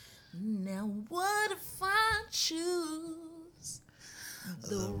Now what if I choose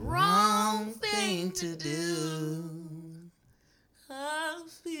the wrong thing to do? I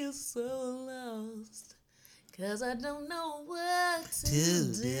feel so lost, 'cause I don't know what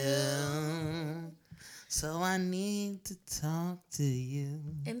to do. So I need to talk to you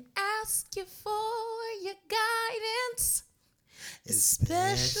and ask you for your guidance.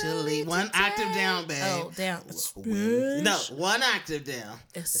 Especially one today. octave down, babe. Oh, down. No, one octave down.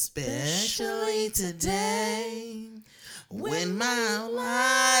 Especially today, when my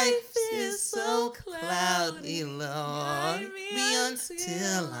life is so cloudy, Lord, me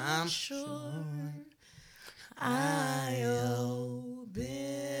until I'm sure I open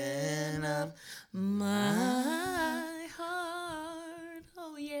up my heart.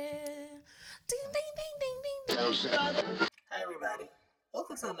 Oh yeah. Ding ding ding ding ding. Hi everybody,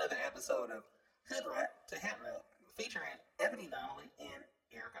 welcome to another episode of Hood Rat to Hat Rat, featuring Ebony Donnelly and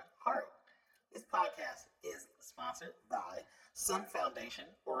Erica Hart. This podcast is sponsored by some foundation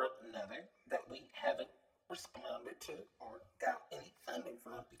or another that we haven't responded to or got any funding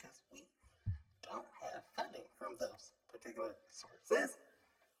from because we don't have funding from those particular sources.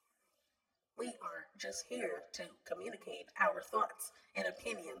 We are just here to communicate our thoughts and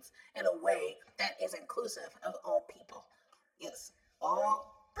opinions in a way that is inclusive of all people. Yes,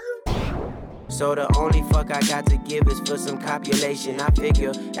 all. So the only fuck I got to give is for some copulation. I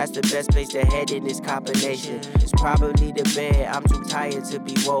figure that's the best place to head in this combination. It's probably the bed, I'm too tired to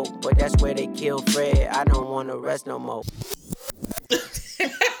be woke, but that's where they kill Fred. I don't wanna rest no more.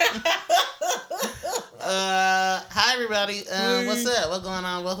 Hi everybody. What's up? What's going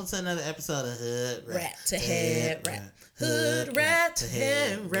on? Welcome to another episode of Hood Rat to Head Rap. Hood Rat to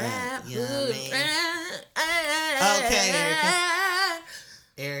Head Rap. Hood Rat. Okay,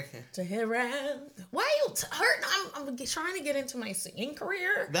 Erica. To Head Rap. Why you hurting? I'm trying to get into my singing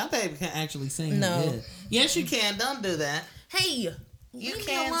career. That baby can actually sing. No. Good. Yes, you can. Don't do that. Hey. You leave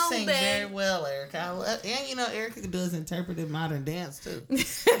can me alone, sing babe. very well, Erica. And you know, Erica does interpretive modern dance too.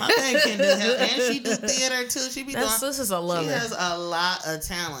 My baby can do and she do theater too. She be This is a lover. She has a lot of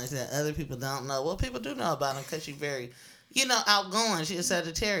talents that other people don't know. Well, people do know about her because she's very, outgoing. She's a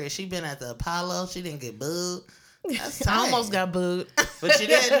Sagittarius. She been at the Apollo. She didn't get booed. That's I almost got booed. But she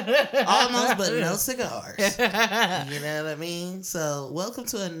didn't. Almost, but no cigars. You know what I mean? So, welcome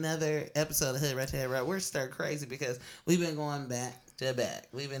to another episode of Hood Rat to Head Rat. We're stir crazy because we've been going back to back.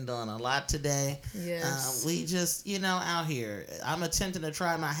 We've been doing a lot today. Yes. We just, out here. I'm attempting to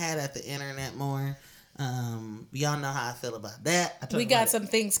try my hat at the internet more. Y'all know how I feel about that. We got some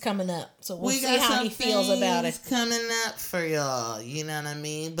things coming up, so we'll see how he feels about it. Coming up for y'all, you know what I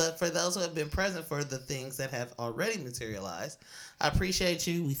mean? But for those who have been present for the things that have already materialized, I appreciate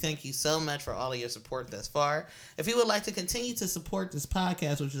you. We thank you so much for all of your support thus far. If you would like to continue to support this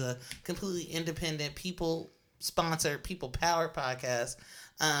podcast, which is a completely independent, people-sponsored, people-powered podcast,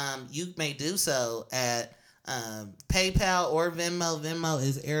 you may do so at PayPal or Venmo. Venmo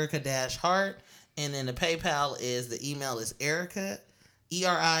is Erica-Hart. And then the PayPal is, the email is Erica,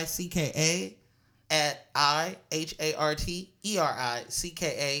 ERICKA, at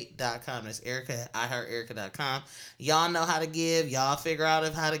IHARTERICKA.com. That's Erica at iHeartErica.com. Y'all know how to give. Y'all figure out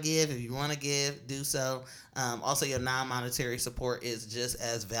how to give. If you want to give, do so. Also, your non-monetary support is just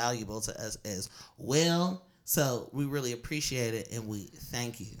as valuable to us as well. So we really appreciate it, and we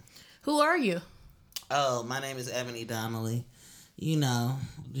thank you. Who are you? Oh, my name is Ebony Donnelly.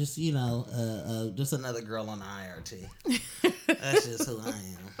 Just another girl on the IRT. That's just who I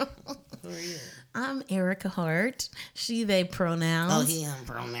am. Who are you? I'm Erica Hart. She, they pronouns. Oh, he, him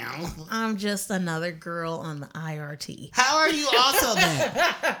pronouns. I'm just another girl on the IRT. How are you also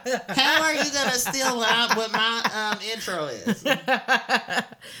that? How are you going to steal what my intro is?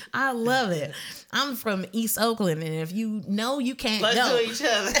 I love it. I'm from East Oakland, and if you know, you can't Let's go. do each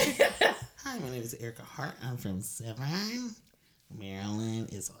other. Hi, my name is Erica Hart. I'm from Severn, Maryland.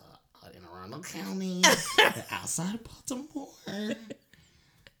 It's in Arundel County, outside of Baltimore. All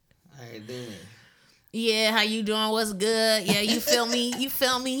right, do me. Yeah, how you doing? What's good? Yeah, you feel me? You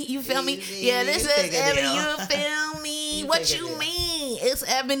feel me? You feel me? Yeah, this is Ebony. You feel me? What you mean? It's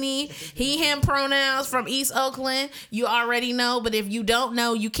Ebony. He, him pronouns from East Oakland. You already know, but if you don't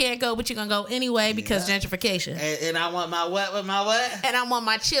know, you can't go, but you're going to go anyway because gentrification. And I want my what with my what? And I want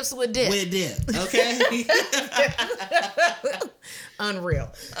my chips with dip. With dip, okay? Unreal.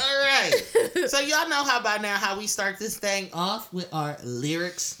 All right. So y'all know how by now how we start this thing off with our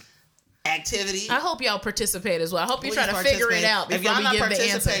lyrics activity. I hope y'all participate as well. I hope you Please try to figure it participate. out If before y'all we not give the answer.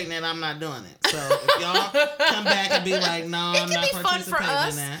 participating, then I'm not doing it. So if y'all come back and be like, no, It I'm can not be fun for participating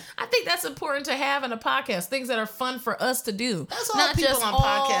us. in that. I think that's important to have in a podcast. Things that are fun for us to do. That's all Not people just on all-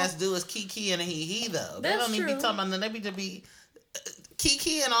 podcasts do is kiki and he though. They That's don't even be true. talking about nothing. They be just be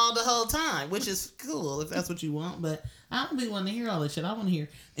kiki and all the whole time, which is cool if that's what you want. But I don't be wanting to hear all this shit. I want to hear.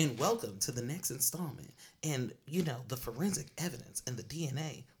 And welcome to the next installment. And the forensic evidence and the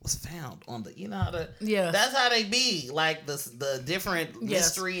DNA was found on the. Yes. That's how they be like the different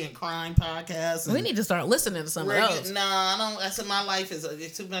mystery and crime podcasts. And We need to start listening to some of those. No, I don't. I said my life is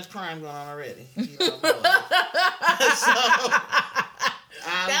there's too much crime going on already. My life. So,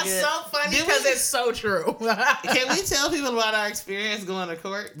 That's so funny Did because we- it's so true. Can we tell people about our experience going to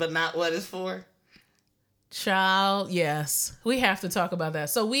court, but not what it's for? Child, yes. We have to talk about that.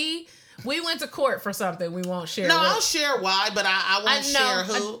 So we went to court for something we won't share. No, what- I'll share why, but I won't share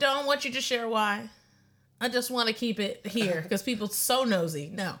who. I don't want you to share why. I just want to keep it here because people so nosy.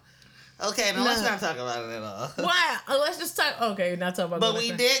 No. Okay, No. let's not talk about it at all. Why? Let's just talk. Okay, you're not talking about But going we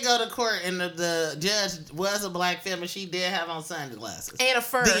to- did go to court, and the judge was a black female. She did have on sunglasses. And a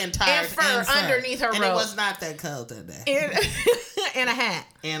fur. The entire and fur underneath her and robe. it was not that cold that day. And a hat.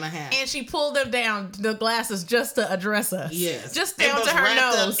 And a hat. And she pulled them down, the glasses, just to address us. Yes. Just It down was to her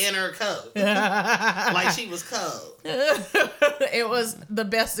wrapped nose. up in her coat. Like she was cold. It was the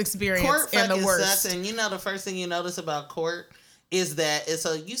best experience Court and the fucking worst. sucks. And the first thing you notice about court is that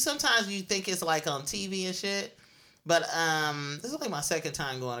sometimes you think it's like on TV and shit. But this is only my second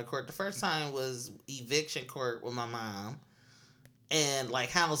time going to court. The first time was eviction court with my mom. And like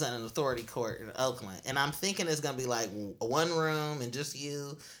housing and authority court in Oakland, and I'm thinking it's gonna be like one room and just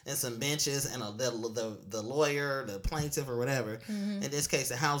you and some benches and the lawyer, the plaintiff or whatever. Mm-hmm. In this case,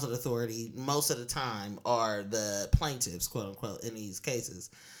 the housing authority most of the time are the plaintiffs, quote unquote, in these cases.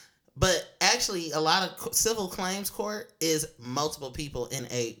 But actually, a lot of civil claims court is multiple people in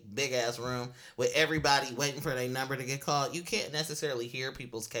a big ass room with everybody waiting for their number to get called. You can't necessarily hear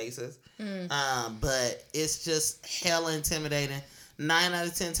people's cases, but it's just hella intimidating. 9 out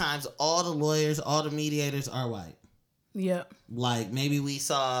of 10 times, all the lawyers, all the mediators are white. Yep. Like maybe we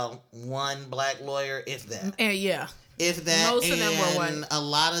saw one black lawyer, if that. And yeah. If that, Most of them were and white. a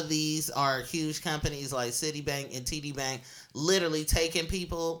lot of these are huge companies like Citibank and TD Bank, literally taking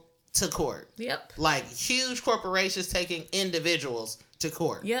people to court. Yep. Like huge corporations taking individuals to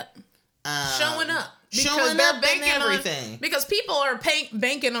court. Yep. Showing up. Because Showing they're up and banking everything. because people are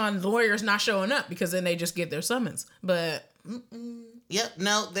banking on lawyers not showing up because then they just get their summons. But Yep.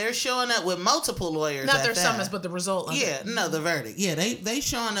 No, they're showing up with multiple lawyers. not at their that. summons, but the result of Yeah, it. no, the verdict. Yeah, they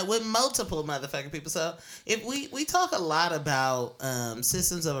showing up with multiple motherfucking people. So if we talk a lot about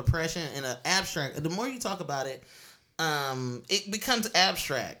systems of oppression in an abstract, the more you talk about it, it becomes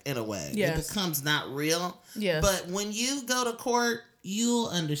abstract in a way. Yes. It becomes not real. Yes. But when you go to court, you'll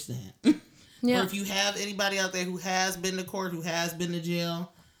understand. Yeah. Or if you have anybody out there who has been to court, who has been to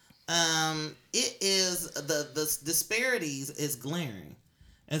jail, it is the disparities is glaring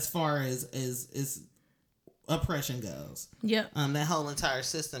as far as oppression goes. Yep. That whole entire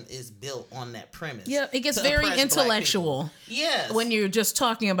system is built on that premise. Yeah, it gets to very oppress black intellectual people. Yes. when you're just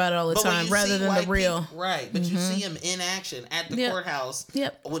talking about it all the But when time you rather see than the white real. people- right, but you see them in action at the Yep. courthouse.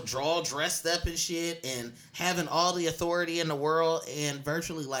 Yep. With all dressed up and shit and having all the authority in the world and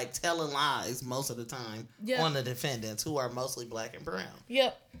virtually like telling lies most of the time Yep. on the defendants who are mostly black and brown.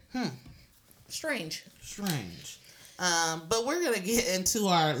 Yep. Strange. Strange. But we're going to get into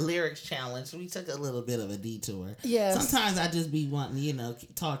our lyrics challenge. We took a little bit of a detour. Yes. Sometimes I just be wanting,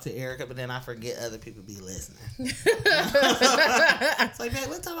 talk to Erica, but then I forget other people be listening. It's like, man,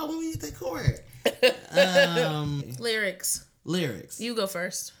 let's talk about when we used to court. Lyrics. Lyrics. You go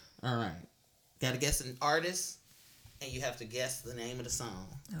first. All right. Got to guess an artist, and you have to guess the name of the song.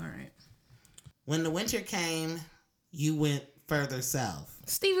 All right. When the winter came, you went further south.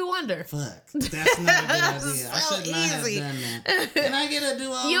 Stevie Wonder. Fuck. That's not a good idea. I So should not easy. have done that. Can I get a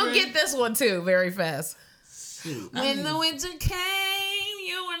do-over? You'll get this one too very fast. Shoot. When the winter came,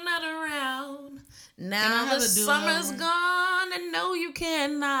 you were not around. Can I Now have the a do-over? summer's gone, and no, you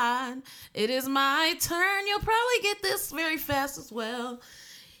cannot. It is my turn. You'll probably get this very fast as well.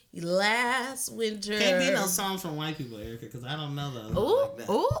 Last winter. Can't be no songs from white people, Erica, because I don't know those. Ooh, like that.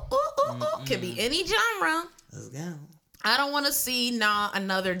 ooh. Can be any genre. Let's go. I don't want to see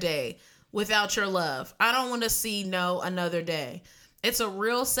another day without your love. I don't want to see another day. It's a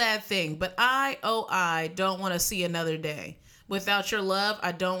real sad thing, but I don't want to see another day. Without your love,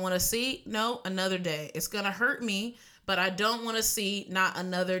 I don't want to see another day. It's going to hurt me, but I don't want to see not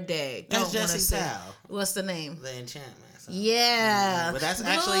another day. That's Don't want to Jesse see. Powell. What's the name? The Enchantment song. Yeah. But that's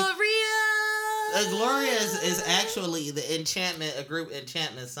actually Gloria Gloria is actually the Enchantment, a group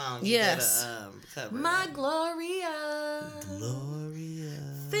Enchantment song. Yes. Cover My that. Gloria. Gloria.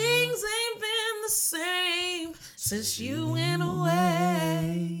 Things ain't been the same since you went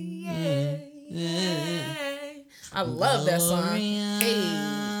away. Yeah. I love that song.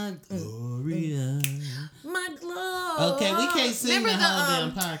 Hey. Gloria. My Gloria. Okay, we can't sing Remember the whole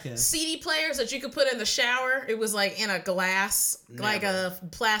the damn podcast. CD players that you could put in the shower? It was like in a glass, like a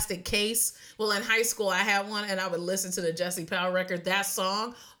plastic case. Well, in high school, I had one, and I would listen to the Jesse Powell record, that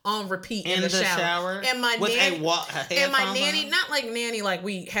song, on repeat in the shower. And my nanny, not like nanny, like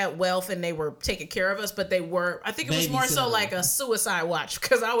we had wealth and they were taking care of us, but they were. I think it was more so like a suicide watch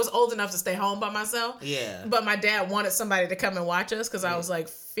because I was old enough to stay home by myself. Yeah. But my dad wanted somebody to come and watch us because I was like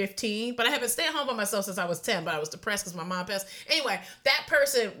 15. But I haven't stayed home by myself since I was 10. But I was depressed because my mom passed. Anyway, that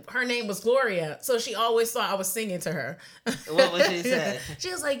person, her name was Gloria, so she always thought I was singing to her. What would she say?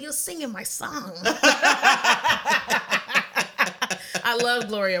 She was like, "You're singing my song." I love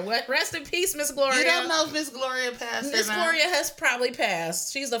Gloria. What? Rest in peace, Miss Gloria. You don't know if Miss Gloria passed. Miss Gloria has probably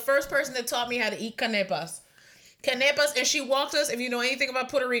passed. She's the first person that taught me how to eat canepas. Canepas, and she walked us, if you know anything about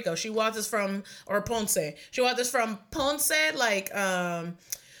Puerto Rico, she walked us from, or Ponce. She walked us from Ponce, like downtown,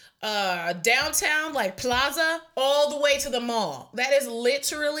 like Plaza, all the way to the mall. That is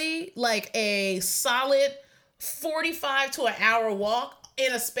literally like a solid 45 to an hour walk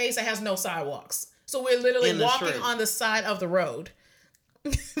in a space that has no sidewalks. So we're literally walking on the side of the road.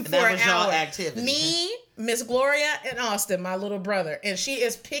 And that was y'all activity. Me, Miss Gloria, and Austin, my little brother. And she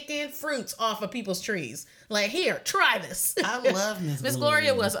is picking fruits off of people's trees. Like, here, try this. I love Miss Gloria. Miss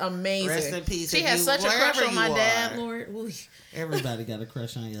Gloria was amazing. Rest in peace. She had such a crush on my dad, Lord. Ooh. Everybody got a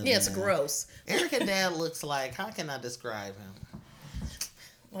crush on your dad. Yeah, it's gross. Erica's dad looks like, how can I describe him?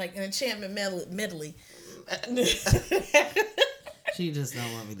 Like an enchantment medley. She just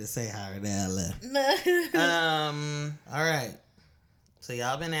don't want me to say how her dad left. All right. So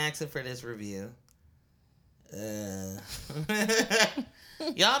y'all been asking for this review. Y'all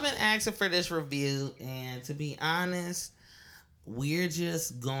been asking for this review, and to be honest, we're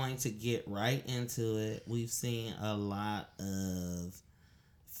just going to get right into it. We've seen a lot of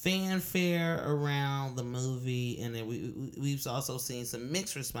fanfare around the movie, and then we've also seen some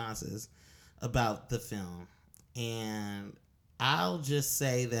mixed responses about the film. And I'll just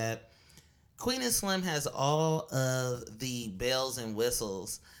say that Queen and Slim has all of the bells and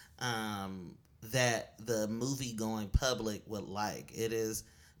whistles that the movie-going public would like. It is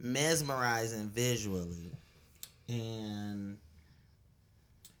mesmerizing visually. And,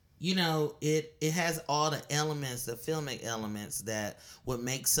 you know, it has all the elements, the filmic elements that would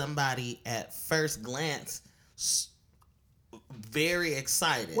make somebody at first glance very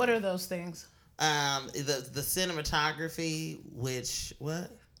excited. What are those things? The cinematography, which,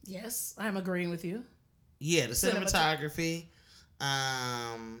 what? Yes, I'm agreeing with you. Yeah, the cinematography.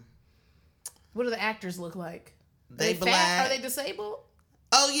 What do the actors look like? They black. Fat? Are they disabled?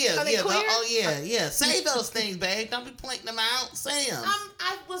 Oh yeah, Are they queer? yeah. Say those things, babe. Don't be pointing them out. Say them.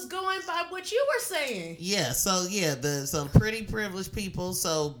 I was going by what you were saying. Yeah. So yeah, the pretty privileged people,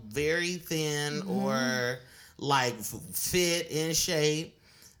 so very thin or like fit in shape.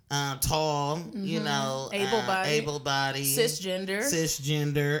 Tall, you know, able-bodied,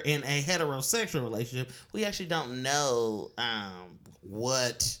 cisgender, in a heterosexual relationship. We actually don't know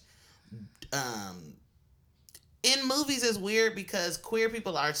what. In movies, it's weird because queer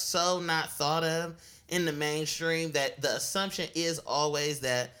people are so not thought of in the mainstream that the assumption is always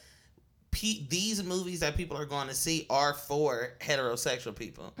that these movies that people are going to see are for heterosexual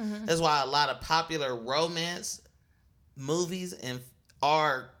people. Mm-hmm. That's why a lot of popular romance movies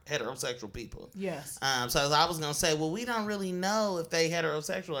are heterosexual people. Yes. So as I was going to say, well, we don't really know if they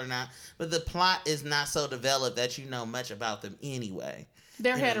heterosexual or not, but the plot is not so developed that you know much about them anyway.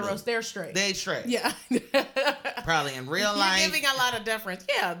 They're heteros. They're straight. They straight. Yeah. Probably in real life. You're giving a lot of deference.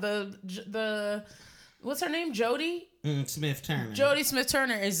 Yeah. The what's her name? Jodie? Smith Turner. Jodie Smith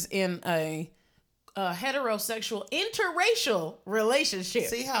Turner is in a heterosexual interracial relationship.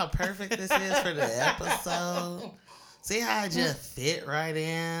 See how perfect this is for the episode? See how I just fit right in?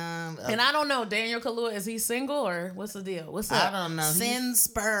 And I don't know, Daniel Kaluuya, is he single or what's the deal? What's up? I don't know. Send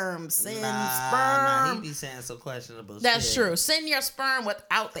sperm. Nah, he be saying some questionable shit. That's true. Send your sperm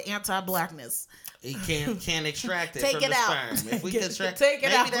without the anti-blackness. He can't extract it Take from it the out. sperm. If we could Take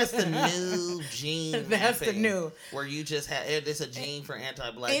it out. maybe that's the new gene. That's the new. Where you just have, there's a gene for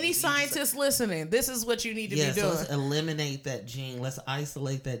anti-blackness. Any scientists listening, this is what you need to be doing. So let's eliminate that gene. Let's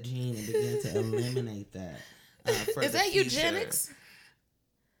isolate that gene and begin to eliminate that. Is that eugenics?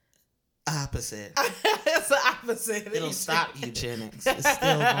 Opposite. It's the opposite. It'll stop eugenics. It's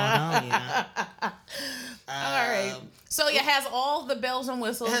still going on, you know. All right. So it has all the bells and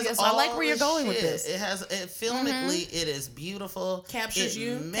whistles. Yes, I like where you're going with this. It has filmically, it is beautiful. Captures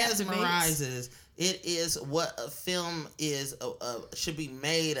you. Mesmerizes. It is what a film is should be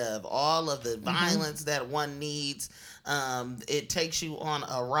made of. All of the violence that one needs. It takes you on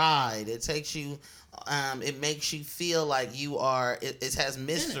a ride. It takes you. It makes you feel like you are. It has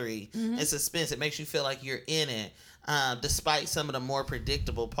mystery and suspense. It makes you feel like you're in it. Despite some of the more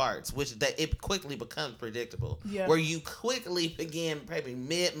predictable parts, which it quickly becomes predictable, where you quickly begin, maybe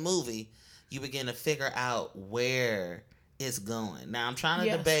mid-movie, you begin to figure out where it's going. Now, I'm trying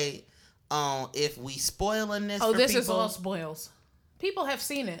to debate on if we spoiling this for this people. Is all spoils. People have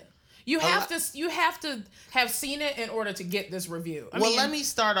seen it. You have to have seen it in order to get this review. I mean, let me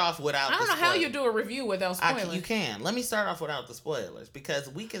start off without. I don't know how you do a review without spoilers. You can. Let me start off without the spoilers because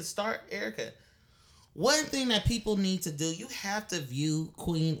we can start, Erica. One thing that people need to do, you have to view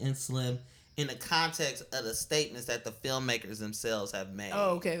Queen and Slim in the context of the statements that the filmmakers themselves have made.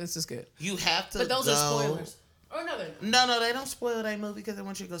 Oh, okay, this is good. You have to. But those are spoilers. Oh no, they're not. No, they don't spoil that movie because they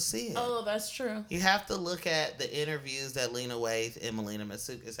want you to go see it. Oh, that's true. You have to look at the interviews that Lena Waithe and Melina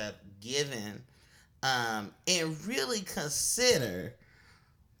Matsoukas have given, and really consider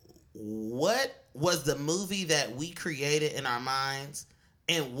what was the movie that we created in our minds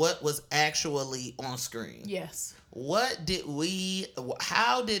and what was actually on screen. Yes.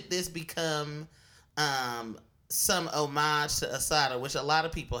 How did this become some homage to Assata, which a lot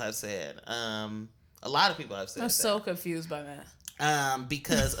of people have said. I'm so confused by that.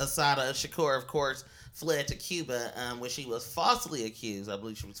 Because Assata Shakur, of course, fled to Cuba when she was falsely accused. I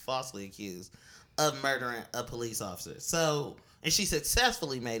believe she was falsely accused of murdering a police officer. So, and she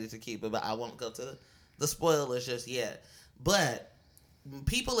successfully made it to Cuba, but I won't go to the spoilers just yet. But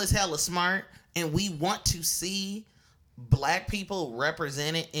people is hella smart, and we want to see black people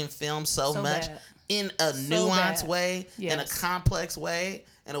represented in film so much bad. In a nuanced way, in a complex way,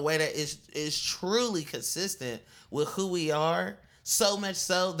 in a way that is truly consistent with who we are. So much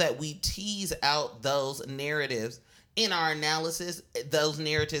so that we tease out those narratives in our analysis. Those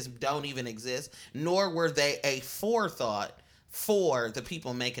narratives don't even exist, nor were they a forethought for the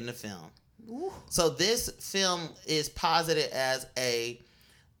people making the film. Ooh. So this film is posited as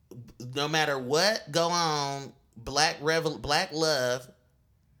no matter what go on, black love,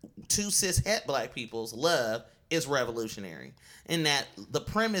 two cis het black people's love is revolutionary. And that the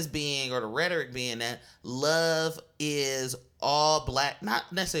premise being, or the rhetoric being, that love is all black,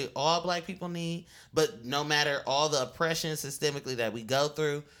 not necessarily all black people need, but no matter all the oppression systemically that we go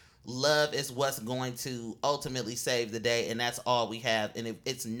through, love is what's going to ultimately save the day, and that's all we have, and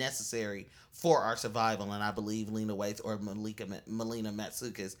it's necessary for our survival. And I believe Lena Waithe or Melina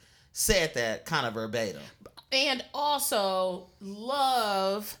Matsoukas said that kind of verbatim. And also,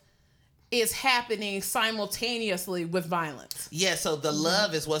 love is happening simultaneously with violence. Yeah, so the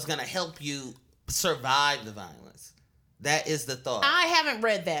love is what's going to help you survive the violence. That is the thought. I haven't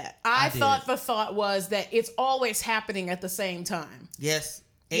read that. I thought the thought was that it's always happening at the same time. Yes.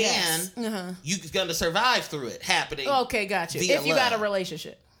 And you're going to survive through it happening. Okay, got you. If you got a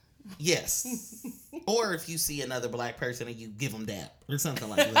relationship. Yes. Or if you see another black person and you give them that or something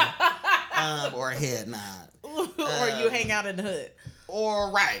like that. Or a head nod. Or you hang out in the hood.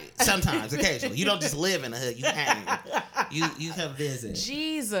 Or sometimes, occasionally. You don't just live in the hood. You hang. You have visit.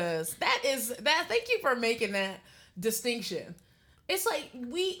 Jesus. Thank you for making that distinction. It's like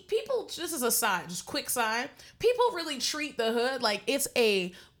people, just as a side, just quick side, people really treat the hood like it's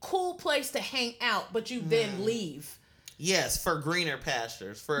a cool place to hang out, but you then leave. Yes, for greener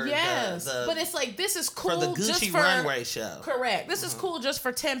pastures. But it's like, this is cool for the Gucci runway show. Correct. This is cool just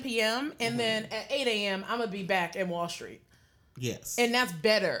for 10 p.m. and then at 8 a.m. I'm going to be back in Wall Street. Yes. And that's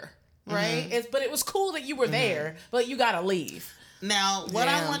better, right? But it was cool that you were there, but you got to leave. Now, what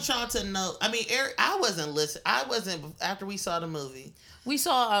I want y'all to know, I mean, Eric, I wasn't listening. After we saw the movie. We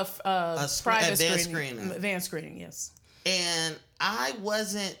saw a private screening. Advanced screening, yes. And I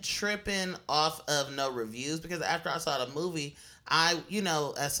wasn't tripping off of no reviews, because after I saw the movie,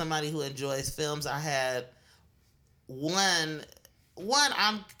 as somebody who enjoys films, I had one,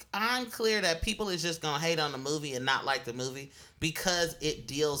 I'm clear that people is just gonna hate on the movie and not like the movie because it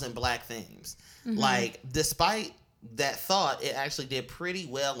deals in black themes. Like, despite that thought, it actually did pretty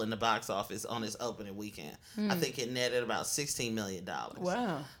well in the box office on its opening weekend. I think it netted about $16 million.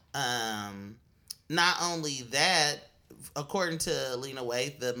 Wow. Not only that, according to Lena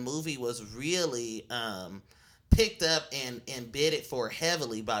Waithe, the movie was really picked up and bidded for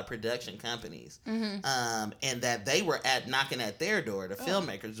heavily by production companies. And that they were knocking at their door, the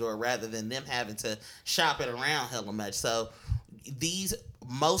filmmakers' door, rather than them having to shop it around hella much. So these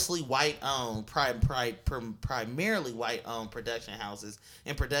mostly white-owned, primarily white-owned production houses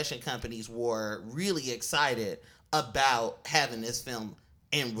and production companies were really excited about having this film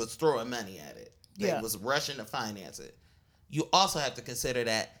and was throwing money at it. They was rushing to finance it. You also have to consider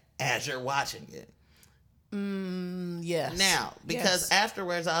that as you're watching it. Yes. Now, because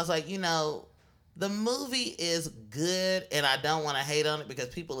afterwards I was like, the movie is good, and I don't want to hate on it because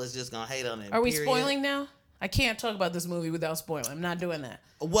people is just going to hate on it. Are we spoiling now? I can't talk about this movie without spoiling. I'm not doing that.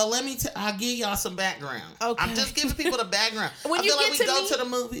 Well, I'll give y'all some background. Okay. I'm just giving people the background. When I you feel get like we to go me, to the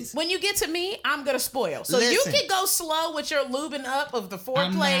movies. When you get to me, I'm going to spoil. So you can go slow with your lubing up of the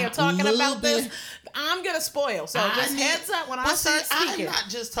foreplay and talking about this. I'm going to spoil. So just heads up when I start speaking. I'm not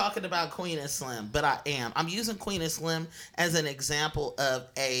just talking about Queen and Slim, but I am. I'm using Queen and Slim as an example of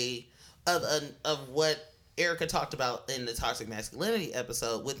what Erica talked about in the Toxic Masculinity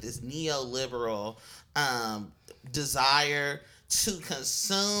episode with this neoliberal desire to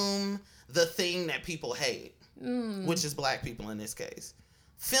consume the thing that people hate, which is black people in this case.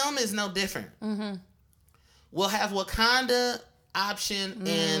 Film is no different. Mm-hmm. We'll have Wakanda option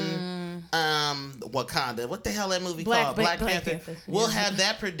in Wakanda. What the hell that movie called? Black Panther. We'll have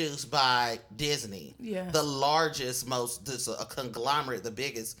that produced by Disney. Yeah. The largest, this a conglomerate, the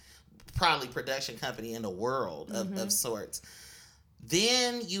biggest probably production company in the world of sorts.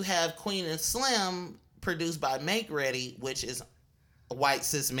 Then you have Queen and Slim produced by Make Ready, which is a white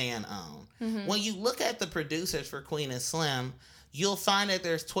cis man owned. Mm-hmm. When you look at the producers for Queen and Slim, you'll find that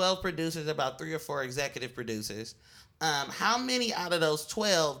there's 12 producers, about 3 or 4 executive producers. How many out of those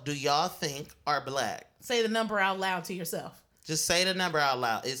 12 do y'all think are black? Say the number out loud to yourself. Just say the number out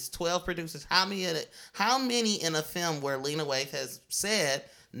loud. It's 12 producers. How many in a film where Lena Waithe has said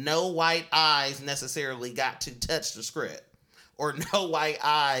no white eyes necessarily got to touch the script, or no white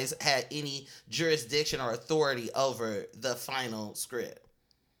eyes had any jurisdiction or authority over the final script?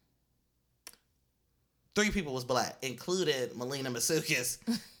 3 people was black, including Melina Matsoukas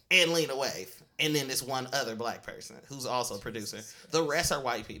and Lena Waithe, and then this one other black person who's also a producer. The rest are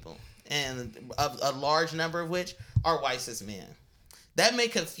white people, and a large number of which are white cis men. That may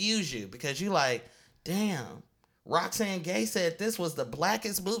confuse you because you like, damn, Roxane Gay said this was the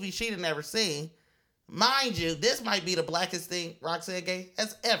blackest movie she'd ever seen. Mind you, this might be the blackest thing Roxane Gay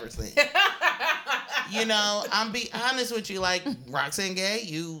has ever seen. I'm be honest with you, like, Roxane Gay,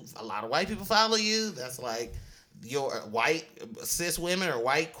 a lot of white people follow you. That's like your white cis women or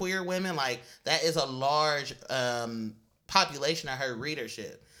white queer women. Like, that is a large population of her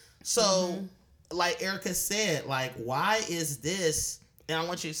readership. So, like Erica said, like, why is this, and I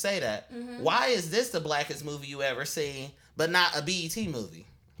want you to say that, why is this the blackest movie you ever seen, but not a BET movie?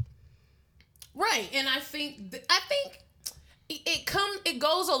 Right, and I think it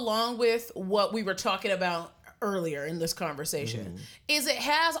goes along with what we were talking about earlier in this conversation. Is it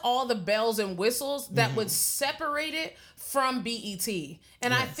has all the bells and whistles that would separate it from BET.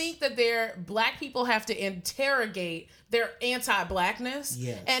 And I think that black people have to interrogate their anti-blackness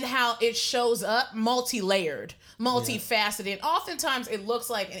and how it shows up multi-layered, multifaceted. And oftentimes it looks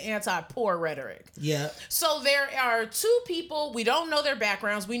like an anti-poor rhetoric. Yeah. So there are 2 people, we don't know their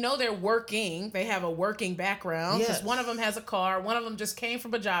backgrounds. We know they're working. They have a working background because one of them has a car. One of them just came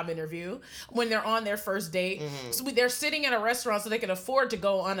from a job interview when they're on their first date. So they're sitting at a restaurant so they can afford to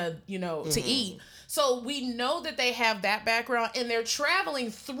go on to eat. So we know that they have that background, and they're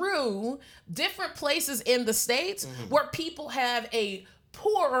traveling through different places in the States where people have a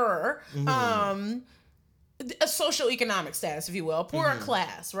poorer, a socioeconomic status, if you will, poorer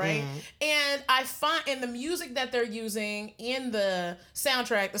class, right? And I find in the music that they're using in the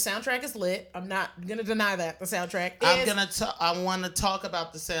soundtrack is lit. I'm not gonna deny that the soundtrack is. I want to talk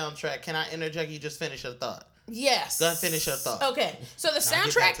about the soundtrack. Can I interject? You just finish your thought. Yes. Go ahead, finish your thought. Okay. So the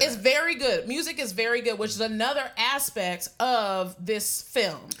soundtrack is very good. Music is very good, which is another aspect of this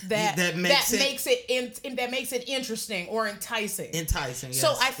film that makes it interesting or enticing. Enticing. Yes.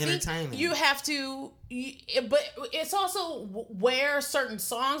 So I think you have to, but it's also where certain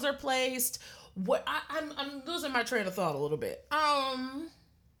songs are placed. What I'm losing my train of thought a little bit. I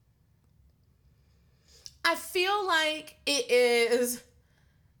feel like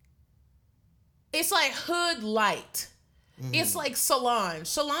it's like hood light. It's like Solange.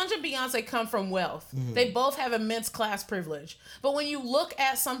 Solange and Beyonce come from wealth. They both have immense class privilege. But when you look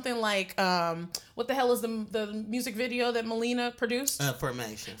at something like, what the hell is the music video that Melina produced?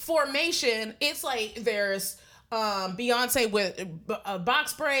 Formation. Formation. It's like there's Beyonce with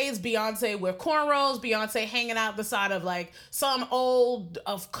box braids, Beyonce with cornrows, Beyonce hanging out the side of like some old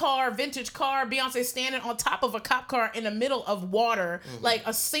vintage car, Beyonce standing on top of a cop car in the middle of water, like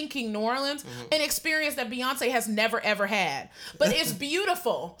a sinking New Orleans, an experience that Beyonce has never ever had. But it's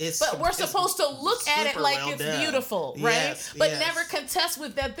beautiful. But we're supposed to look at it like it's beautiful, right? Yes, but yes. never contest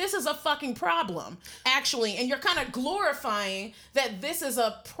with that this is a fucking problem, actually. And you're kind of glorifying that this is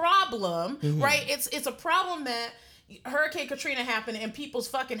a problem, right? It's a problem that Hurricane Katrina happened and people's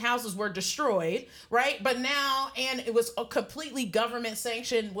fucking houses were destroyed, right? But now, and it was a completely government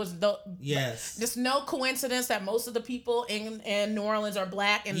sanctioned, it's no coincidence that most of the people in New Orleans are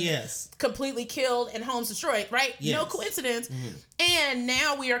black and completely killed and homes destroyed, right? Yes. No coincidence. And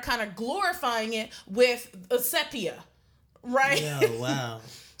now we are kind of glorifying it with a sepia, right? Yeah, wow.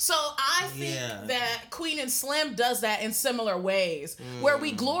 So I think that Queen and Slim does that in similar ways, where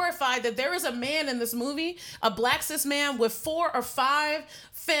we glorify that there is a man in this movie, a black cis man with 4 or 5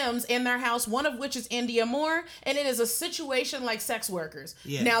 femmes in their house, one of which is India Moore, and it is a situation like sex workers.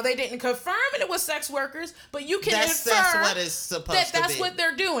 Yeah. Now, they didn't confirm it was sex workers, but you can infer that's what it's supposed to that's be. what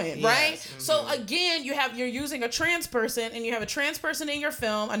they're doing, right? So again, you're using a trans person, and you have a trans person in your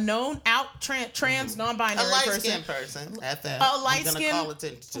film, a known out trans non-binary person. A light-skinned person at that. A light-skinned, call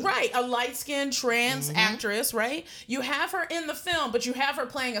attention to. Right, a light-skinned trans actress, right? You have her in the film, but you have her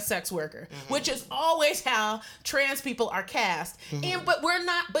playing a sex worker, which is always how trans people are cast.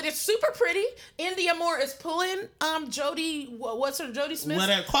 But it's super pretty. India Moore is pulling Jodie Smith?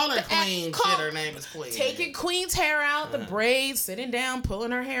 Whatever, call her Queen. Her name is Queen. Taking Queen's hair out, the braids, sitting down,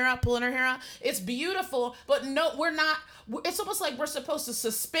 pulling her hair out. It's beautiful, but no, we're not. It's almost like we're supposed to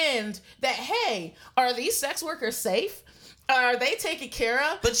suspend that, hey, are these sex workers safe? Are they taken care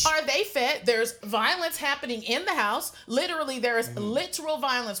of? Are they fed? There's violence happening in the house. Literally, there is literal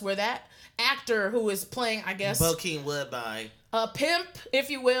violence where that actor who is playing, I guess, Bokeem Woodbine, a pimp, if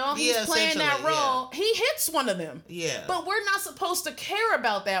you will, he's playing that role. Yeah. He hits one of them. Yeah. But we're not supposed to care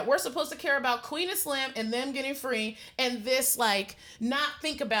about that. We're supposed to care about Queen and Slim and them getting free, and this, like, not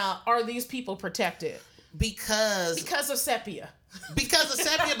think about, are these people protected? Because of sepia. Because of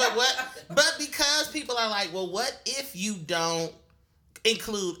sepia, but because people are like, well, what if you don't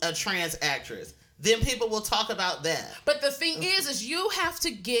include a trans actress? Then people will talk about that. But the thing is you have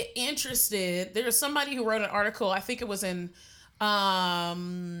to get interested. There's somebody who wrote an article, I think it was in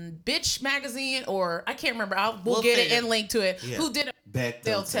Bitch magazine, or I can't remember. We'll get it and link to it. Yeah. Who did a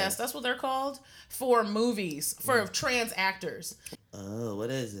Bechdel test? That's what they're called for movies for trans actors. Oh, what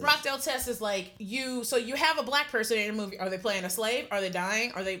is it? Bechdel test is like you have a black person in a movie. Are they playing a slave? Are they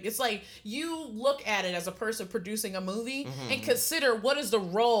dying? It's like you look at it as a person producing a movie and consider what is the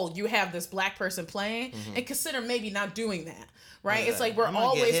role you have this black person playing and consider maybe not doing that. Right? It's like we're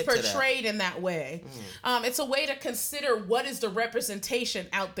always portrayed in that way. It's a way to consider what is the representation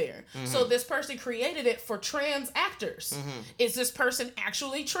out there. So this person created it for trans actors. Is this person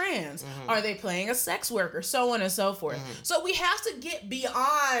actually trans? Are they playing a sex worker? So on and so forth. So we have to get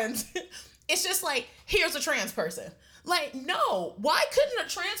beyond. It's just like, here's a trans person. Like, no, why couldn't a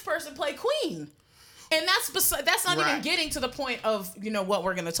trans person play Queen? And that's not even getting to the point of, what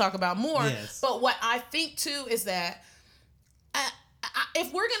we're going to talk about more. Yes. But what I think too is that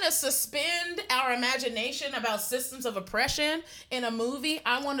if we're going to suspend our imagination about systems of oppression in a movie,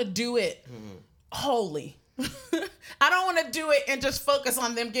 I want to do it wholly. I don't want to do it and just focus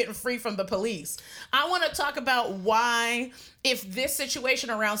on them getting free from the police. I want to talk about why, if this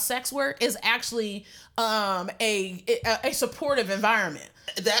situation around sex work is actually a supportive environment.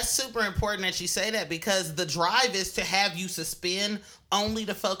 That's super important that you say that, because the drive is to have you suspend only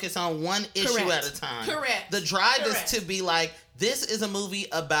to focus on one issue at a time. Correct. The drive is to be like, this is a movie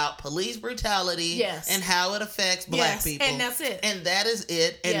about police brutality and how it affects black people. And that's it. And that is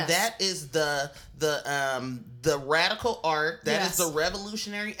it. And that is the radical art. That is the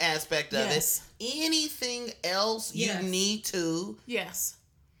revolutionary aspect of it. Anything else you need to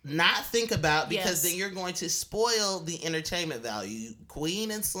not think about, because then you're going to spoil the entertainment value.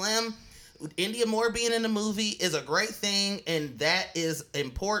 Queen and Slim, India Moore being in the movie is a great thing, and that is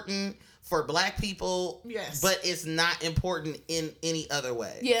important for black people. Yes. But it's not important in any other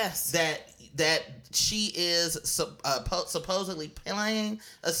way. Yes. That she is supposedly playing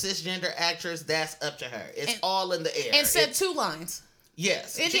a cisgender actress, that's up to her. It's all in the air. And said 2 lines.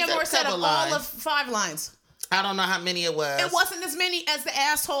 Yes. India Moore said all of 5 lines. I don't know how many it was. It wasn't as many as the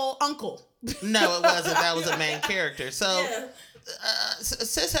asshole uncle. No, it wasn't. That was a main character. So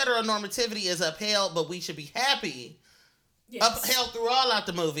cis heteronormativity is upheld, but we should be happy upheld through all out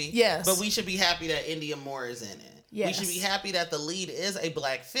the movie. Yes. But we should be happy that India Moore is in it. Yes. We should be happy that the lead is a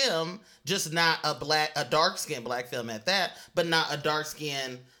black film, just not a dark-skinned black film at that, but not a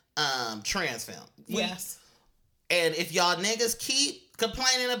dark-skinned trans film. Yes. And if y'all niggas keep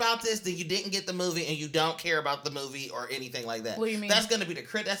complaining about this, then you didn't get the movie and you don't care about the movie or anything like that. What do you mean? That's going to be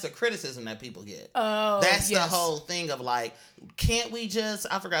that's a criticism that people get. Oh, that's the whole thing of like, can't we just,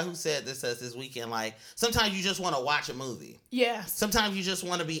 I forgot who said this weekend, like, sometimes you just want to watch a movie. Yes. Sometimes you just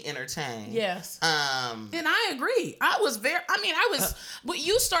want to be entertained. Yes. And I agree.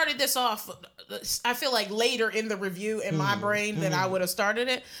 You started this off, I feel like later in the review in my brain than I would have started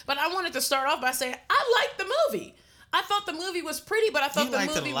it. But I wanted to start off by saying, I liked the movie. I thought the movie was pretty, but I thought the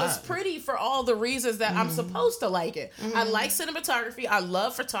movie was pretty for all the reasons that I'm supposed to like it. I like cinematography. I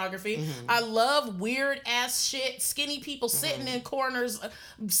love photography. I love weird ass shit. Skinny people sitting in corners,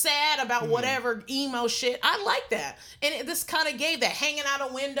 sad about whatever emo shit. I like that. And this kind of gave that, hanging out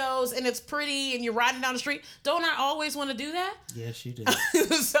of windows and it's pretty and you're riding down the street. Don't I always want to do that? Yes, you do.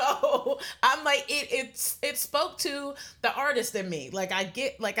 So I'm like, it spoke to the artist in me. Like I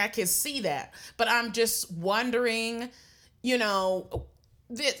can see that, but I'm just wondering, I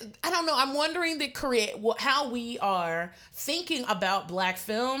don't know. I'm wondering how we are thinking about black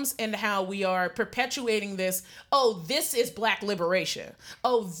films and how we are perpetuating this. Oh, this is black liberation.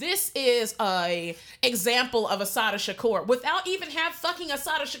 Oh, this is a example of Assata Shakur without even have fucking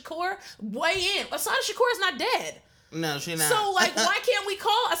Assata Shakur weigh in. Assata Shakur is not dead. No, she's not. So, like, why can't we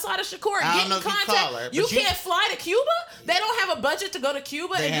call Assata Shakur and get in contact? You can't fly to Cuba? They don't have a budget to go to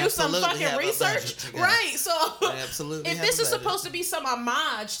Cuba and do some fucking research? Right. So, if this is supposed to be some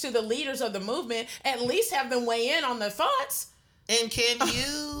homage to the leaders of the movement, at least have them weigh in on their thoughts. And can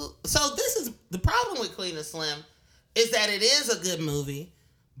you... So, this is... The problem with Queen of Slim is that it is a good movie,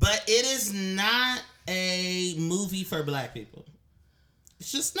 but it is not a movie for black people.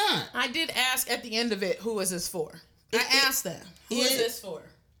 It's just not. I did ask at the end of it, who is this for? I asked that. Who is this for?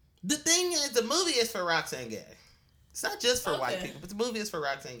 The thing is, the movie is for Roxane Gay. It's not just for white people, but the movie is for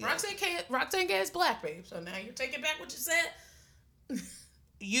Roxane Gay. Roxane Gay is black, babe. So now you're taking back what you said?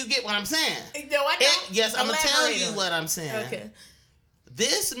 You get what I'm saying. No, I don't. Yes, I'm going to tell you what I'm saying. Okay.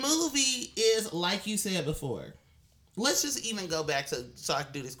 This movie is, like you said before, let's just even go back to, so I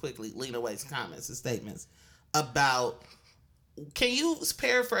can do this quickly, Lena Waithe's comments and statements about, can you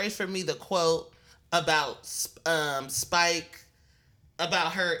paraphrase for me the quote about Spike,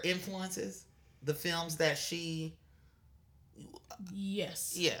 about her influences, the films that she...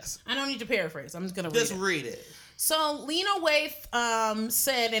 Yes. I don't need to paraphrase. I'm just going to read it. So Lena Waithe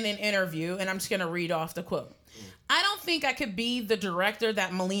said in an interview, and I'm just going to read off the quote. I don't think I could be the director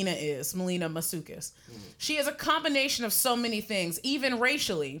that Melina Matsoukas. She is a combination of so many things, even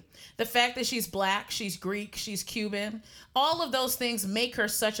racially. The fact that she's black, she's Greek, she's Cuban. All of those things make her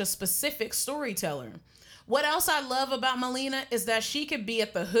such a specific storyteller. What else I love about Melina is that she could be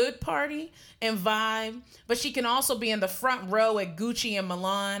at the hood party and vibe, but she can also be in the front row at Gucci and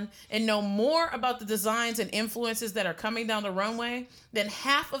Milan and know more about the designs and influences that are coming down the runway than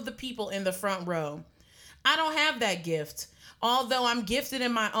half of the people in the front row. I don't have that gift. Although I'm gifted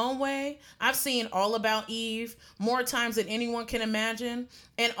in my own way, I've seen All About Eve more times than anyone can imagine,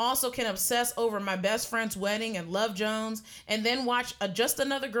 and also can obsess over My Best Friend's Wedding and Love Jones, and then watch Just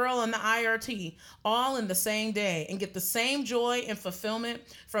Another Girl on the IRT, all in the same day, and get the same joy and fulfillment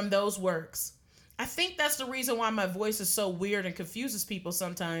from those works. I think that's the reason why my voice is so weird and confuses people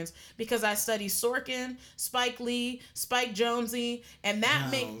sometimes, because I study Sorkin, Spike Lee, Spike Jonze, and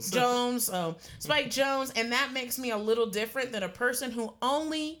that makes Spike Jones, and that makes me a little different than a person who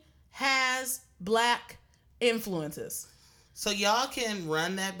only has black influences. So y'all can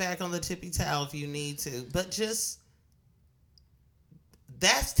run that back on the tippy towel if you need to, but just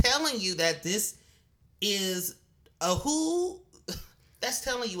that's telling you that this is a who. That's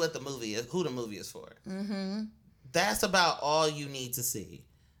telling you what the movie is, who the movie is for. Mm-hmm. That's about all you need to see.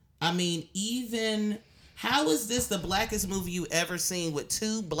 I mean, even, how is this the blackest movie you ever seen with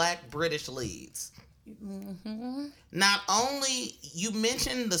 2 black British leads? Mm-hmm. Not only, you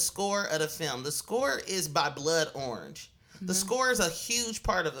mentioned the score of the film. The score is by Blood Orange. Mm-hmm. The score is a huge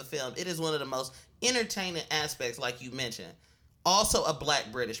part of the film. It is one of the most entertaining aspects, like you mentioned. Also a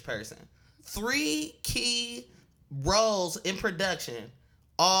black British person. 3 key roles in production,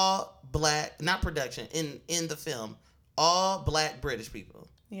 all black, not production, in the film, all black British people.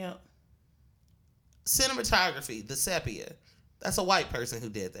 Yep. Cinematography, the sepia. That's a white person who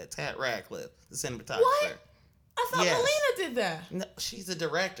did that. Tad Radcliffe, the cinematographer. What? I thought Melina did that. No, she's a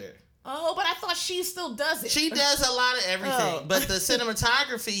director. Oh, but I thought she still does it. She does a lot of everything. Oh. But the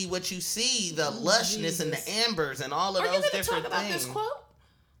cinematography, what you see, the lushness and the ambers and all of those different things. Are you going to talk about this quote?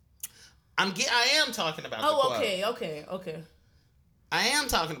 I am talking about the quote. Okay. I am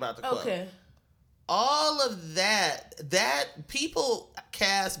talking about the quote. Okay. All of that people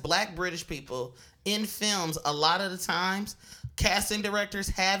cast Black British people in films a lot of the times. Casting directors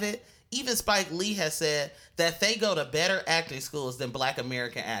have it. Even Spike Lee has said that they go to better acting schools than Black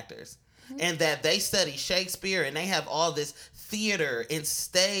American actors. And that they study Shakespeare and they have all this theater and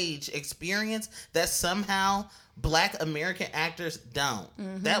stage experience that somehow Black American actors don't.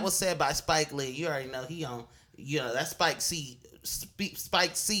 That was said by Spike Lee. You already know that's Spike C.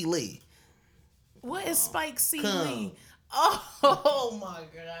 Lee. What is Spike C. Lee? Oh my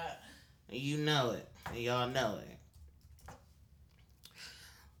God. You know it. Y'all know it.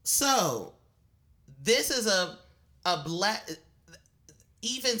 So, this is a Black,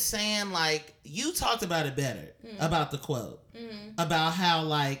 even saying like, you talked about it better, about the quote, about how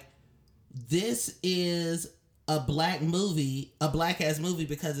like, this is a Black movie, a Black ass movie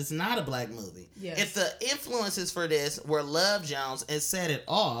because it's not a Black movie. Yes. If the influences for this were Love Jones and Set It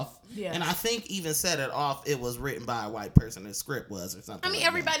Off, and I think even Set It Off, it was written by a white person, the script was or something. I mean,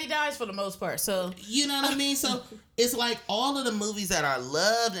 everybody dies for the most part, so. You know what I mean? So it's like all of the movies that are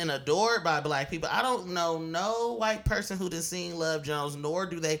loved and adored by Black people. I don't know no white person who has seen Love Jones, nor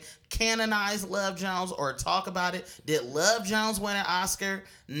do they canonize Love Jones or talk about it. Did Love Jones win an Oscar?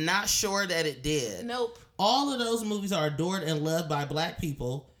 Not sure that it did. Nope. All of those movies are adored and loved by Black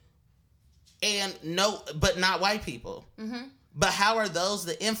people, but not white people. But how are those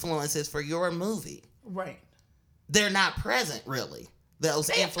the influences for your movie? Right. They're not present, really. Those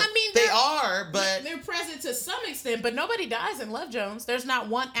they are, but they're present to some extent. But nobody dies in Love Jones. There's not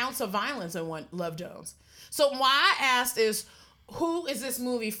 1 ounce of violence in Love Jones. So why I asked is, who is this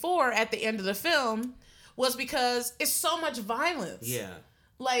movie for? At the end of the film, was because it's so much violence. Yeah.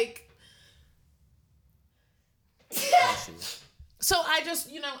 Like. So I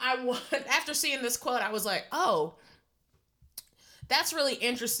just, after seeing this quote, I was like, oh, that's really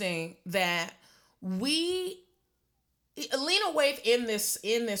interesting that Lena Waithe in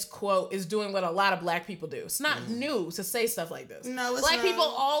this quote is doing what a lot of Black people do. It's not new to say stuff like this. No, it's Black not. people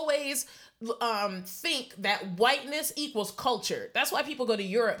always think that whiteness equals culture. That's why people go to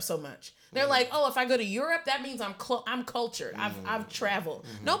Europe so much. They're like, oh, if I go to Europe, that means I'm cultured. I've traveled.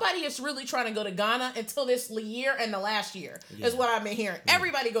 Nobody is really trying to go to Ghana until this year and the last year is what I've been hearing.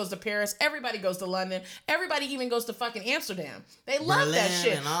 Everybody goes to Paris. Everybody goes to London. Everybody even goes to fucking Amsterdam. They love Berlin that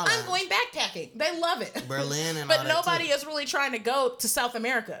shit. I'm going backpacking. They love it. Berlin and but all nobody that is really trying to go to South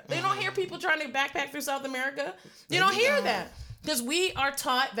America. They don't hear people trying to backpack through South America. You don't hear that. Because we are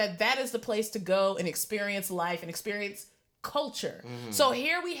taught that is the place to go and experience life and experience culture. So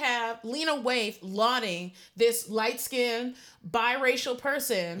here we have Lena Waithe lauding this light-skinned biracial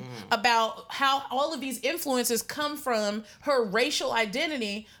person about how all of these influences come from her racial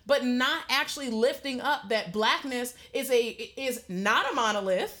identity, but not actually lifting up that Blackness is not a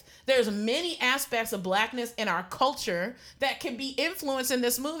monolith. There's many aspects of Blackness in our culture that can be influenced in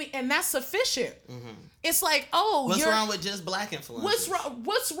this movie, and that's sufficient. It's like, what's wrong with just Black influences?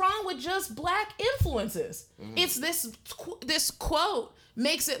 What's wrong with just Black influences? It's this quote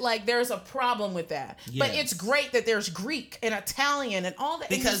makes it like there's a problem with that. Yes. But it's great that there's Greek and Italian and all that.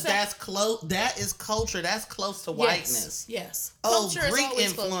 Because that's close. That is culture. That's close to whiteness. Yes. Culture Greek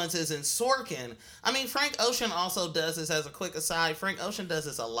influences in Sorkin. I mean, Frank Ocean also does this. As a quick aside, Frank Ocean does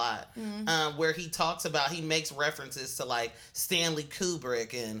this a lot, where he makes references to like Stanley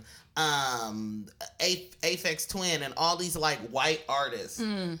Kubrick and Aphex Twin and all these like white artists,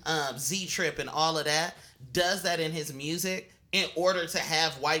 Z-Trip and all of that. Does that in his music in order to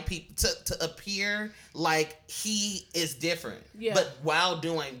have white people to appear like he is different, but while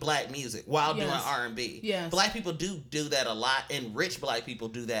doing Black music, while doing R&B. Yes. Black people do that a lot, and rich Black people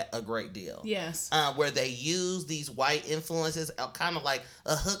do that a great deal. Yes. Where they use these white influences kind of like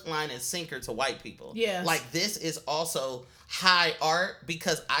a hook, line, and sinker to white people. Yes. Like this is also high art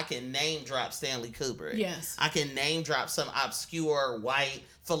because I can name drop Stanley Kubrick. Yes. I can name drop some obscure white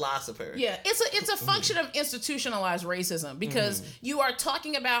philosopher. Yeah, it's a function of institutionalized racism because you are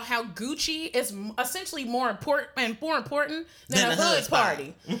talking about how Gucci is essentially more important than a hood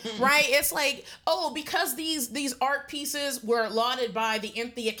party. Right? It's like, because these art pieces were lauded by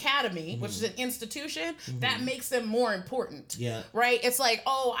the Academy, which is an institution, that makes them more important. Yeah. Right? It's like,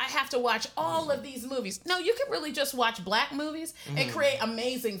 I have to watch all of these movies. No, you can really just watch Black movies and create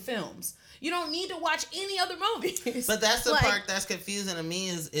amazing films. You don't need to watch any other movies. But that's the part that's confusing to me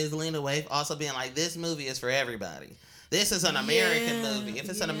is Lena Waithe also being like, this movie is for everybody. This is an American movie. If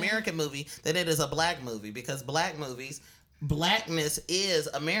it's an American movie, then it is a black movie because blackness is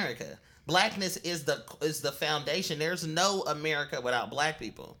America. Blackness is the foundation. There's no America without black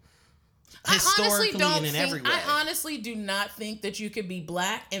people. Historically and in every way. I honestly do not think that you could be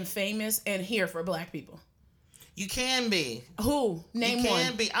black and famous and here for black people. You can be. Who? Name one. You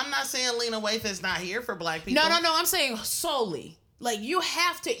can be. I'm not saying Lena Waithe is not here for black people. No. I'm saying solely. Like you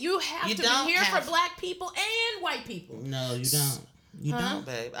have to be here for black people and white people. No, you don't. You don't,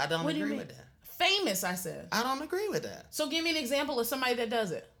 babe. I don't agree with that. Famous, I said. I don't agree with that. So give me an example of somebody that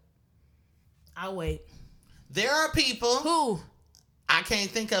does it. I'll wait. There are people. Who? I can't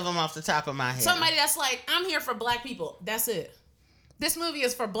think of them off the top of my head. Somebody that's like, I'm here for black people. That's it. This movie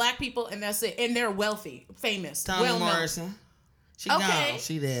is for black people and that's it. And they're wealthy, famous. Toni Morrison. She gone.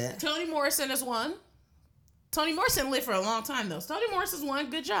 She dead. Toni Morrison is one. Toni Morrison lived for a long time though. Toni Morrison's one.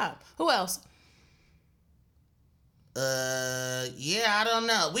 Good job. Who else? Yeah, I don't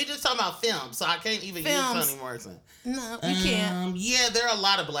know. We just talking about film, so I can't even use Toni Morrison. No, you can't. Yeah, there are a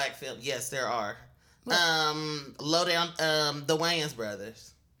lot of black films. Yes, there are. Lowdown, the Wayans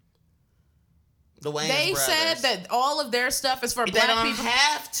brothers. The Wayans brothers. They said that all of their stuff is for black people. They don't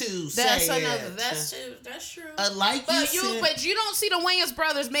have to say it. That's true. But you don't see the Wayans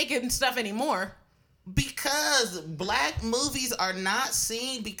brothers making stuff anymore. Because black movies are not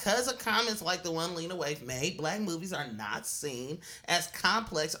seen, because of comments like the one Lena Waithe made, black movies are not seen as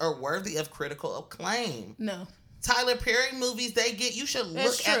complex or worthy of critical acclaim. No. Tyler Perry movies, you should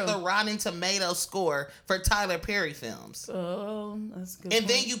look at the Rotten Tomatoes score for Tyler Perry films. Oh, that's good. And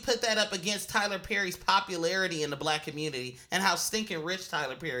then you put that up against Tyler Perry's popularity in the black community and how stinking rich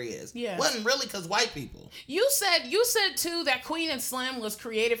Tyler Perry is. Yeah. Wasn't really because white people. You said too that Queen and Slim was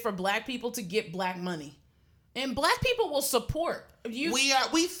created for black people to get black money. And black people will support you. We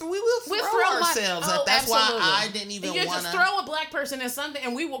will throw ourselves at. That's absolutely. Why I didn't even want to. You just throw a black person in something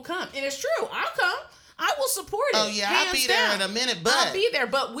and we will come. And it's true. I'll come. I will support it. Oh yeah, I'll be there in a minute. But I'll be there.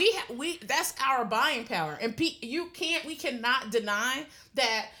 But we that's our buying power. And we cannot deny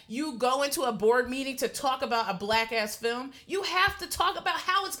that you go into a board meeting to talk about a black ass film. You have to talk about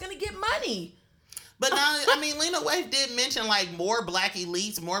how it's going to get money. But now, I mean, Lena Waithe did mention like more black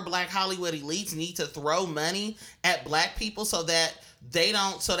elites, more black Hollywood elites need to throw money at black people so that they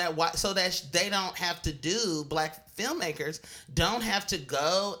don't have to do, black filmmakers don't have to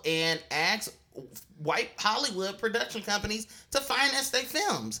go and ask white Hollywood production companies to finance their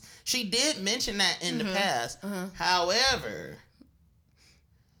films. She did mention that in the past. However,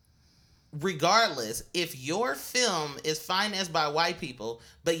 regardless, if your film is financed by white people,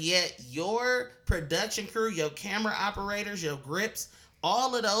 but yet your production crew, your camera operators, your grips,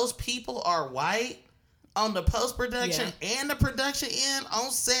 all of those people are white on the post-production and the production end,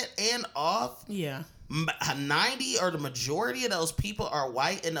 on set and off. Yeah. 90 or the majority of those people are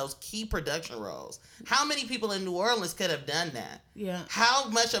white in those key production roles. How many people in New Orleans could have done that? Yeah. How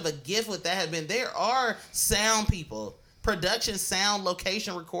much of a gift would that have been? There are sound people, production sound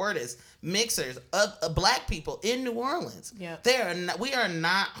location recorders, mixers of black people in New Orleans. Yeah. We are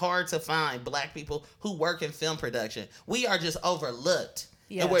not hard to find black people who work in film production. We are just overlooked.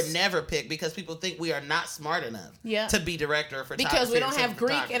 Yes. And we're never picked because people think we are not smart enough to be director of photography. Because we don't have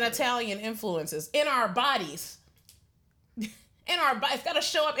Greek and Italian influences in our bodies. It's got to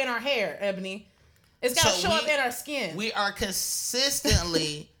show up in our hair, Ebony. It's got to show up in our skin. We are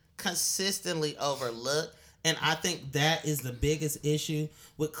consistently overlooked. And I think that is the biggest issue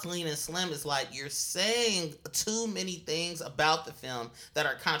with Queen and Slim. Is like you're saying too many things about the film that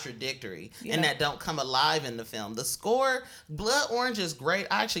are contradictory and that don't come alive in the film. The score, Blood Orange is great.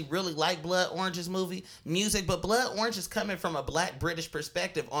 I actually really like Blood Orange's music, but Blood Orange is coming from a black British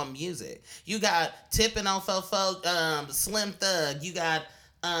perspective on music. You got Tipping on Fofo, Slim Thug. You got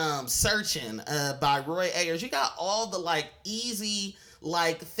Searching by Roy Ayers. You got all the like easy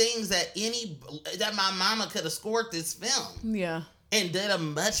things that my mama could have scored this film. Yeah. And did a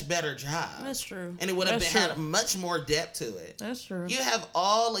much better job. That's true. And it would have had much more depth to it. That's true. You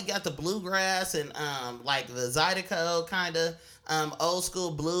got the bluegrass and like the Zydeco kind of old school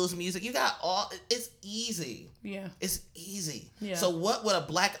blues music. You got it's easy. Yeah. It's easy. Yeah. So what would a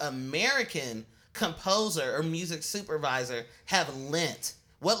black American composer or music supervisor have lent?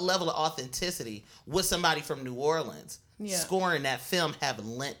 What level of authenticity would somebody from New Orleans scoring that film have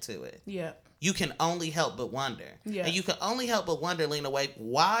lent to it? Yeah. You can only help but wonder. Yeah. And you can only help but wonder, Lena Waithe,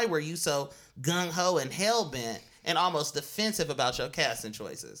 why were you so gung-ho and hell-bent and almost defensive about your casting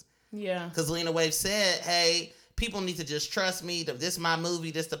choices? Yeah. Because Lena Waithe said, hey, people need to just trust me. This is my movie.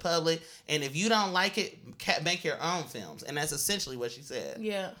 This the public. And if you don't like it, make your own films. And that's essentially what she said.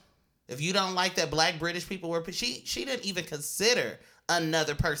 Yeah. If you don't like that black British people were, she didn't even consider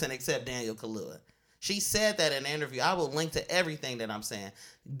another person except Daniel Kaluuya. She said that in an interview. I will link to everything that I'm saying.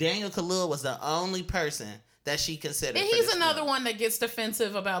 Daniel Kaluuya was the only person that she considered. And he's another one that gets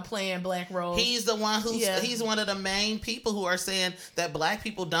defensive about playing black roles. He's the one he's one of the main people who are saying that black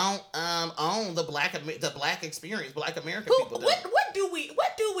people don't own the black experience. Black American people don't. What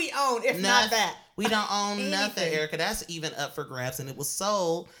do we own if not that? We don't own nothing, Erica. That's even up for grabs, and it was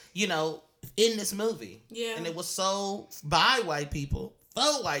sold, in this movie. Yeah. And it was sold by white people,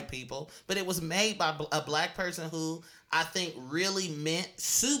 for white people, but it was made by a black person who I think really meant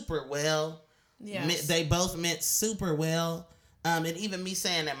super well. Yes. They both meant super well. And even me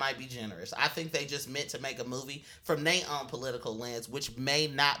saying that might be generous. I think they just meant to make a movie from their own political lens, which may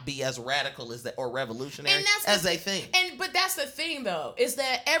not be as radical or revolutionary as they think. But that's the thing, though, is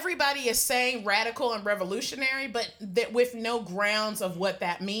that everybody is saying radical and revolutionary, but that with no grounds of what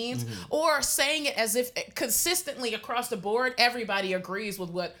that means, or saying it as if consistently across the board, everybody agrees with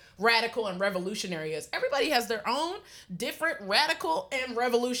what radical and revolutionary is. Everybody has their own different radical and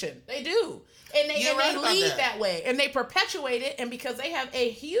revolution. They do. And they lead that way. And they perpetuate it. And because they have a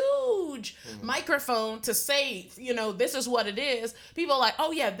huge microphone to say, this is what it is, people are like,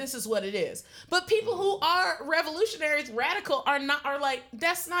 oh yeah, this is what it is. But people who are revolutionaries, radical, are like,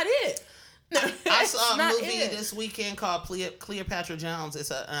 that's not it. I saw a movie this weekend called Cleopatra Jones.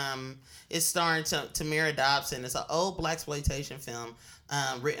 It's starring Tamara Dobson. It's an old blaxploitation film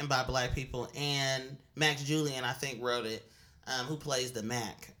written by black people, and Max Julian, I think, wrote it, who plays the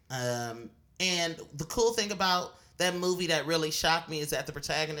Mac. And the cool thing about that movie that really shocked me is that the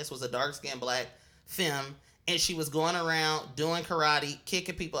protagonist was a dark-skinned black femme, and she was going around doing karate,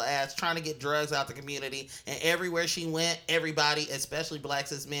 kicking people's ass, trying to get drugs out the community, and everywhere she went, everybody, especially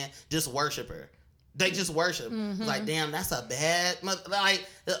blacks as men, just worship her. They just worship. Like, damn, that's a bad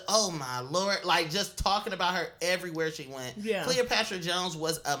oh my Lord. Like, just talking about her everywhere she went. Yeah. Cleopatra Jones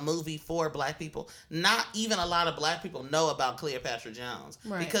was a movie for black people. Not even a lot of black people know about Cleopatra Jones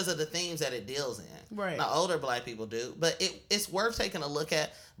because of the themes that it deals in. Right. Now, older black people do. But it's worth taking a look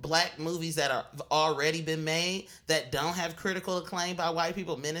at black movies that have already been made that don't have critical acclaim by white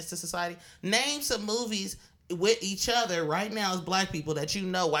people, menace to society. Name some movies with each other right now as black people that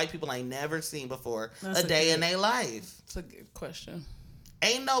white people ain't never seen before. That's a day in their life. That's a good question.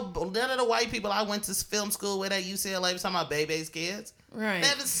 None of the white people I went to film school with at UCLA was talking about Bebe's Kids. Right.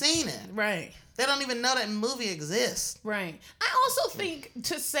 Never seen it. Right. They don't even know that movie exists. Right. I also think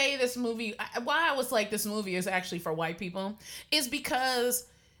to say this movie, why I was like this movie is actually for white people, is because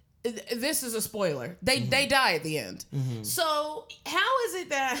this is a spoiler. They die at the end. So how is it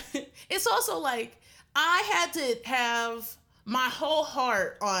that it's also like I had to have my whole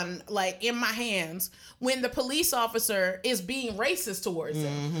heart on, like, in my hands when the police officer is being racist towards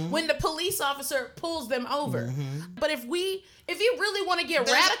them, when the police officer pulls them over. But if you really want to get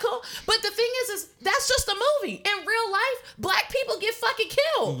radical, but the thing is that's just a movie. In real life, black people get fucking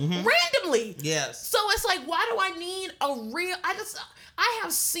killed randomly. Yes. So it's like, why do I need I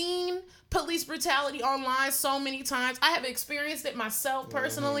have seen police brutality online so many times. I have experienced it myself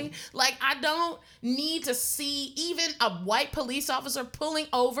personally. Like, I don't need to see even a white police officer pulling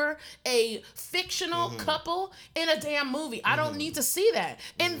over a fictional couple in a damn movie. I don't need to see that.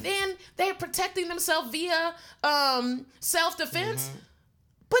 And then they're protecting themselves via self-defense.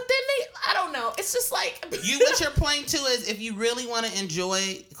 But then I don't know. It's just like... What your point too is, if you really want to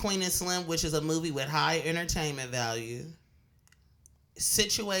enjoy Queen and Slim, which is a movie with high entertainment value,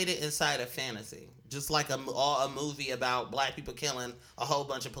 situated inside a fantasy, just like a movie about black people killing a whole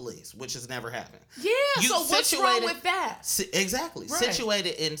bunch of police, which has never happened. Yeah, so what's wrong with that? Exactly. Right.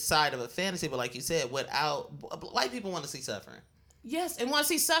 Situated inside of a fantasy, but like you said, without... White people want to see suffering. Yes, and want to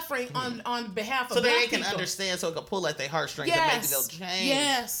see suffering on behalf of so black they can people. Understand, so it can pull at their heartstrings and make them change.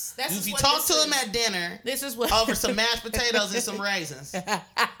 Yes, that's if you talk to them at dinner, this is what over some mashed potatoes and some raisins.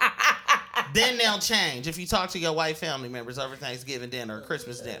 Then they'll change. If you talk to your white family members over Thanksgiving dinner or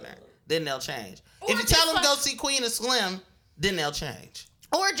Christmas dinner, then they'll change. If you tell them to go see Queen and Slim, then they'll change.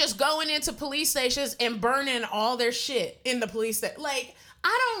 Or just going into police stations and burning all their shit in the police station. Like,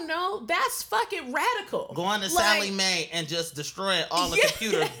 I don't know. That's fucking radical. Going to Sally Mae and just destroying all the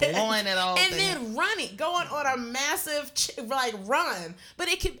computers, blowing it all. And then running, going on a massive run. But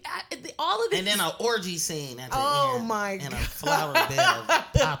it could all of this. And then an orgy scene at the end. Oh my god! And a flower bed of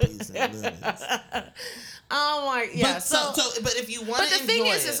poppies and lilies. Oh my yeah. But if you want to enjoy it. But the thing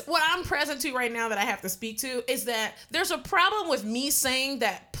is what I'm present to right now that I have to speak to is that there's a problem with me saying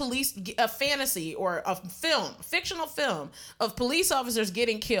that a fantasy or a fictional film of police officers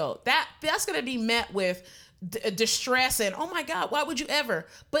getting killed. That's going to be met with distress and oh my God, why would you ever?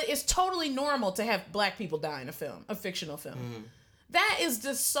 But it's totally normal to have black people die in a fictional film. Mm-hmm. That is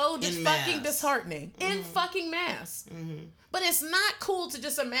just so fucking disheartening. Mm-hmm. In fucking mass. Mm-hmm. But it's not cool to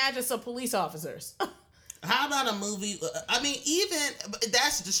just imagine some police officers. How about a movie? I mean, even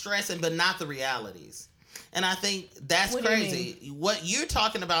that's distressing, but not the realities. And I think that's crazy. What you're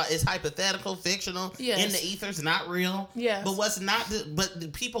talking about is hypothetical, fictional, in the ethers, not real. Yes. But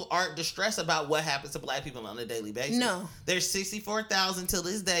but people aren't distressed about what happens to black people on a daily basis. No. There's 64,000 till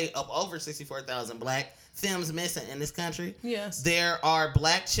this day, over 64,000 black films missing in this country. Yes. There are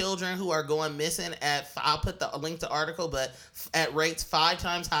black children who are going missing I'll put the link to article, but at rates 5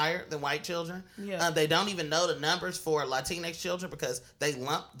 times higher than white children. Yeah. They don't even know the numbers for Latinx children because they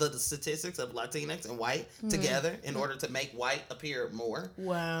lump the statistics of Latinx and white together in order to make white appear more.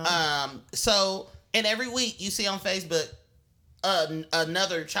 Wow. So, and every week you see on Facebook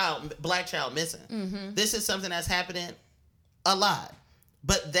another black child missing. Mm-hmm. This is something that's happening a lot.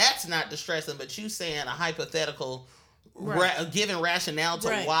 But that's not distressing, but you saying a hypothetical giving rationale to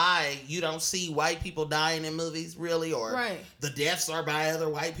why you don't see white people dying in movies, really, or the deaths are by other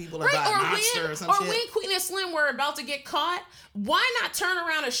white people or by a monster or some shit. Or when Queen and Slim were about to get caught, why not turn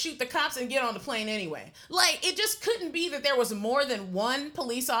around and shoot the cops and get on the plane anyway? Like, it just couldn't be that there was more than one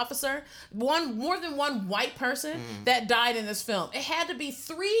police officer, more than one white person that died in this film. It had to be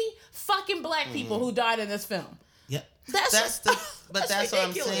 3 fucking black people who died in this film. Yep. That's what I'm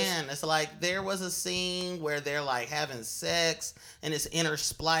ridiculous. saying. It's like there was a scene where they're like having sex and it's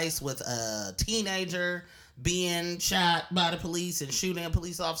interspliced with a teenager being shot by the police and shooting a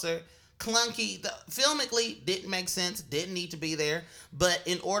police officer. Clunky. Filmically didn't make sense, didn't need to be there. But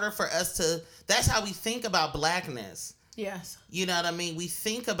in order for us to, that's how we think about blackness. Yes. You know what I mean? We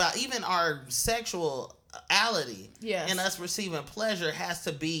think about even our sexuality and us receiving pleasure has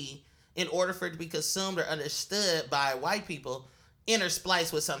to be, in order for it to be consumed or understood by white people,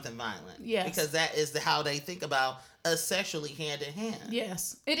 interspliced with something violent. Yes. Because that is how they think about us sexually hand in hand.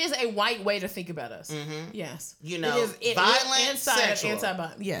 Yes. It is a white way to think about us. Mm-hmm. Yes. You know, violent, sexual.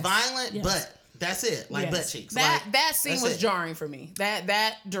 Yes. Violent, but that's it. Like butt cheeks. That scene was jarring for me.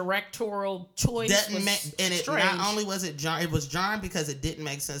 That directorial choice and strange. Not only was it jarring, it was jarring because it didn't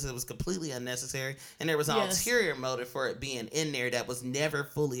make sense. It was completely unnecessary, and there was an ulterior motive for it being in there that was never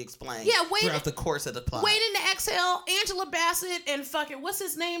fully explained. Throughout the course of the plot. Waiting to Exhale, Angela Bassett and fucking what's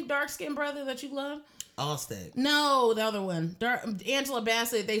his name, dark skinned brother that you love. Allstate. No, the other one. Angela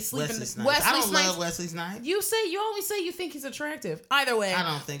Bassett. They sleep Wesley in Snipes. I don't love Wesley Snipes. You always say you think he's attractive. Either way, I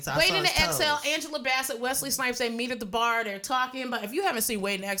don't think so. Waiting to Exhale, Angela Bassett, Wesley Snipes. They meet at the bar. They're talking. But if you haven't seen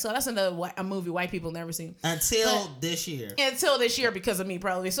Waiting to Exhale, that's a movie white people never seen until this year. Until this year, because of me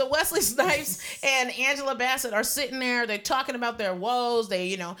probably. So Wesley Snipes and Angela Bassett are sitting there. They're talking about their woes.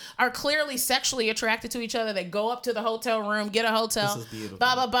 They are clearly sexually attracted to each other. They go up to the hotel room, get a hotel. This is beautiful.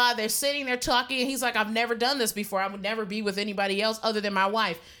 Blah blah blah. They're sitting there talking. And he's like, I've never done this before. I would never be with anybody else other than my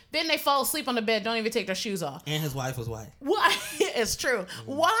wife. Then they fall asleep on the bed, don't even take their shoes off. And his wife was white. Why? It's true.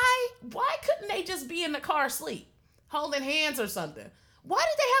 Mm-hmm. Why couldn't they just be in the car asleep, holding hands or something? Why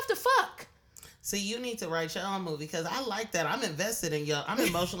did they have to fuck? See, you need to write your own movie because I like that. I'm invested in I'm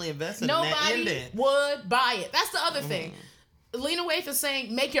emotionally invested in that ending. Nobody would buy it. That's the other thing. Lena Waithe is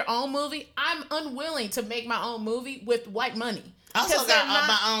saying, make your own movie. I'm unwilling to make my own movie with white money. I also got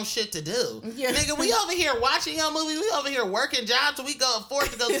my own shit to do. Yeah. Nigga, we over here watching your movie. We over here working jobs so we go afford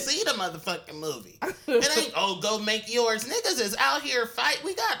to go see the motherfucking movie. It ain't, go make yours. Niggas is out here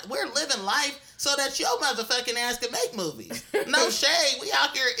we're living life so that your motherfucking ass can make movies. No shade. We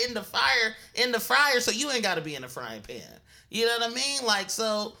out here in the fryer so you ain't got to be in the frying pan. You know what I mean? Like,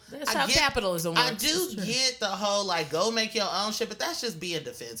 so that's how capitalism works. I do get the whole, like, go make your own shit, but that's just being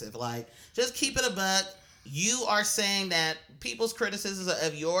defensive. Like, just keep it a buck. You are saying that people's criticisms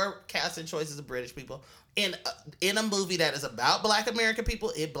of your casting choices of British people in a movie that is about Black American people,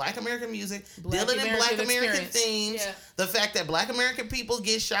 in Black American music, dealing in Black American themes, the fact that Black American people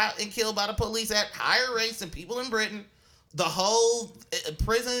get shot and killed by the police at higher rates than people in Britain, the whole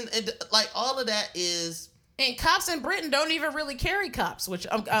prison, like all of that is... And cops in Britain don't even really carry guns, which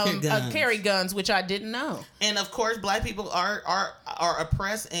I didn't know. And of course, Black people are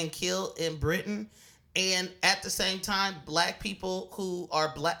oppressed and killed in Britain. And at the same time, Black people who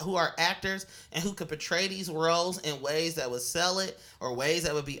are actors and who could portray these roles in ways that would sell it or ways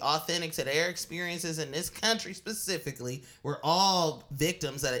that would be authentic to their experiences in this country specifically, we're all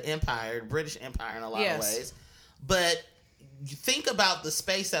victims of the empire, British Empire in a lot of ways. But you think about the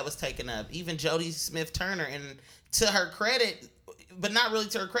space that was taken up. Even Jodie Smith Turner, and to her credit, but not really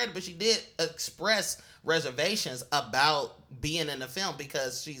to her credit, but she did express reservations about being in the film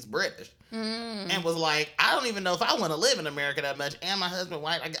because she's British. And was like, I don't even know if I want to live in America that much. And my husband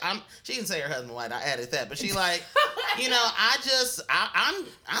white. She didn't say her husband white. I added that, but she like,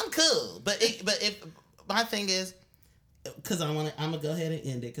 I'm cool. But if my thing is, because I'm gonna go ahead and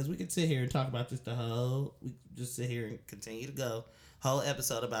end it because we could sit here and talk about this we just sit here and continue to go whole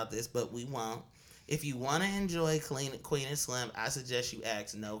episode about this, but we won't. If you want to enjoy Queen and Slim, I suggest you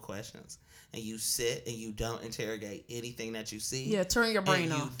ask no questions. And you sit and you don't interrogate anything that you see. Yeah, turn your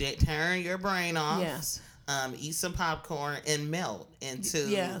brain off. Turn your brain off. Yes. Eat some popcorn and melt into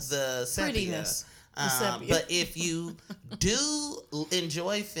the sepia. Prettiness. But if you do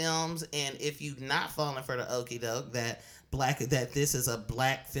enjoy films and if you're not falling for the okie doke that this is a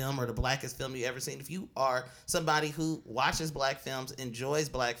black film or the blackest film you ever seen, if you are somebody who watches black films, enjoys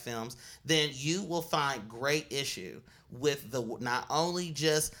black films, then you will find great issue with not only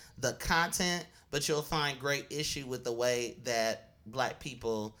just the content, but you'll find great issue with the way that black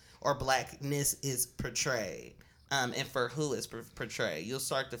people or blackness is portrayed. And for who it's portrayed. You'll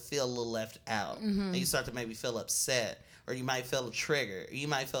start to feel a little left out. And you start to maybe feel upset. Or you might feel a trigger. You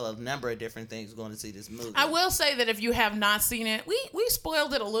might feel a number of different things going to see this movie. I will say that if you have not seen it, we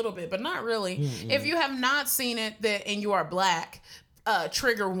spoiled it a little bit, but not really. If you have not seen it and you are black,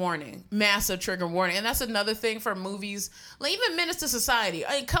 trigger warning, massive trigger warning. And that's another thing for movies, like even Menace to Society,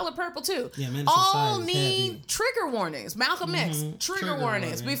 Color Purple too. Yeah, Menace all to need heavy. Trigger warnings. Malcolm X, trigger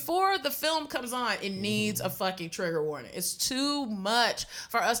warnings. Warning. Before the film comes on, it needs a fucking trigger warning. It's too much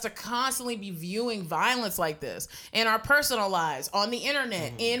for us to constantly be viewing violence like this in our personal lives, on the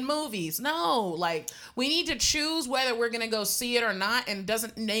internet, in movies. No, like we need to choose whether we're going to go see it or not, and it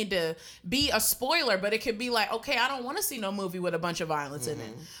doesn't need to be a spoiler, but it could be like, okay, I don't want to see no movie with a bunch of violence in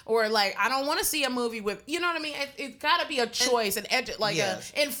it, or like I don't want to see a movie with, you know what I mean? It's got to be a choice, an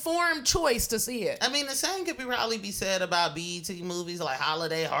informed choice to see it. I mean, the same could probably be said about BET movies like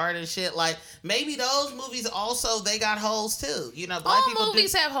Holiday Heart and shit. Like maybe those movies also they got holes too. You know, black people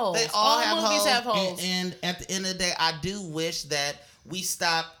movies have holes. They all movies have holes. holes. And at the end of the day, I do wish that we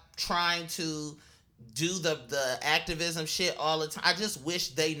stop trying to do the activism shit all the time. I just wish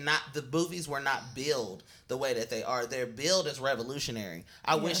the movies were not billed the way that they are. Their build is revolutionary.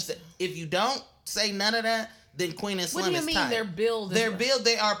 I wish that if you don't say none of that, then Queen and Slim is tight. What do you mean their build?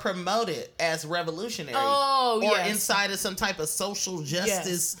 They are promoted as revolutionary. Or inside of some type of social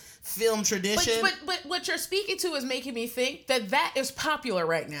justice film tradition. But what you're speaking to is making me think that is popular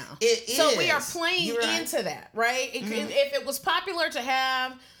right now. It is. So we are playing into that, right? If it was popular to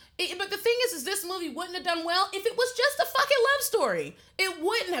have... But the thing is this movie wouldn't have done well if it was just a fucking love story. It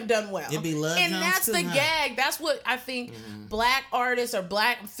wouldn't have done well. It'd be love and Jones that's too, the huh? gag. That's what I think black artists or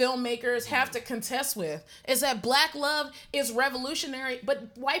black filmmakers have to contest with, is that black love is revolutionary,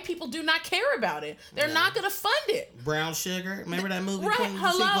 but white people do not care about it. They're not going to fund it. Brown Sugar. Remember that movie? Right.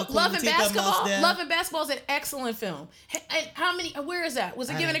 Hello. Love and Basketball. Love and Basketball is an excellent film. And how many? Where is that? Was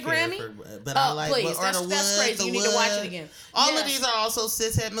it given a Grammy? But I like please. That's crazy. You need to watch it again. All of these are also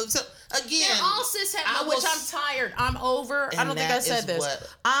cishet movies. So again, they're all cishet movies, which I'm tired. I'm over. I don't think I said this.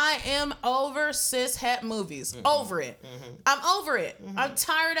 I am over cishet movies. Over it. I'm over it. I'm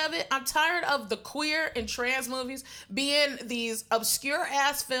tired of it. I'm tired of the queer and trans movies being these obscure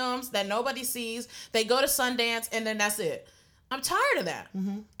ass films that nobody sees. They go to Sundance and then that's it. I'm tired of that.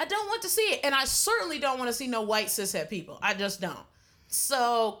 I don't want to see it. And I certainly don't want to see no white cishet people. I just don't.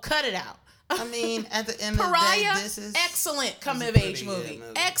 So cut it out. I mean, at the end Pariah, of the day, this is excellent come-of-age movie.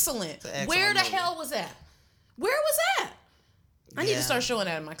 Excellent. Where the hell was that? Where was that? I need to start showing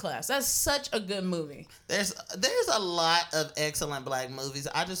that in my class. That's such a good movie. There's a lot of excellent black movies.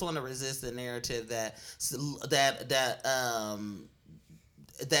 I just want to resist the narrative that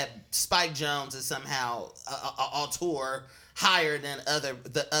Spike Jonze is somehow auteur higher than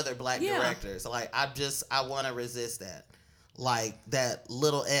the other black directors. Like I want to resist that. Like that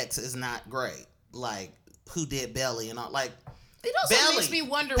Little X is not great. Like who did Belly and all like. It also Belly, makes me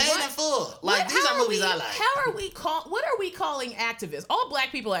wonder Paid in Full. Like these are movies I like. What are we calling activists? All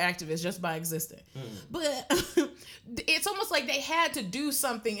black people are activists just by existing. But it's almost like they had to do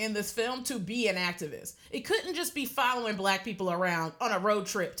something in this film to be an activist. It couldn't just be following black people around on a road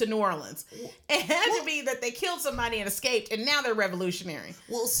trip to New Orleans. It had to be that they killed somebody and escaped, and now they're revolutionary.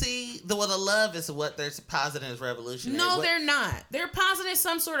 Well, see, the love is what they're positing as revolutionary. No, they're not. They're positing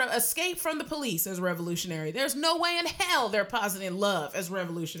some sort of escape from the police as revolutionary. There's no way in hell they're positing love as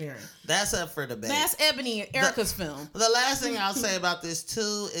revolutionary. That's up for debate. That's Ebony and Erica's film. The last thing I'll say about this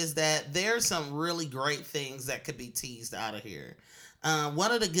too is that there's some really great things that could be teased out of here.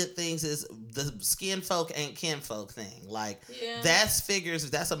 One of the good things is the skin folk ain't kinfolk thing. Like Yeah.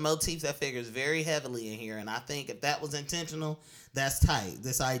 that's a motif that figures very heavily in here. And I think if that was intentional, that's tight.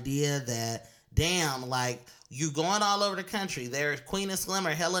 This idea that, damn, like, you going all over the country. Their Queen and Slim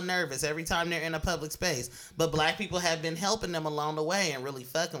are hella nervous every time they're in a public space. But black people have been helping them along the way and really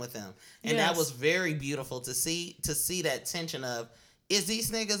fucking with them. And that was very beautiful to see that tension of, is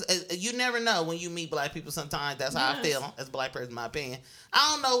these niggas, you never know when you meet black people sometimes. That's how I feel as a black person, in my opinion.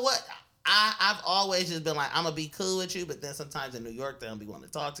 I don't know what, I've always just been like, I'm going to be cool with you, but then sometimes in New York, they don't be wanting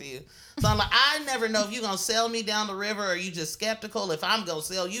to talk to you. So I'm like, I never know if you're going to sell me down the river or you just skeptical if I'm going to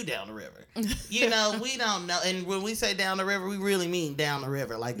sell you down the river. You know, we don't know. And when we say down the river, we really mean down the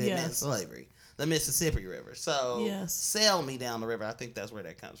river, like they meant slavery, the Mississippi River. So sell me down the river. I think that's where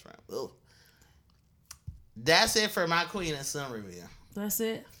that comes from. Ooh. That's it for my Queen and Slim review. That's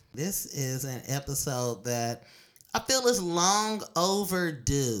it. This is an episode that I feel is long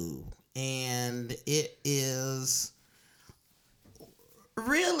overdue. And it is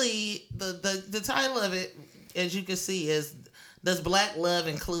really the title of it, as you can see, is Does Black Love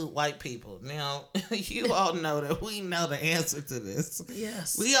Include White People? Now, you all know that we know the answer to this.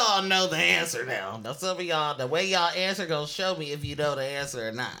 Yes. We all know the answer now. Now, some of y'all, the way y'all answer gonna show me if you know the answer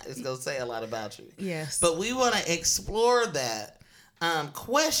or not. It's gonna say a lot about you. Yes. But we want to explore that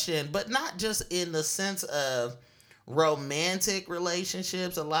question, but not just in the sense of romantic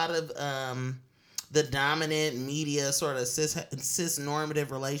relationships. A lot of the dominant media sort of cis normative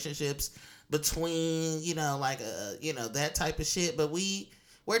relationships between, you know, like you know, that type of shit. But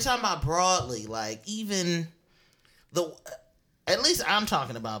we're talking about broadly, like even at least I'm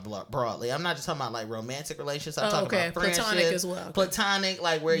talking about broadly. I'm not just talking about like romantic relationships. I'm talking about friendship, platonic as well. Platonic,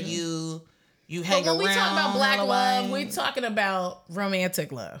 like where you hang around. When we talk about black love, we're talking about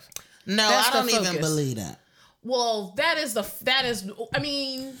romantic love. No, I don't even believe that. Well, that's a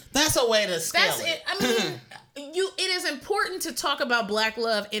way to scale it. I mean, it is important to talk about black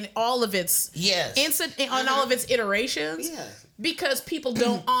love in all of its on all of its iterations. Yes. Because people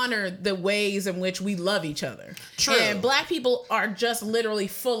don't honor the ways in which we love each other. True. And black people are just literally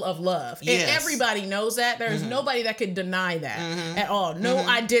full of love. Yes. And everybody knows that. There's nobody that could deny that at all. No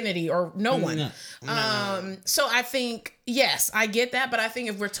identity or no one. No. So I think, yes, I get that. But I think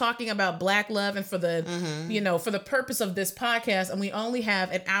if we're talking about black love and for the, for the purpose of this podcast, and we only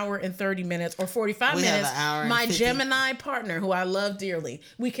have an hour and 30 minutes or 45 minutes, my Gemini partner, who I love dearly,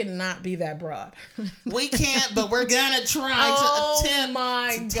 we cannot be that broad. We can't, but we're going to try to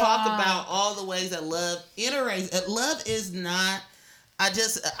attempt to talk about all the ways that love iterates. Love is not,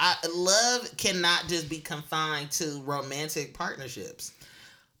 love cannot just be confined to romantic partnersip.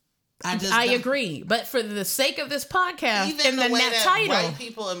 I agree, but for the sake of this podcast, even the way that white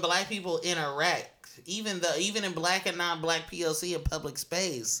people and black people interact, even in black and non-black POC in public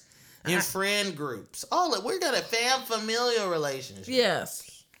space, in friend groups, we're gonna familial relationships.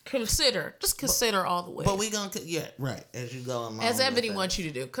 Yes, consider all the ways. But we gonna as you go along. As Ebony wants you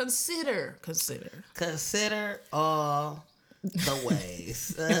to do, consider all the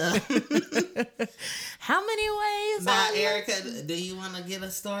ways. How many ways? Now, Erica, do you want to get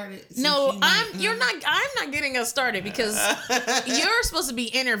us started? No, I'm not getting us started because you're supposed to be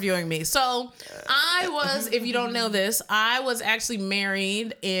interviewing me. So I was, if you don't know this, I was actually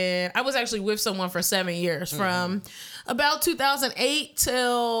married and I was actually with someone for 7 years from about 2008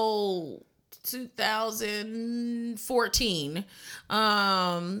 till 2014.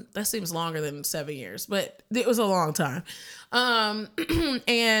 That seems longer than 7 years, but it was a long time.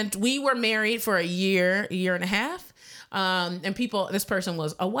 And we were married for a year and a half. And this person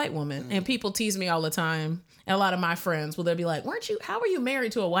was a white woman, and people tease me all the time. And a lot of my friends, they'll be like, how were you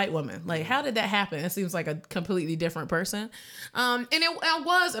married to a white woman? Like, how did that happen? It seems like a completely different person. And it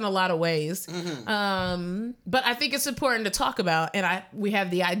was in a lot of ways. But I think it's important to talk about. And we have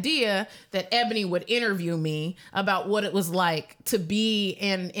the idea that Ebony would interview me about what it was like to be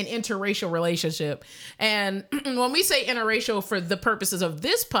in an interracial relationship. And when we say interracial for the purposes of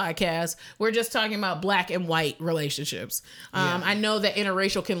this podcast, we're just talking about black and white relationships. I know that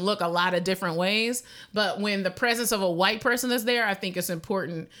interracial can look a lot of different ways, but when the presence of a white person is there, I think it's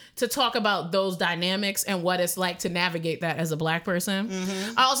important to talk about those dynamics and what it's like to navigate that as a black person.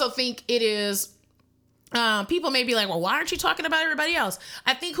 I also think it is, people may be like, well, why aren't you talking about everybody else?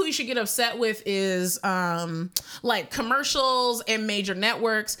 I think who you should get upset with is like commercials and major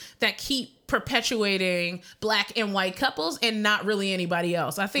networks that keep perpetuating black and white couples and not really anybody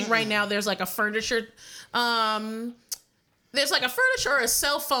else. I think right now there's like a furniture or a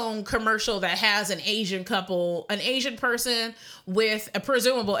cell phone commercial that has an Asian person with a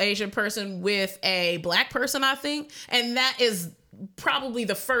presumable Asian person with a black person, I think. And that is probably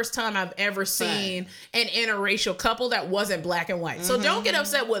the first time I've ever seen an interracial couple that wasn't black and white. So don't get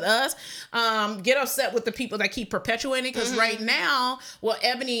upset with us. Get upset with the people that keep perpetuating, because right now what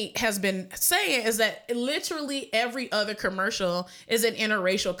Ebony has been saying is that literally every other commercial is an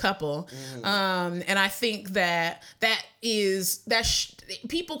interracial couple. And I think that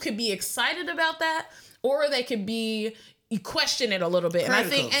people could be excited about that, or they could be question it a little bit.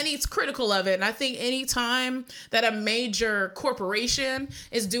 Critical. And I think it's critical of it. And I think any time that a major corporation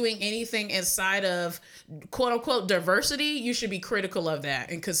is doing anything inside of quote unquote diversity, you should be critical of that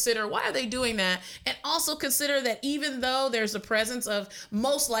and consider why are they doing that. And also consider that even though there's the presence of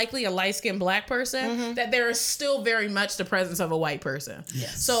most likely a light-skinned black person, that there is still very much the presence of a white person.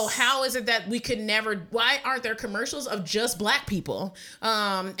 Yes. So how is it that we could never, why aren't there commercials of just black people?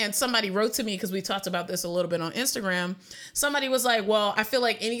 And somebody wrote to me, because we talked about this a little bit on Instagram. Somebody was like, well, I feel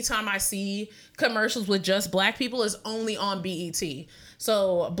like anytime I see commercials with just black people is only on BET.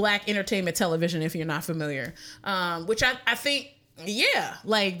 So Black Entertainment Television, if you're not familiar. Which I think, yeah,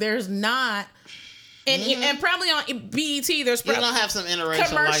 like there's not... And probably on BET, there's probably... You're going to have some interracial,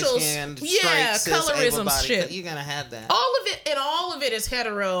 commercials, light-skinned, straight, cis, colorism able-bodied. shit. You're going to have that. All of it is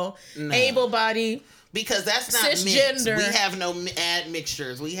hetero, able-bodied. Because that's not cisgender. mixed. We have no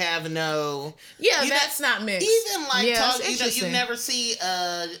admixtures. We have no... Yeah, that's not mixed. Even like you never see...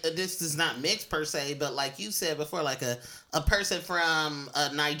 this is not mixed per se, but like you said before, like a person from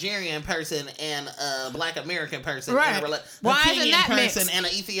a Nigerian person and a Black American person. Right. Why Kenyan isn't that person mixed? and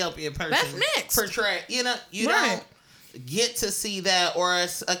an Ethiopian person. That's mixed. Portray. You don't get to see that, or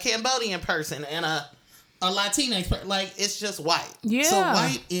a Cambodian person and a Latinx person. Like, it's just white. Yeah. So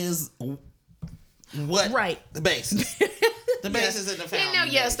white is... What? Right. The basis. The basis and the foundation.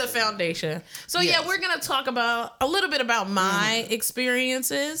 Yes, the foundation. So yeah, we're going to talk about a little bit about my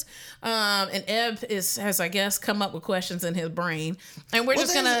experiences. And Eb has, I guess, come up with questions in his brain. And we're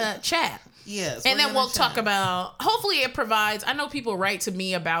just going to chat. Yes. And then we'll talk about, hopefully it provides, I know people write to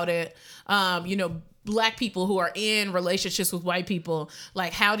me about it. Black people who are in relationships with white people,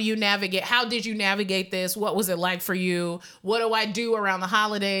 like, how did you navigate this? What was it like for you? What do I do around the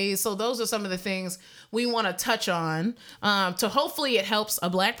holidays? So those are some of the things we want to touch on, to hopefully it helps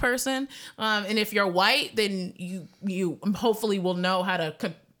a black person. And if you're white, then you hopefully will know how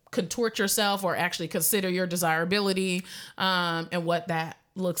to contort yourself or actually consider your desirability, and what that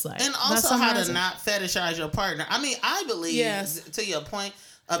looks like. And also how to not fetishize your partner. I mean, I believe, to your point,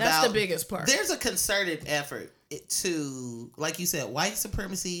 that's the biggest part. There's a concerted effort to, like you said, white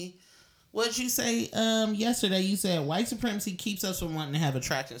supremacy. What did you say yesterday? You said white supremacy keeps us from wanting to have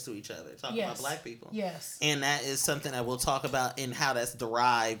attractions to each other. Talking about black people. Yes. And that is something that we'll talk about in how that's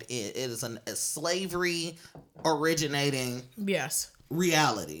derived. It is a slavery originating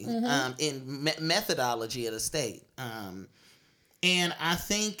reality in methodology of the state. And I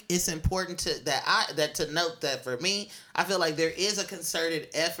think it's important to note that for me, I feel like there is a concerted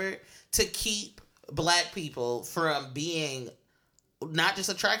effort to keep black people from being not just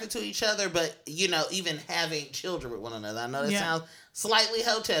attracted to each other, but, even having children with one another. I know that sounds slightly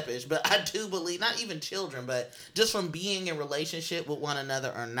hotepish, but I do believe, not even children, but just from being in relationship with one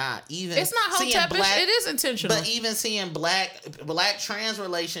another or not. Even it's not hotepish, it is intentional. But even seeing black trans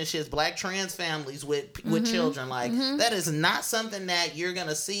relationships, black trans families with children, like that is not something that you're going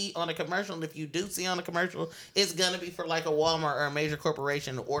to see on a commercial. And if you do see on a commercial, it's going to be for like a Walmart or a major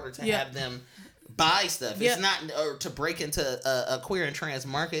corporation in order to have them buy stuff. It's not, or to break into a queer and trans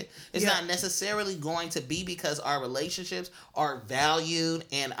market. It's not necessarily going to be because our relationships are valued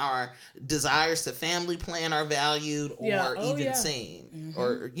and our desires to family plan are valued or even seen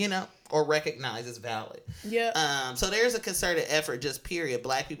or or recognized as valid. So there's a concerted effort, just period,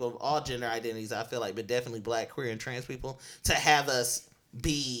 black people of all gender identities, I feel like, but definitely black, queer, and trans people, to have us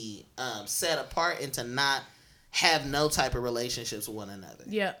be set apart and to not have no type of relationships with one another.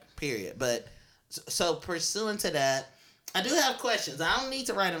 Period. But so pursuant to that, I do have questions. I don't need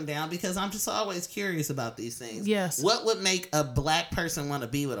to write them down because I'm just always curious about these things. What would make a black person want to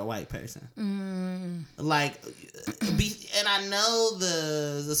be with a white person? Like, and I know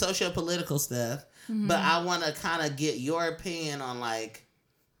the socio-political stuff, but I want to kind of get your opinion on, like,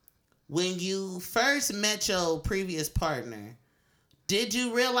 when you first met your previous partner, did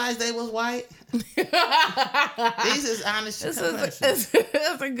you realize they was white? This is honest questions.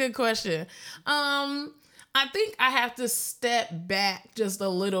 That's a good question. I think I have to step back just a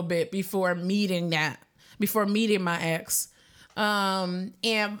little bit before meeting my ex, and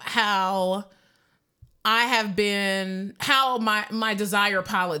how my desire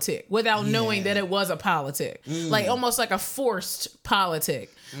politic without knowing that it was a politic, like almost like a forced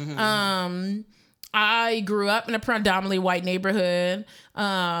politic. I grew up in a predominantly white neighborhood.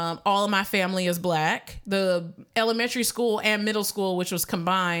 All of my family is black. The elementary school and middle school, which was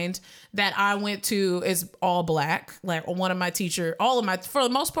combined, that I went to is all black. Like one of my teachers, for the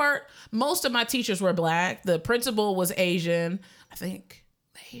most part, most of my teachers were black. The principal was Asian, I think.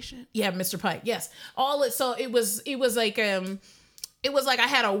 Asian? Yeah, Mr. Pike. Yes. So it was like I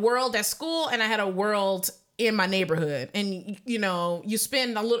had a world at school and I had a world in my neighborhood, and you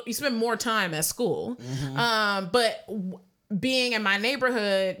spend more time at school. But being in my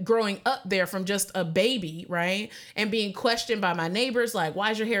neighborhood, growing up there from just a baby, right, and being questioned by my neighbors, like,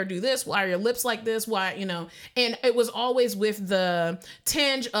 why's your hair do this? Why are your lips like this? Why, and it was always with the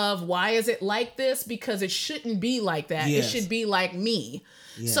tinge of, why is it like this? Because it shouldn't be like that. Yes. It should be like me.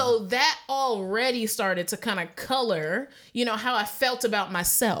 Yeah. So that already started to kind of color, how I felt about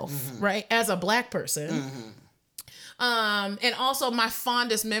myself, right, as a black person. And also my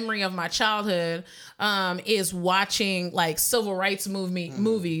fondest memory of my childhood is watching like civil rights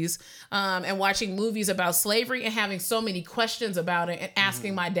movies and watching movies about slavery and having so many questions about it and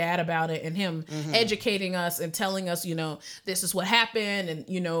asking my dad about it and him educating us and telling us, this is what happened and,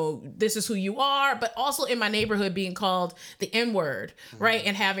 this is who you are. But also in my neighborhood being called the N-word, right?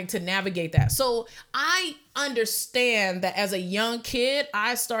 And having to navigate that. So I understand that as a young kid,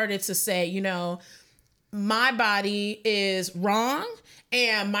 I started to say, my body is wrong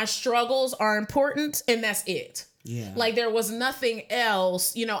and my struggles are important and that's it. Yeah. Like there was nothing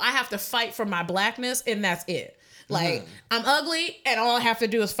else, I have to fight for my blackness and that's it. Like I'm ugly and all I have to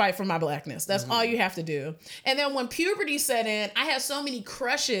do is fight for my blackness. That's all you have to do. And then when puberty set in, I had so many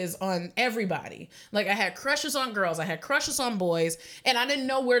crushes on everybody. Like I had crushes on girls, I had crushes on boys, and I didn't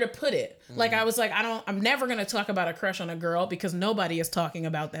know where to put it. Like I was like, I'm never going to talk about a crush on a girl because nobody is talking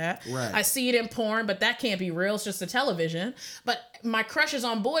about that. Right. I see it in porn, but that can't be real. It's just a television. But my crushes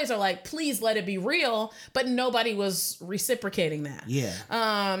on boys are like, please let it be real. But nobody was reciprocating that.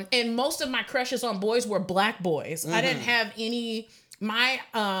 Yeah. And most of my crushes on boys were black boys. I didn't have any. My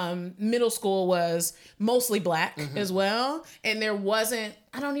middle school was mostly black as well. And there wasn't,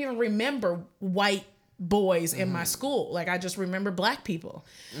 I don't even remember white boys in my school. Like I just remember black people.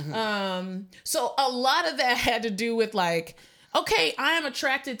 So a lot of that had to do with like, okay, I am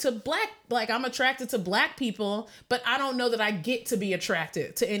attracted to I'm attracted to black people, but I don't know that I get to be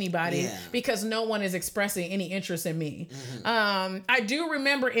attracted to anybody because no one is expressing any interest in me. I do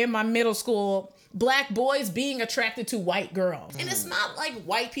remember in my middle school, black boys being attracted to white girls. And it's not like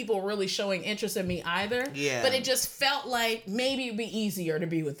white people really showing interest in me either. Yeah. But it just felt like maybe it'd be easier to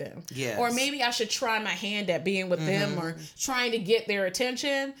be with them. Yes. Or maybe I should try my hand at being with them or trying to get their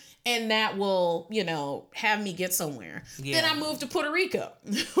attention. And that will, have me get somewhere. Yeah. Then I moved to Puerto Rico,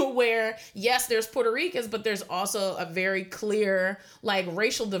 where, yes, there's Puerto Ricans, but there's also a very clear, like,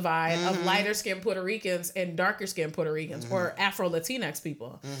 racial divide of lighter-skinned Puerto Ricans and darker-skinned Puerto Ricans or Afro-Latinx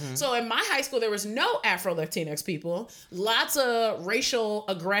people. So in my high school, there was no Afro-Latinx people. Lots of racial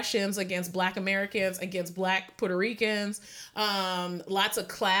aggressions against Black Americans, against Black Puerto Ricans. Lots of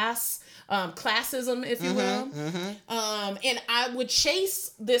classism, if you will. And I would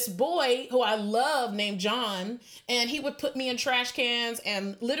chase this boy who I love named John, and he would put me in trash cans,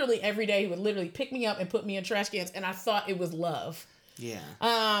 and literally every day he would literally pick me up and put me in trash cans, and I thought it was love. Yeah.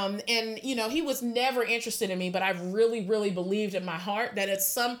 And he was never interested in me, but I really, really believed in my heart that at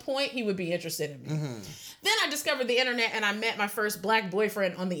some point he would be interested in me. Then I discovered the internet and I met my first black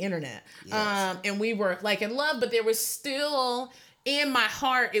boyfriend on the internet. Yes. And we were like in love, but there was still in my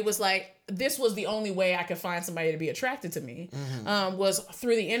heart, it was like, this was the only way I could find somebody to be attracted to me, was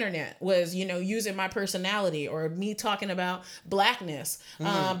through the internet, was, using my personality or me talking about blackness,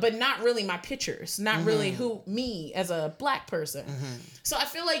 but not really my pictures, not really me as a black person. So I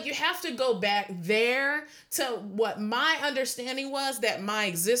feel like you have to go back there to what my understanding was, that my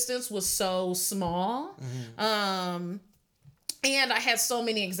existence was so small. And I had so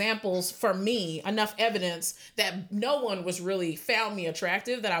many examples for me, enough evidence that no one was really found me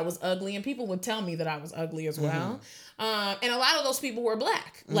attractive, that I was ugly, and people would tell me that I was ugly as well. And a lot of those people were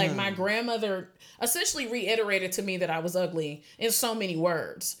black. Like my grandmother essentially reiterated to me that I was ugly in so many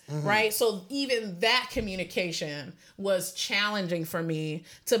words, right? So even that communication was challenging for me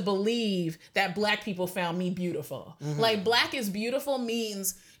to believe that black people found me beautiful. Like black is beautiful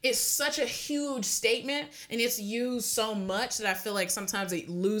means it's such a huge statement and it's used so much that I feel like sometimes it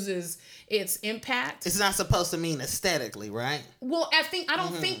loses its impact. It's not supposed to mean aesthetically, right? Well, I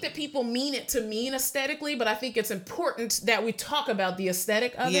don't think that people mean it to mean aesthetically, but I think it's important that we talk about the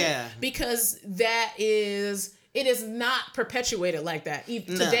aesthetic of it, because it is not perpetuated like that.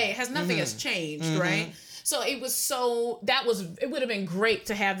 Even today, nothing has changed, right? So it would have been great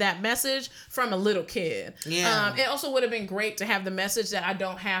to have that message from a little kid. Yeah. It also would have been great to have the message that I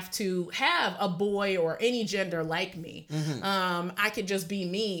don't have to have a boy or any gender like me. I could just be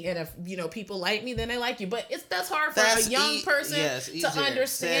me, and if people like me, then they like you. But that's hard for a young person to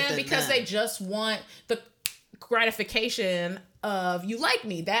understand because they just want the gratification of you like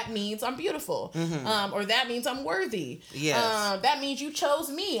me. That means I'm beautiful, or that means I'm worthy. Yes. That means you chose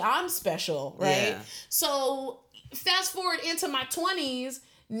me. I'm special, right? Yeah. So fast forward into my 20s.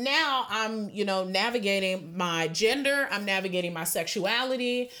 Now I'm, navigating my gender. I'm navigating my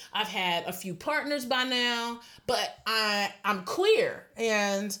sexuality. I've had a few partners by now, but I'm queer.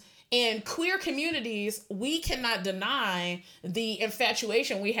 And in queer communities, we cannot deny the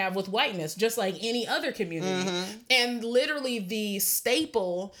infatuation we have with whiteness, just like any other community. And literally the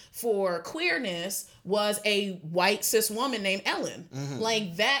staple for queerness was a white cis woman named Ellen.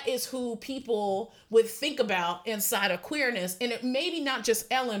 Like that is who people would think about inside of queerness. And it maybe not just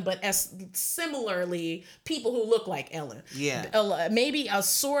Ellen, but as similarly people who look like Ellen. Yeah. Maybe a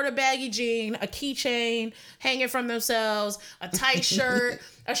sort of baggy jean, a keychain hanging from themselves, a tight shirt,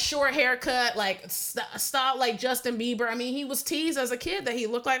 a short haircut, like style like Justin Bieber. I mean, he was teased as a kid that he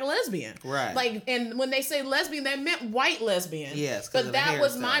looked like a lesbian. Right. Like, and when they say lesbian, they meant white lesbian. Yes. But that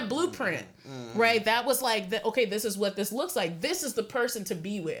was my blueprint. Right? That was like, okay, this is what this looks like. This is the person to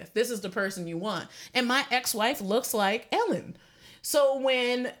be with. This is the person you want. And my ex-wife looks like Ellen. So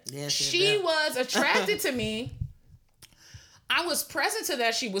when she was attracted to me, I was present to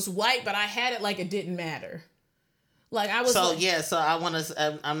that she was white, but I had it like it didn't matter. Like I was. So so I want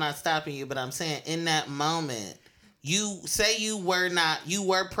to. I'm not stopping you, but I'm saying in that moment, you say you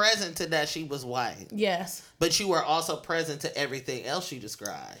were present to that she was white. Yes. But you were also present to everything else you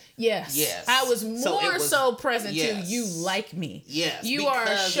described. Yes. Yes. I was more so present to you like me. Yes. You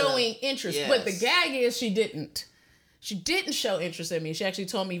are showing interest. Yes. But the gag is she didn't. She didn't show interest in me. She actually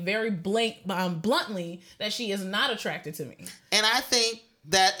told me very bluntly that she is not attracted to me. And I think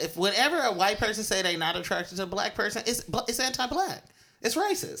that if whenever a white person say they're not attracted to a black person, it's anti-black. It's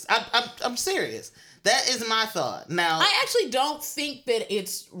racist. I'm serious. That is my thought. Now, I actually don't think that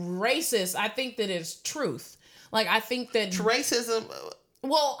it's racist. I think that it's truth. Like I think that racism.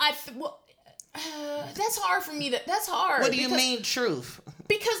 Well, that's hard for me to. That's hard. What do you mean truth?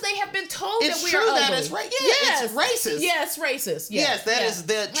 Because they have been told it's that we true are that ugly. it's racist. Yeah, it's racist. Yes, racist. Yes, that is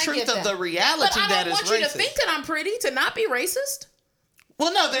the truth of the reality but that is racist. I don't want you to think that I'm pretty to not be racist.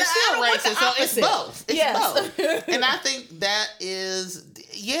 Well, no, they're still racist, so it's both. It's both. And I think that is,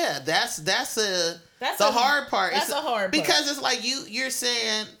 that's the hard part. That's a hard part. Because it's like you're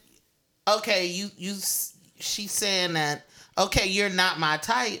saying, okay, she's saying that, okay, you're not my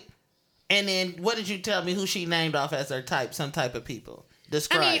type. And then what did you tell me who she named off as her type? Some type of people.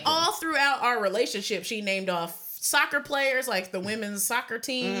 Describe them. All throughout our relationship, she named off soccer players, like the women's soccer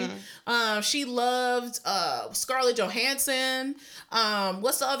team. She loved Scarlett Johansson.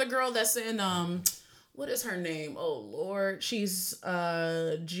 What's the other girl that's in what is her name? Oh Lord, she's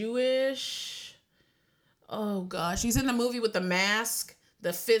Jewish. Oh gosh, she's in the movie with the mask. The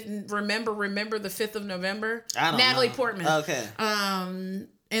 5th, remember the 5th of November. I don't Natalie know. Portman. Okay.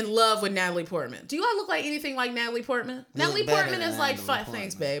 In love with Natalie Portman. Do I look like anything like Natalie Portman? Natalie Portman is like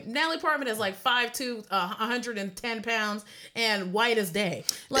thanks, babe. Natalie Portman is like 5'2", 110 pounds, and white as day.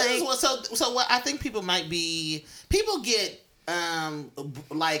 Like, so what I think people get how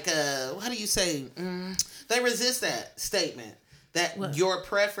do you say? They resist that statement that your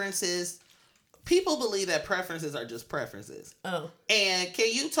preferences. People believe that preferences are just preferences. Oh. And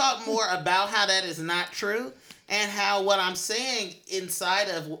can you talk more about how that is not true? And how what I'm saying inside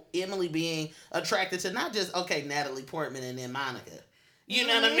of Emily being attracted to not just, Natalie Portman and then Monica. You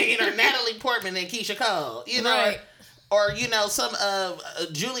know what I mean? Or Natalie Portman and Keisha Cole. You know? Right. Or some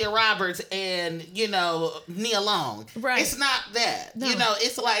Julia Roberts and, Nia Long. Right. It's not that. No.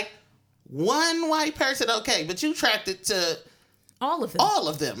 It's like one white person, okay, but you attracted to all of them. All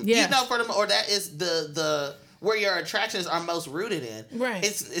of them. Yeah. For them, or that is the where your attractions are most rooted in. Right.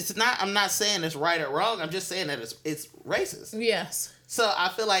 It's not. I'm not saying it's right or wrong. I'm just saying that it's racist. Yes. So I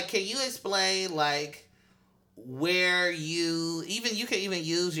feel like, can you explain where you can even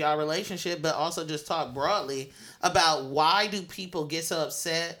use your relationship, but also just talk broadly about why do people get so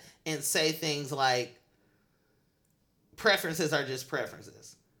upset and say things like preferences are just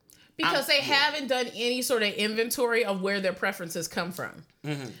preferences? Because they haven't done any sort of inventory of where their preferences come from.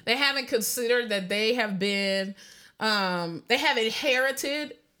 Mm-hmm. They haven't considered that they have been, they have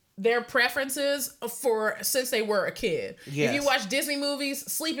inherited their preferences since they were a kid. Yes. If you watch Disney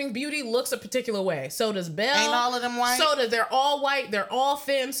movies, Sleeping Beauty looks a particular way. So does Belle. Ain't all of them white? They're all white. They're all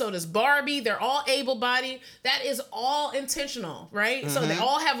thin. So does Barbie. They're all able-bodied. That is all intentional, right? So they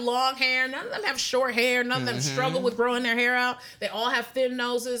all have long hair. None of them have short hair. None of them struggle with growing their hair out. They all have thin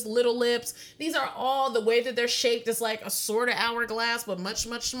noses, little lips. These are all the way that they're shaped is like a sort of hourglass, but much,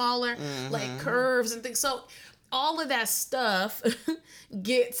 much smaller, like curves and things. So all of that stuff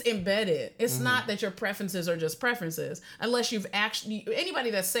gets embedded. It's not that your preferences are just preferences, unless you've actually, anybody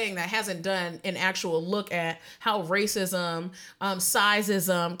that's saying that hasn't done an actual look at how racism,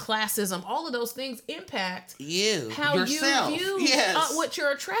 sizeism, classism, all of those things impact how yourself. you view Yes. what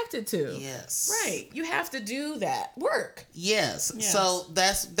you're attracted to. Yes. Right. You have to do that work. Yes. So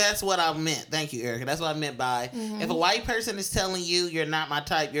that's what I meant. Thank you, Erica. That's what I meant by if a white person is telling you you're not my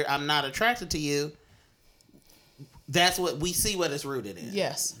type, I'm not attracted to you. That's what we see what it's rooted in.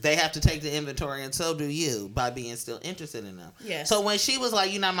 Yes. They have to take the inventory, and so do you by being still interested in them. Yes. So when she was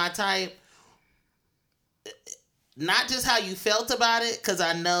like, you're not my type, not just how you felt about it, because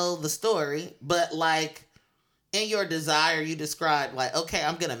I know the story, but like in your desire, you described like, okay,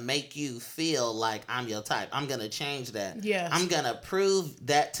 I'm going to make you feel like I'm your type. I'm going to change that. Yes. I'm going to prove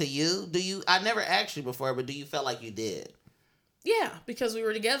that to you. I never asked you before, but do you feel like you did? Yeah, because we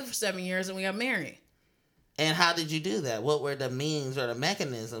were together for 7 years and we got married. And how did you do that? What were the means or the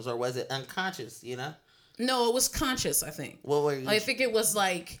mechanisms, or was it unconscious, No, it was conscious, I think. What were you? I think it was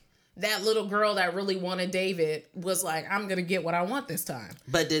like that little girl that really wanted David was like, I'm going to get what I want this time.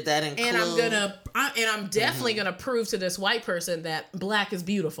 But did that include... And I'm definitely going to prove to this white person that black is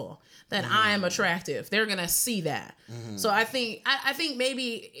beautiful, that I am attractive. They're going to see that. So I think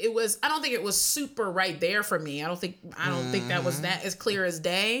maybe it was, I don't think it was super right there for me. I don't think that was that as clear as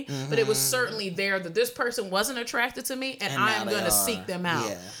day, but it was certainly there that this person wasn't attracted to me and I'm going to seek them out.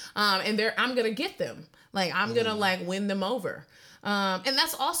 Yeah. And I'm going to get them. Like, I'm going to like win them over. And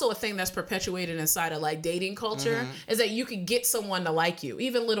that's also a thing that's perpetuated inside of like dating culture is that you can get someone to like you,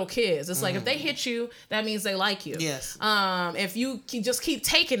 even little kids. It's like if they hit you, that means they like you. Yes. If you just keep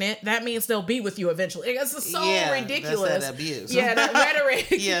taking it, that means they'll be with you eventually. It's so ridiculous. That's that abuse. Yeah, that rhetoric.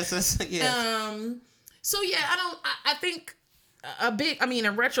 Yes. So yeah, I think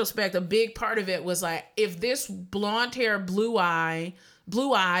in retrospect, a big part of it was like, if this blonde hair, blue-eyed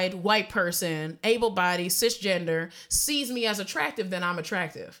white person, able-bodied, cisgender, sees me as attractive, then I'm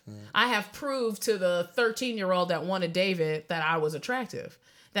attractive. I have proved to the 13-year-old that wanted David that I was attractive,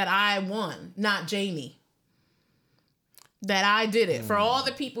 that I won, not Jamie. That I did it. For all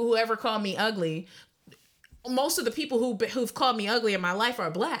the people who ever called me ugly, most of the people who've called me ugly in my life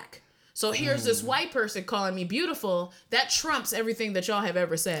are black. So here's this white person calling me beautiful. That trumps everything that y'all have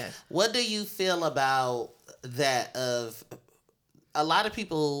ever said. What do you feel about that of... A lot of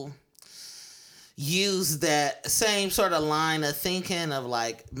people use that same sort of line of thinking of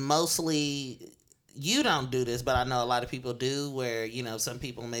like, mostly you don't do this, but I know a lot of people do, where, some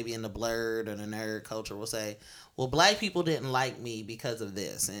people maybe in the blurred or the nerd culture will say, well, black people didn't like me because of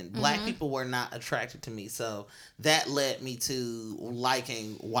this, and black people were not attracted to me. So that led me to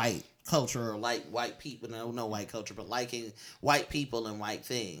liking white culture, or like white people, no white culture, but liking white people and white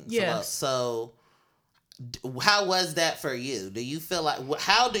things. Yes. So how was that for you? Do you feel like,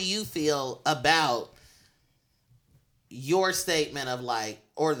 how do you feel about your statement of like,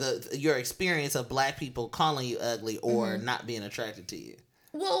 or your experience of black people calling you ugly or not being attracted to you?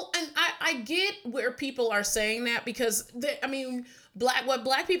 Well, and I get where people are saying that, because what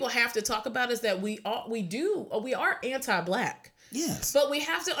black people have to talk about is that we are anti-black. Yes. But we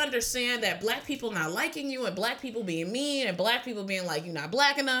have to understand that black people not liking you, and black people being mean, and black people being like, you're not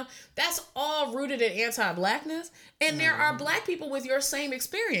black enough, that's all rooted in anti-blackness. And there are black people with your same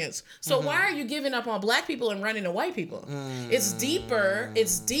experience. So why are you giving up on black people and running to white people? It's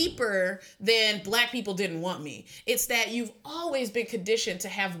deeper than black people didn't want me. It's that you've always been conditioned to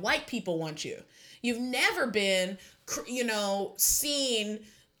have white people want you. You've never been, seen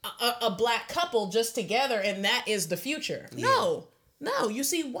a black couple just together and that is the future. No, you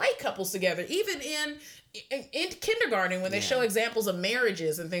see white couples together, even in kindergarten when they show examples of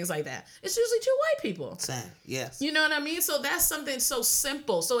marriages and things like that. It's usually two white people. Same. Yes. You know what I mean? So that's something so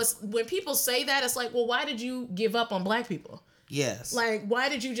simple. So it's when people say that, it's like, well, why did you give up on black people? Yes. Like, why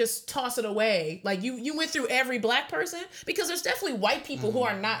did you just toss it away? Like, you went through every black person? Because there's definitely white people who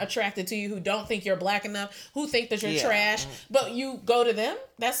are not attracted to you, who don't think you're black enough, who think that you're trash, but you go to them?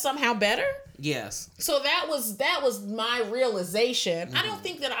 That's somehow better? Yes. So that was my realization. I don't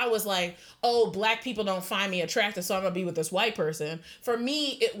think that I was like, oh, black people don't find me attractive, so I'm going to be with this white person. For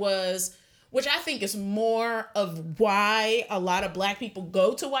me, it was, which I think is more of why a lot of black people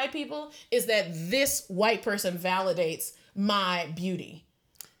go to white people, is that this white person validates my beauty.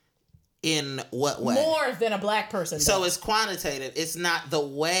 In what way? More than a black person does. So it's quantitative. It's not the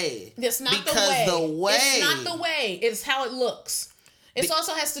way. It's not because the way. It's It's not the way. It's how it looks. It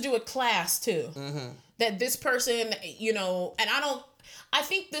also has to do with class too. Mm-hmm. That this person, you know, and I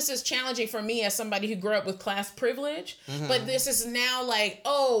think this is challenging for me as somebody who grew up with class privilege, Mm-hmm. but this is now like,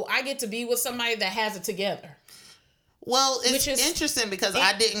 oh, I get to be with somebody that has it together. Well, it's Which is- interesting because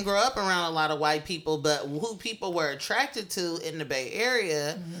I didn't grow up around a lot of white people, but who people were attracted to in the Bay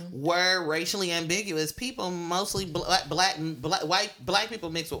Area were racially ambiguous people, mostly black people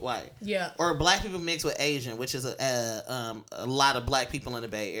mixed with white. Yeah. Or black people mixed with Asian, which is a lot of black people in the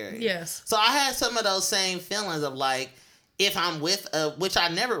Bay Area. Yes. So I had some of those same feelings of like, if I'm with which I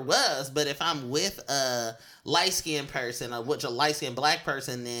never was, but if I'm with a light-skinned person, or which a light-skinned black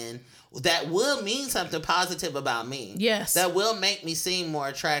person, then that will mean something positive about me. Yes. That will make me seem more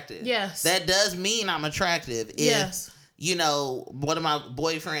attractive. Yes. That does mean I'm attractive. If, Yes. you know, one of my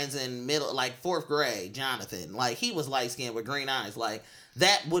boyfriends in fourth grade, Jonathan, like he was light-skinned with green eyes. Like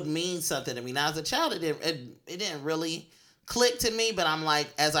that would mean something to me. Now as a child, it didn't really click to me, but I'm like,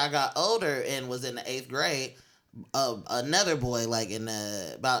 as I got older and was in the 8th grade, another boy like in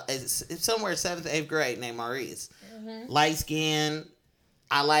somewhere 7th, 8th grade named Maurice, light skin.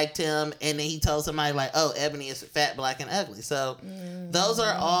 I liked him, and then he told somebody like, "Oh, Ebony is fat, black, and ugly." So those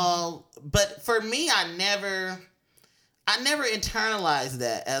are all. But for me, I never internalized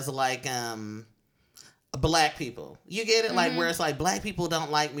that as like black people. You get it? Like where it's like black people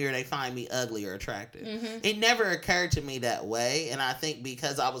don't like me or they find me ugly or attractive. It never occurred to me that way, and I think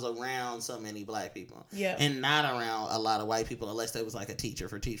because I was around so many black people, and not around a lot of white people, unless there was like a teacher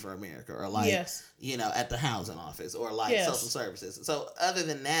for Teach for America or like you know, at the housing office or like social services. So other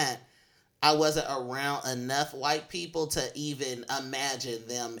than that, I wasn't around enough white people to even imagine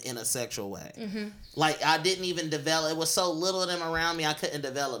them in a sexual way. Like I didn't even develop. It was so little of them around me, I couldn't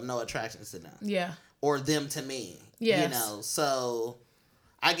develop no attractions to them. Yeah. Or them to me. Yes. You know, so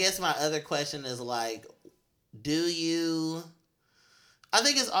I guess my other question is like, I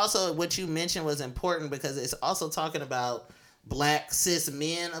think it's also what you mentioned was important because it's also talking about black cis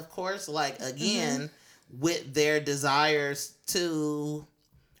men, of course, like again, with their desires to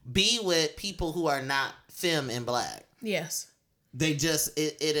be with people who are not femme and black. Yes. They just,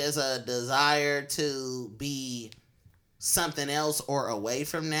 it is a desire to be something else or away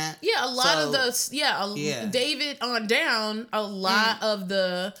from that. Yeah, a lot of David on down, a lot of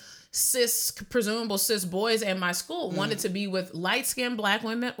the presumable cis boys in my school wanted to be with light-skinned black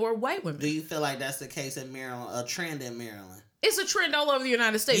women or white women. Do you feel like that's the case in Maryland, a trend in Maryland? It's a trend all over the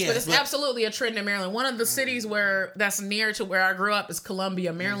United States, but it's absolutely a trend in Maryland. One of the cities that's near to where I grew up is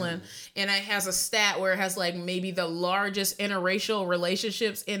Columbia, Maryland. And it has a stat where it has like maybe the largest interracial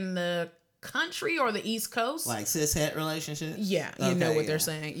relationships in the country or the East Coast. Like cis-het relationships? Yeah, you know what they're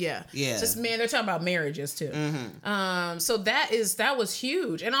saying. Yeah. Yeah. Just, man, they're talking about marriages too. So that was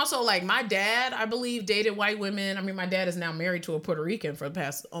huge. And also like my dad, I believe, dated white women. I mean, my dad is now married to a Puerto Rican for the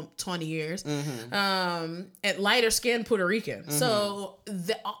past 20 years. And lighter skinned Puerto Rican. So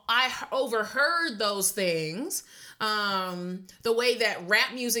I overheard those things. The way that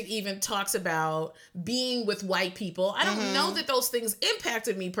rap music even talks about being with white people. I don't know that those things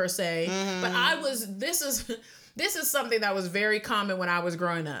impacted me per se, but this is something that was very common when I was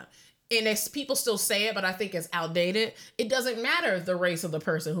growing up. And people still say it, but I think it's outdated. It doesn't matter the race of the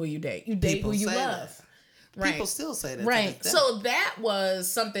person who you date. You date who you love. Right. People still say that. Right. So that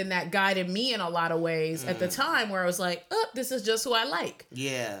was something that guided me in a lot of ways at the time where I was like, oh, this is just who I like.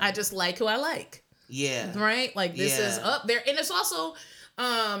 Yeah. I just like who I like. Yeah. Right? Like this is up there. And it's also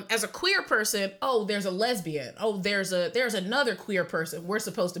as a queer person, oh, there's a lesbian. Oh, there's another queer person. We're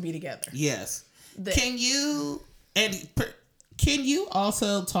supposed to be together. Yes. Can you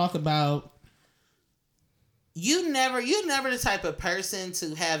also talk about you're never the type of person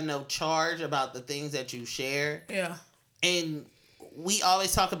to have no charge about the things that you share. Yeah. And we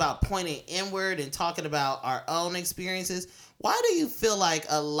always talk about pointing inward and talking about our own experiences. Why do you feel like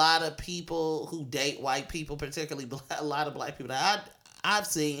a lot of people who date white people, particularly a lot of black people that I've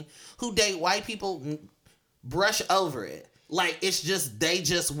seen who date white people, brush over it? Like it's just they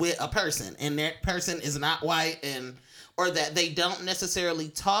just with a person and that person is not white, or that they don't necessarily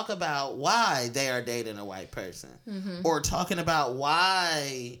talk about why they are dating a white person, or talking about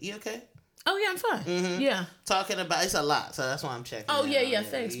why. You okay? Oh yeah, I'm fine. Yeah. Talking about it's a lot, so that's why I'm checking. Oh yeah.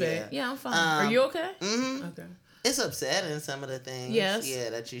 Thanks, babe. Yeah, I'm fine. Are you okay? Okay. It's upsetting, some of the things. Yes. Yeah,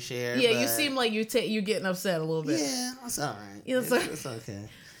 that you share. Yeah, you seem like you getting upset a little bit. Yeah, that's all right. It's okay.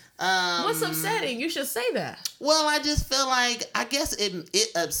 What's upsetting? You should say that. Well, I just feel like, I guess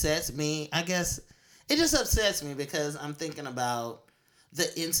it upsets me. I guess it just upsets me because I'm thinking about the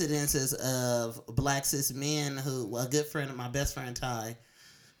incidences of black cis men who, a good friend of my best friend Ty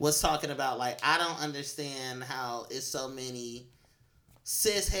was talking about, like, I don't understand how it's so many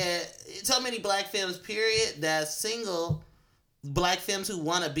so many black femmes, period, that's single, black femmes who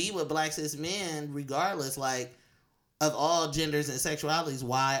want to be with black cis men regardless, like, of all genders and sexualities.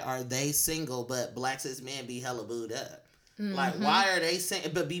 Why are they single but black cis men be hella booed up? Mm-hmm. Like, why are they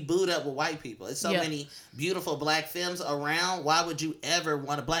single but be booed up with white people? It's so many beautiful black femmes around. Why would you ever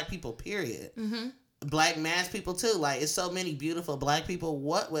want a black people, period? Mm-hmm. Black mass people too. Like, it's so many beautiful black people.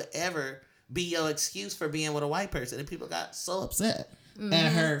 What would ever be your excuse for being with a white person? And people got so upset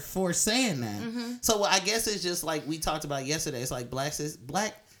at her for saying that. Mm-hmm. So I guess it's just like we talked about yesterday. It's like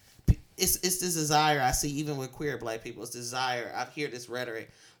it's this desire I see even with queer black people. It's desire. I hear this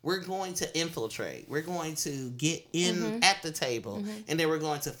rhetoric. We're going to infiltrate. We're going to get in at the table, and then we're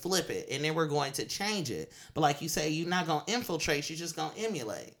going to flip it, and then we're going to change it. But like you say, you're not going to infiltrate. You're just going to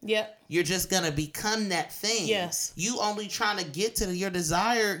emulate. Yep. You're just going to become that thing. Yes. You only trying to get to your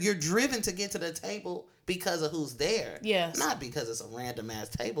desire. You're driven to get to the table because of who's there. Yes. Not because it's a random ass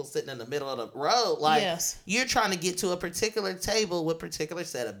table sitting in the middle of the road. Like, you're trying to get to a particular table with particular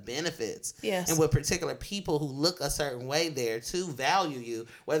set of benefits. Yes. And with particular people who look a certain way there to value you,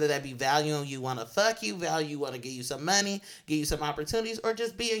 whether that be valuing you want to fuck you, value want to give you some money, give you some opportunities, or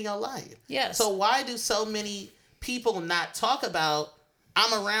just be in your life. Yes. So why do so many people not talk about,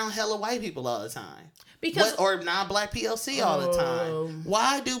 I'm around hella white people all the time? Because or non-black PLC all the time.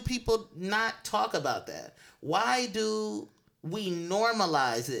 Why do people not talk about that? Why do we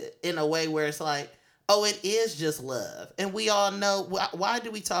normalize it in a way where it's like, oh, it is just love? And we all know, why do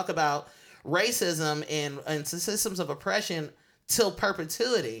we talk about racism and systems of oppression till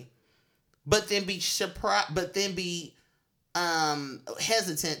perpetuity, but then be surprised, but then be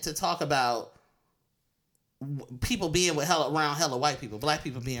hesitant to talk about people being with around hella white people, black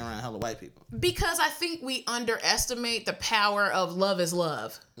people being around hella white people? Because I think we underestimate the power of love is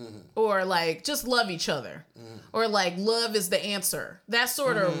love, or like just love each other, or like love is the answer. That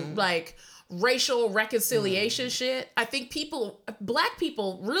sort of like racial reconciliation shit. I think black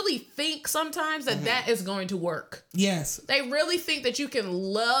people really think sometimes that that is going to work. Yes. They really think that you can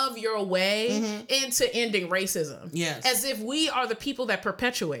love your way into ending racism. Yes. As if we are the people that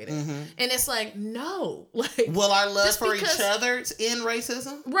perpetuate it. And it's like, no. Like, will our love for each other end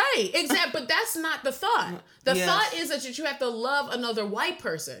racism? Right. Exactly. But that's not the thought. The thought is that you have to love another white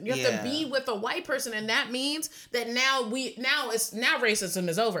person. You have to be with a white person, and that means that now racism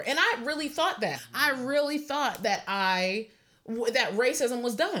is over. And I really thought that. I really thought that that racism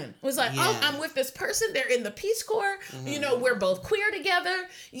was done. It was like, oh, I'm with this person. They're in the Peace Corps. You know, we're both queer together.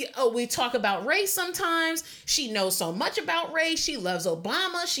 We talk about race sometimes. She knows so much about race. She loves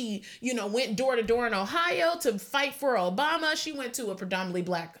Obama. She, went door to door in Ohio to fight for Obama. She went to a predominantly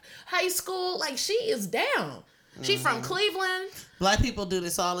black high school. Like, she is down. She from Cleveland. Black people do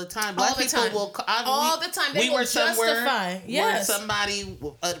this all the time. Black people will all the time. They will justify. Yes. Where somebody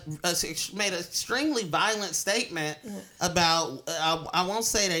made an extremely violent statement about, I won't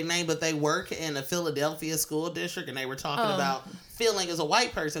say their name, but they work in a Philadelphia school district, and they were talking about feeling, as a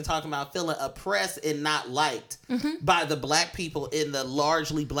white person, talking about feeling oppressed and not liked by the black people in the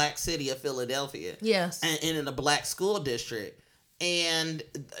largely black city of Philadelphia. Yes. And in a black school district.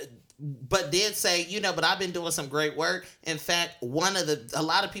 But did say, but I've been doing some great work. In fact, a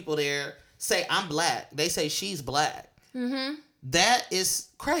lot of people there say, I'm black. They say she's black. That is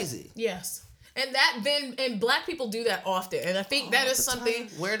crazy. Yes. And black people do that often. And I think that is something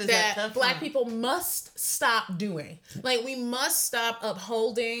that black people must stop doing. Like, we must stop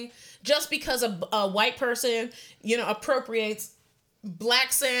upholding just because a white person, appropriates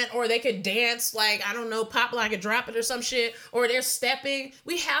black scent, or they could dance like, I don't know, pop like a drop it or some shit, or they're stepping.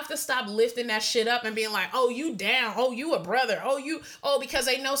 We have to stop lifting that shit up and being like, oh, you down, oh, you a brother, because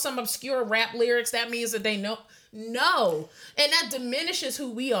they know some obscure rap lyrics, that means that they know. No. And that diminishes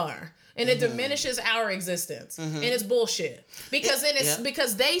who we are. And it diminishes our existence. And it's bullshit. Because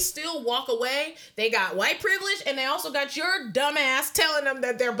because they still walk away. They got white privilege, and they also got your dumb ass telling them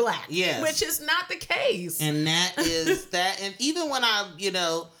that they're black. Yes. Which is not the case. And that is that. And even when I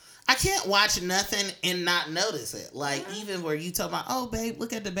I can't watch nothing and not notice it. Like, even where you talk about, oh, babe,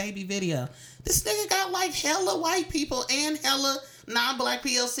 look at the baby video. This nigga got like hella white people and hella non-black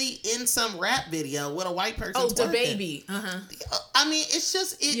POC in some rap video with a white person. Oh, the twerking. baby. I mean, it's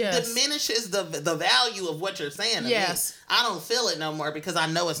just, it diminishes the value of what you're saying to me. I don't feel it no more because I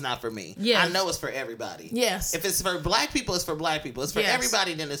know it's not for me. I know it's for everybody. If it's for black people, it's for black people. It's for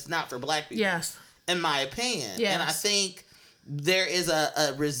everybody, then it's not for black people. In my opinion. And I think there is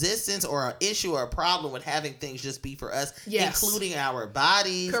a resistance or an issue or a problem with having things just be for us, including our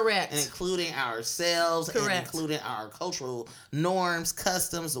bodies, and including ourselves, and including our cultural norms,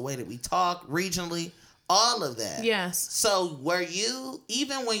 customs, the way that we talk regionally, all of that. So were you,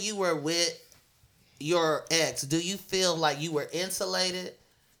 even when you were with your ex, do you feel like you were insulated?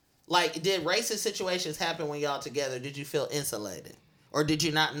 Like, did racist situations happen when y'all together? Did you feel insulated? Or did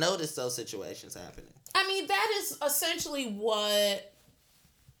you not notice those situations happening? I mean, that is essentially what...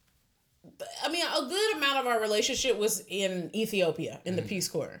 I mean, a good amount of our relationship was in Ethiopia, in the Peace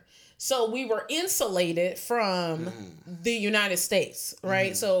Corps. So we were insulated from the United States,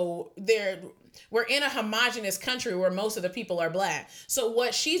 right? So we're in a homogenous country where most of the people are black. So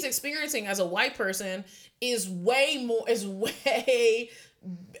what she's experiencing as a white person is way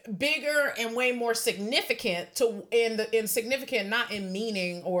bigger and way more significant in significant, not in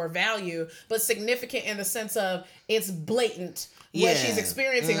meaning or value, but significant in the sense of it's blatant what she's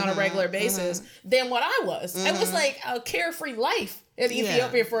experiencing on a regular basis than what I was. I was like a carefree life in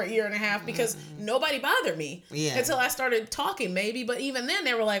Ethiopia for a year and a half because nobody bothered me until I started talking, maybe. But even then,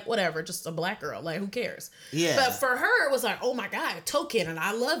 they were like, whatever, just a black girl. Like, who cares? But for her, it was like, oh my God, token, and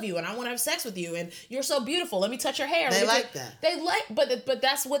I love you, and I want to have sex with you, and you're so beautiful. Let me touch your hair. They like that. But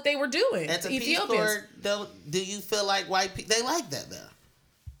that's what they were doing. At the Peace Corps, do you feel like white people, they like that though?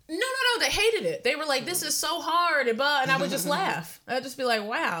 No, they hated it. They were like, this is so hard, and I would just laugh. I'd just be like,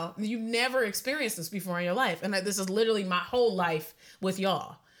 wow, you've never experienced this before in your life. And this is literally my whole life with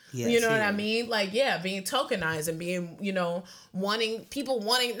y'all. You know what I mean? Like, being tokenized and being, not wanting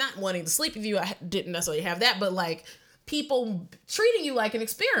to sleep with you. I didn't necessarily have that, but like people treating you like an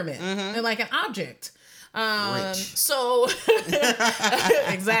experiment and like an object. So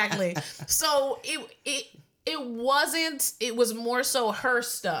exactly. So it was more so her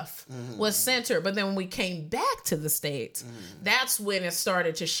stuff was centered. But then when we came back to the States, that's when it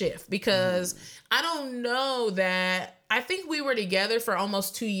started to shift because I don't know that, I think we were together for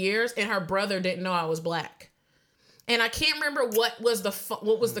almost 2 years and her brother didn't know I was black. And I can't remember what was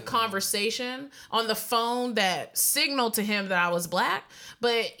the conversation on the phone that signaled to him that I was black,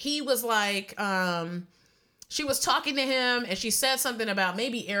 but he was like, she was talking to him and she said something about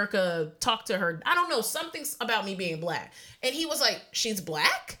maybe Erica talked to her. I don't know, something about me being black. And he was like, she's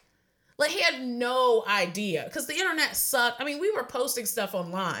black? Like, he had no idea because the internet sucked. I mean, we were posting stuff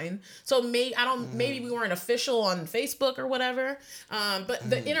online. So maybe we weren't official on Facebook or whatever. But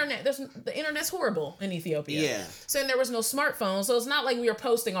the internet's horrible in Ethiopia. So there was no smartphone. So it's not like we were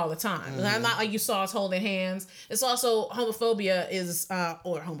posting all the time. It's not like you saw us holding hands. It's also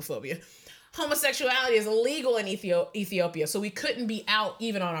homosexuality is illegal in Ethiopia, so we couldn't be out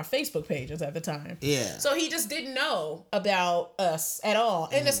even on our Facebook pages at the time. So he just didn't know about us at all.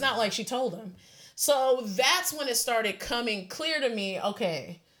 And it's not like she told him. So that's when it started coming clear to me,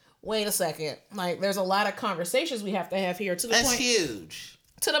 okay, wait a second. Like, there's a lot of conversations we have to have here. That's huge.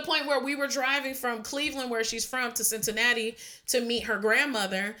 To the point where we were driving from Cleveland, where she's from, to Cincinnati to meet her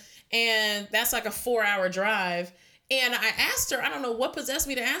grandmother. And that's like a 4-hour drive. And I asked her, I don't know what possessed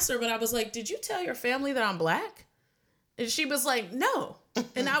me to ask her, but I was like, did you tell your family that I'm black? And she was like, no.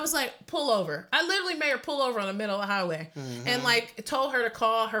 And I was like, pull over. I literally made her pull over on the middle of the highway and like told her to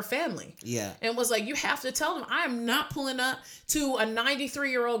call her family. And was like, you have to tell them I am not pulling up to a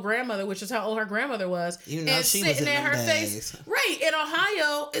 93-year-old grandmother, which is how old her grandmother was. You know, and she sitting was in in her days. face. Right. In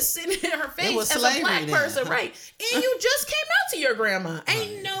Ohio, is sitting in her face as slavery a black then. person. Right. And you just came out to your grandma.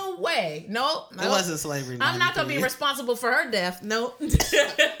 Ain't no way. No. It wasn't slavery. I'm not going to be responsible for her death. Nope.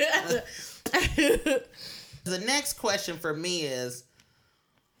 The next question for me is,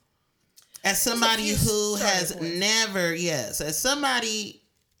 as somebody who has never, as somebody,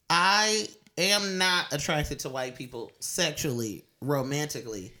 I am not attracted to white people sexually,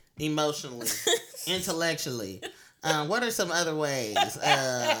 romantically, emotionally, intellectually. What are some other ways?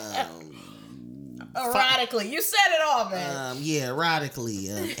 Erotically. You said it all, man.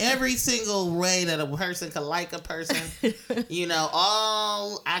 Erotically. Every single way that a person could like a person.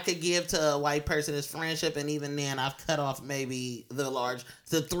 All I could give to a white person is friendship, and even then I've cut off maybe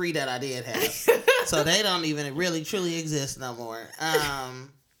the 3 that I did have. So they don't even really truly exist no more.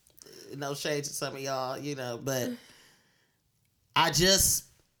 No shade to some of y'all, but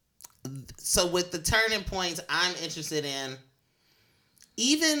So with the turning points, I'm interested in.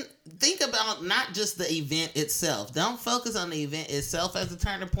 Even think about not just the event itself. Don't focus on the event itself as a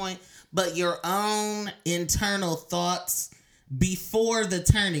turning point, but your own internal thoughts before the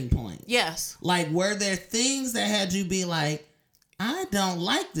turning point. Yes. Like, were there things that had you be like, I don't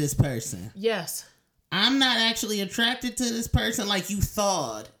like this person? Yes. I'm not actually attracted to this person like you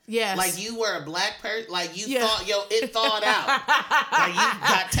thawed. Yes. Like you were a black person. Like you thought, it thawed out. Like you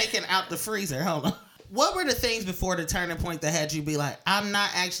got taken out the freezer. Hold on. What were the things before the turning point that had you be like, I'm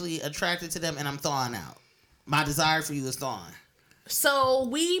not actually attracted to them and I'm thawing out? My desire for you is thawing. So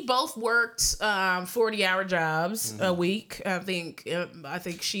we both worked 40-hour jobs a week. I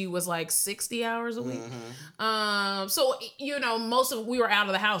think she was like 60 hours a week. So we were out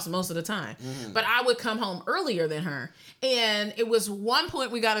of the house most of the time. But I would come home earlier than her. And it was one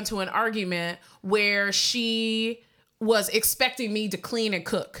point we got into an argument where she was expecting me to clean and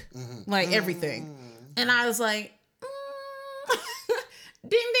cook, like everything. And I was like, ding,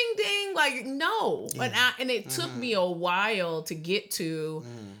 ding, ding. Like, no. Yeah. And it took me a while to get to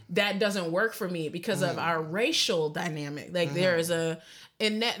that doesn't work for me because of our racial dynamic. Like there is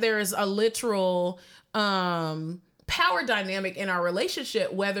a literal power dynamic in our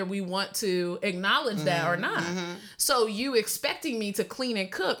relationship, whether we want to acknowledge that or not. So you expecting me to clean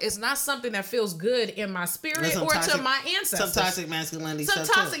and cook is not something that feels good in my spirit or to my ancestors. Some toxic masculinity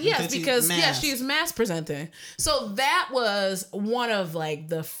stuff too. Yes, because she's mass presenting. So that was one of like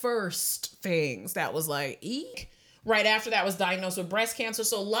the first things that was like, eek. Right after that was diagnosed with breast cancer.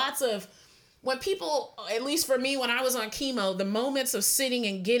 So lots of, when people, at least for me, when I was on chemo, the moments of sitting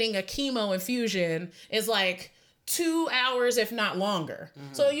and getting a chemo infusion is like 2 hours, if not longer.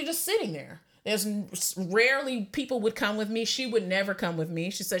 So you're just sitting there. There's rarely people would come with me. She would never come with me.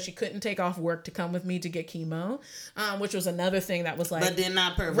 She said she couldn't take off work to come with me to get chemo, which was another thing that was like, but did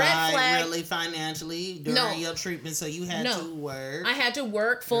not provide really financially during your treatment. So you had to work. I had to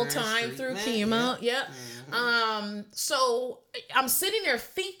work full time through chemo. Yep. So I'm sitting there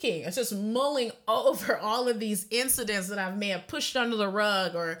thinking, it's just mulling over all of these incidents that I may have pushed under the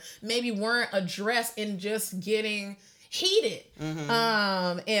rug or maybe weren't addressed in just getting heated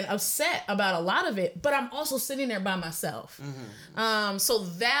and upset about a lot of it, but I'm also sitting there by myself. So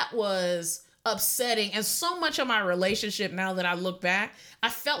that was upsetting. And so much of my relationship, now that I look back, I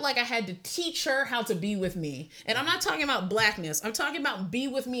felt like I had to teach her how to be with me. And I'm not talking about blackness. I'm talking about be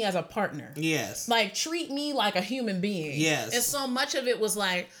with me as a partner. Yes. Like treat me like a human being. Yes. And so much of it was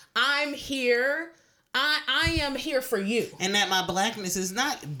like, I'm here. I am here for you. And that my blackness is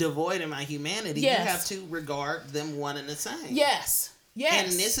not devoid of my humanity. Yes. You have to regard them one and the same. Yes. Yes.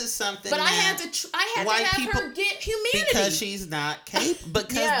 And this is something but I had to have her get humanity. Because she's not capable.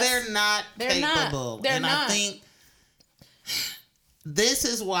 Because they're not capable. They're not. I think this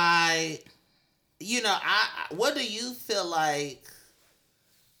is why, what do you feel like?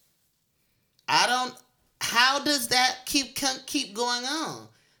 How does that keep going on?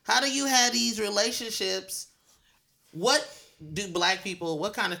 How do you have these relationships? What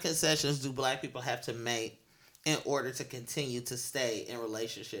kind of concessions do black people have to make in order to continue to stay in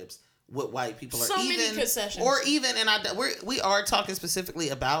relationships with white people? Many concessions. Or even, we are talking specifically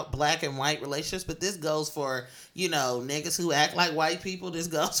about black and white relationships, but this goes for, niggas who act like white people. This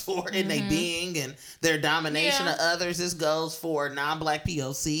goes for in their being and their domination of others. This goes for non-black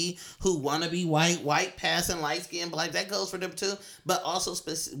POC who want to be white passing light-skinned black. That goes for them too. But also,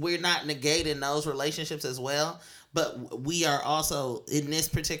 we're not negating those relationships as well. But we are also, in this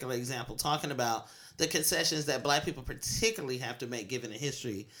particular example, talking about the concessions that black people particularly have to make given the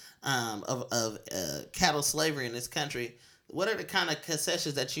history of cattle slavery in this country. What are the kind of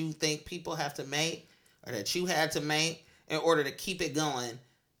concessions that you think people have to make or that you had to make in order to keep it going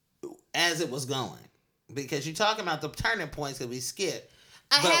as it was going? Because you're talking about the turning points that we skipped.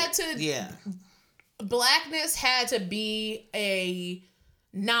 Blackness had to be a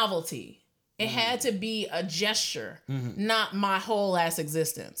novelty. It had to be a gesture, not my whole ass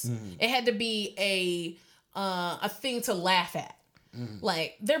existence. It had to be a thing to laugh at.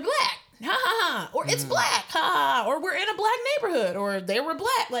 Like, they're black, ha ha ha, or it's black, ha ha, or we're in a black neighborhood, or they were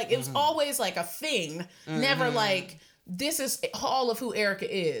black. Like, it was always like a thing, never like, this is all of who Erica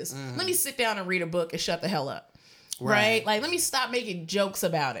is. Let me sit down and read a book and shut the hell up, right? Like, let me stop making jokes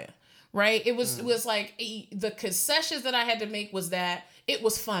about it, right? It was like, the concessions that I had to make was that it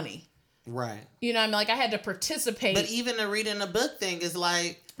was funny. Right. You know what I mean? Like, I had to participate. But even the reading a book thing is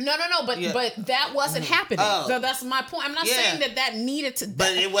like... No, but that wasn't happening. So that's my point. I'm not saying that needed to...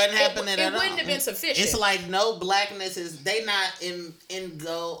 But it wasn't happening at all. It wouldn't have been sufficient. It's like no blackness is... They not in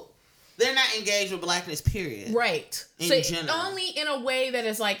go... they're not engaged with blackness, period. Right. In general. Only in a way that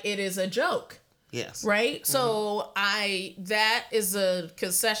is like, it is a joke. Yes. Right? So that is a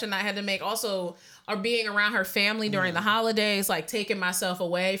concession I had to make. Also, or being around her family during the holidays, like taking myself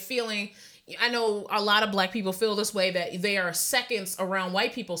away, feeling, I know a lot of black people feel this way, that they are seconds around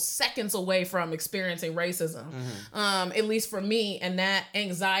white people, seconds away from experiencing racism. At least for me. And that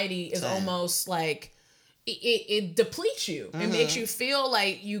anxiety is almost like, it depletes you. It makes you feel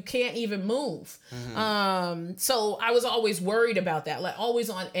like you can't even move. So I was always worried about that, like always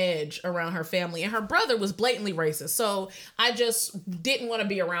on edge around her family. And her brother was blatantly racist. So I just didn't want to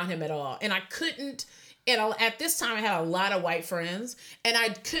be around him at all. And I couldn't, at this time I had a lot of white friends and I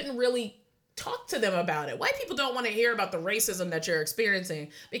couldn't really talk to them about it. White people don't want to hear about the racism that you're experiencing,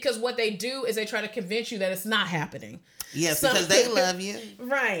 because what they do is they try to convince you that it's not happening. Yes, because they love you.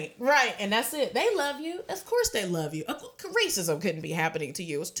 Right. And that's it. They love you. Of course they love you. Racism couldn't be happening to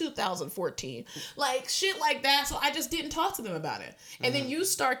you. It's 2014. Like, shit like that. So I just didn't talk to them about it. And then you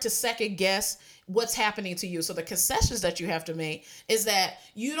start to second guess what's happening to you. So the concessions that you have to make is that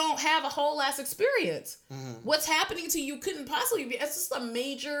you don't have a whole ass experience. What's happening to you couldn't possibly be. It's just a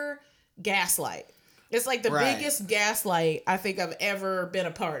major gaslight. It's like the biggest gaslight I think I've ever been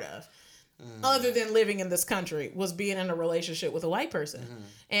a part of. Other than living in this country, was being in a relationship with a white person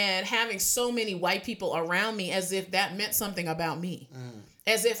and having so many white people around me as if that meant something about me,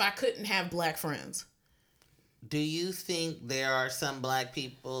 as if I couldn't have black friends. Do you think there are some black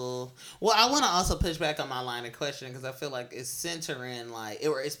people? Well, I want to also push back on my line of questioning, because I feel like it's centering, like,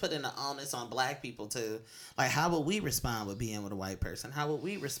 it's putting the onus on black people too. Like, how would we respond with being with a white person? How would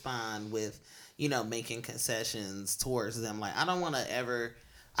we respond with, making concessions towards them? Like, I don't want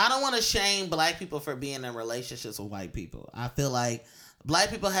to shame black people for being in relationships with white people. I feel like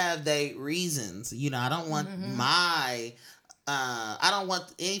black people have their reasons. I don't want I don't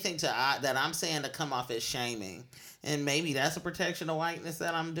want anything that I'm saying to come off as shaming. And maybe that's a protection of whiteness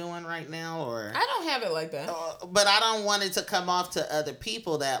that I'm doing right now, or I don't have it like that. But I don't want it to come off to other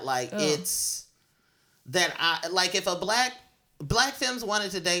people that it's that I like, if a black femmes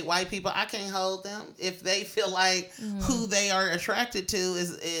wanted to date white people, I can't hold them. If they feel like who they are attracted to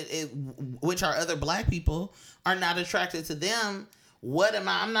is which are other black people, are not attracted to them, what am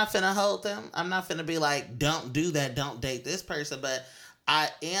I? I'm not finna hold them. I'm not finna be like, don't do that, don't date this person. But I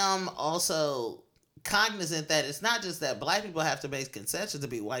am also cognizant that it's not just that black people have to make concessions to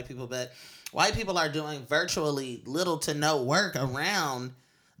be white people, but white people are doing virtually little to no work around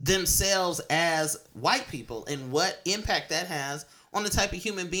themselves as white people, and what impact that has on the type of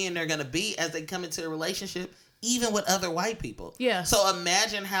human being they're going to be as they come into a relationship, even with other white people. Yeah. So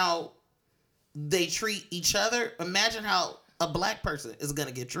imagine how they treat each other. Imagine how a black person is going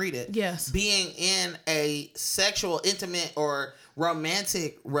to get treated. Yes. Being in a sexual, intimate, or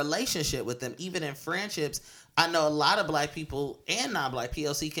romantic relationship with them, even in friendships. I know a lot of black people and non-black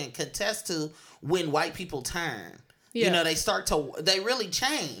POC can contest to when white people turn. Yeah. They really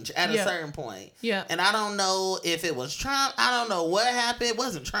change at a certain point. Yeah. And I don't know if it was Trump. I don't know what happened. It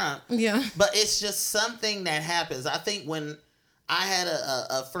wasn't Trump. Yeah. But it's just something that happens. I think when I had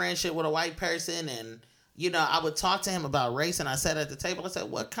a friendship with a white person, and, I would talk to him about race, and I sat at the table, I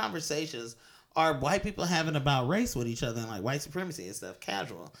said, what conversations are white people having about race with each other, and like white supremacy and stuff,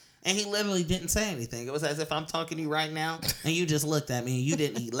 casual? And he literally didn't say anything. It was as if I'm talking to you right now and you just looked at me and you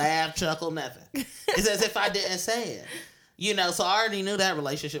didn't laugh, chuckle, nothing. It's as if I didn't say it. So I already knew that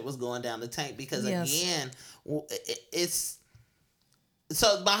relationship was going down the tank, because again, it's...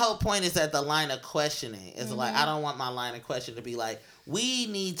 So my whole point is that the line of questioning is like, I don't want my line of question to be like, we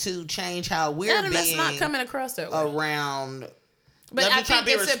need to change how we're being... That's not coming across that way. Around... But I think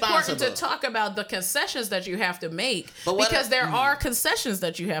it's important to talk about the concessions that you have to make, because there are concessions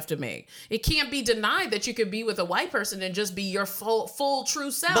that you have to make. It can't be denied that you could be with a white person and just be your full true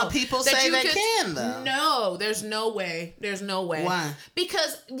self. But people say they can, though. No, there's no way. There's no way. Why?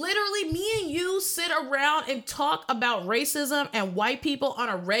 Because literally me and you sit around and talk about racism and white people on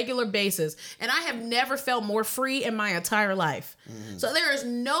a regular basis. And I have never felt more free in my entire life. Mm-hmm. So there is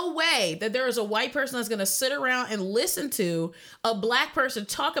no way that there is a white person that's going to sit around and listen to a black person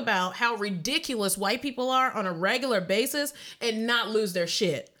talk about how ridiculous white people are on a regular basis and not lose their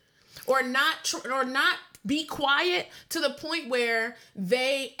shit, or not be quiet to the point where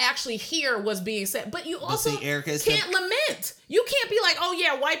they actually hear what's being said. But you also can't lament. You can't be like, oh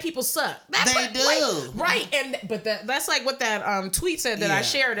yeah, white people suck. They do. Right. But that's like what that tweet said that I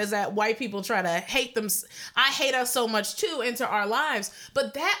shared, is that white people try to hate them. I hate us so much too into our lives.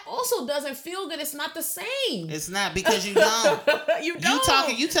 But that also doesn't feel good. It's not the same. It's not, because you don't. You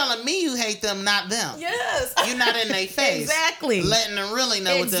don't. You telling me you hate them, not them. Yes. You're not in their face. Exactly. Letting them really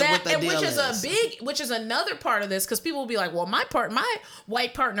know what the deal is. Which is another part of this, because people will be like, well, my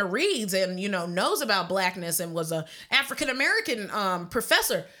white partner reads and, knows about blackness and was a African American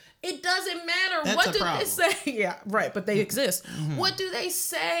professor. It doesn't matter. What do they say? Yeah, right. But they exist. Mm-hmm. What do they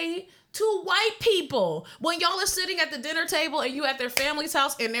say to white people when y'all are sitting at the dinner table and you at their family's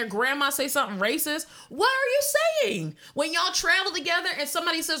house and their grandma say something racist? What are you saying? When y'all travel together and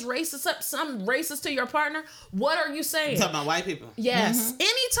somebody says something racist to your partner, what are you saying? You're talking about white people. Yes. Mm-hmm.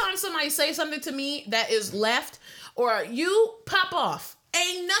 Anytime somebody say something to me that is left, or you pop off,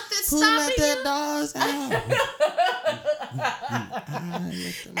 ain't nothing stopping you. Who let that dogs out?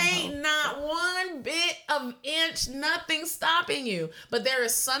 Ain't not one bit of inch, nothing stopping you. But there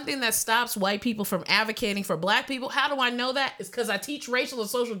is something that stops white people from advocating for black people. How do I know that? It's because I teach racial and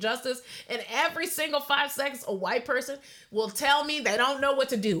social justice, and every single 5 seconds a white person will tell me they don't know what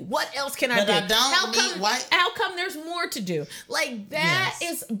to do. What else can I do? How come there's more to do? Like that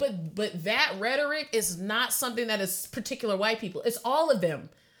is, but that rhetoric is not something that is particular white people. It's all of them.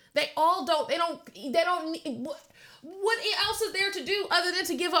 They all don't. They don't. What else is there to do other than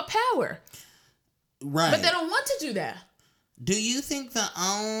to give up power? Right. But they don't want to do that. Do you think the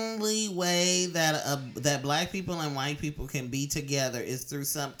only way that black people and white people can be together is through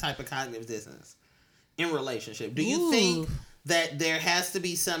some type of cognitive dissonance in relationship? Do you think that there has to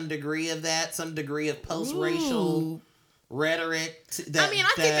be some degree of that, some degree of post-racial rhetoric? I think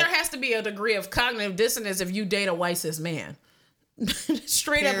there has to be a degree of cognitive dissonance if you date a white cis man.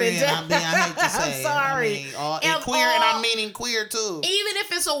 Straight up and down. I hate to say I'm sorry. And queer, and I'm meaning queer too. Even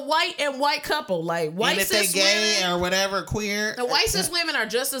if it's a white couple, like white cis women, and if they gay or whatever, queer. The white cis women are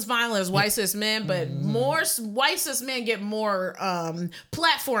just as violent as white cis men, but more white cis men get more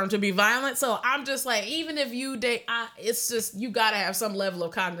platform to be violent. So I'm just like, even if you date, it's just, you gotta have some level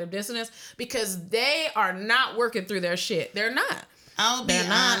of cognitive dissonance, because they are not working through their shit. They're not. I'll be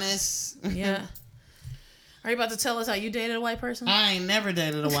honest. Yeah. Are you about to tell us how you dated a white person? I ain't never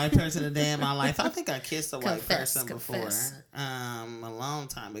dated a white person a day in my life. I think I kissed a white person before, a long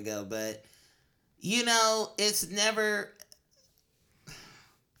time ago. But, it's never...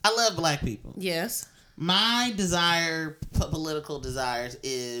 I love black people. Yes. My political desires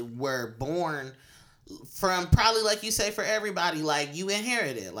were born from, probably like you say, for everybody, like you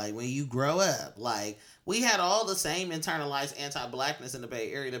inherit it. Like when you grow up, like... We had all the same internalized anti-blackness in the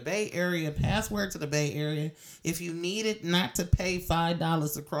Bay Area. The Bay Area, password to the Bay Area, if you needed not to pay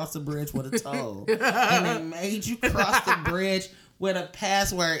 $5 to cross the bridge with a toll, and they made you cross the bridge with a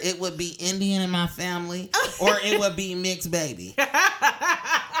password, it would be Indian in my family, or it would be mixed baby.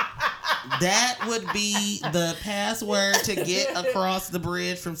 That would be the password to get across the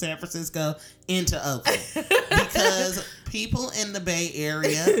bridge from San Francisco into Oakland. Because people in the Bay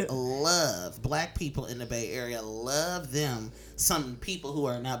Area black people in the Bay Area love them, some people who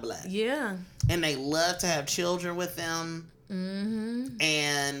are not black. Yeah. And they love to have children with them. Mm-hmm.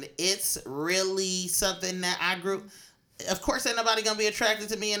 And it's really something that I grew... Of course, ain't nobody gonna be attracted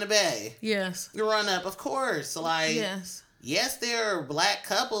to me in the Bay. Yes. Growing up, of course. Like... Yes. Yes, there are black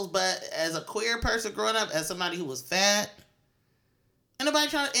couples, but as a queer person growing up, as somebody who was fat, and a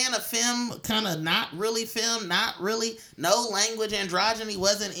femme, kind of not really, no language androgyny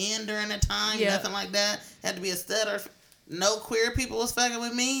wasn't in during the time, nothing like that. Had to be a stud, or no queer people was fucking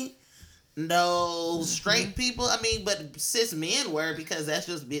with me. No straight people. But cis men were, because that's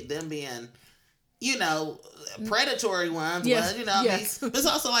just them being, predatory ones. Yes. But, yes. It's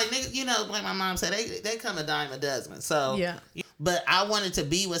also like, niggas, like my mom said, they come a dime a dozen. So, yeah. But I wanted to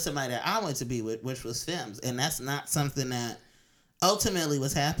be with somebody that I wanted to be with, which was femmes. And that's not something that ultimately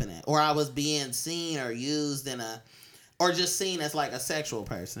was happening. Or I was being seen or used or just seen as like a sexual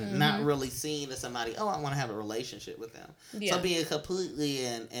person. Not really seen as somebody, I want to have a relationship with them. Yeah. So being completely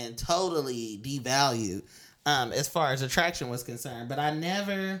and totally devalued as far as attraction was concerned. But I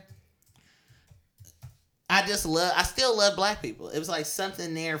still love black people. It was like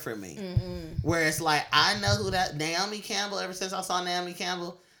something there for me. Where it's like, I know who that Naomi Campbell, ever since I saw Naomi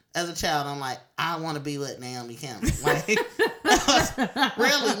Campbell as a child, I'm like, I want to be with Naomi Campbell. Like,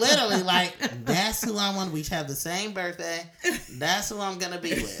 really, literally, like, that's who I want. We have the same birthday. That's who I'm going to be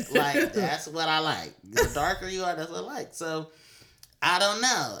with. Like, that's what I like. The darker you are, that's what I like. So, I don't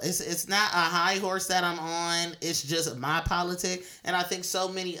know. It's not a high horse that I'm on. It's just my politic. And I think so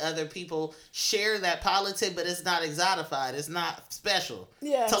many other people share that politic, but it's not exotified. It's not special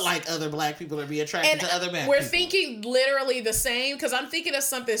to like other black people or be attracted to other black people. We're thinking literally the same, because I'm thinking of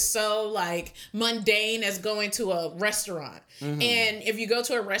something so like mundane as going to a restaurant. Mm-hmm. And if you go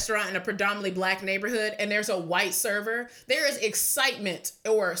to a restaurant in a predominantly black neighborhood and there's a white server, there is excitement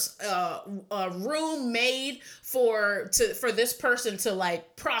or a room made for this person to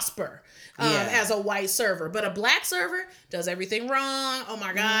like prosper as a white server. But a black server does everything wrong. Oh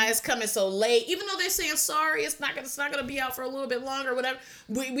my God, it's coming so late. Even though they're saying sorry, it's not gonna be out for a little bit longer, whatever.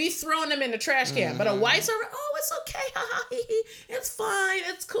 We throwing them in the trash can. But a white server, oh, it's okay. It's fine.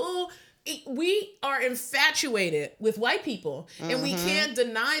 It's cool. We are infatuated with white people, and we can't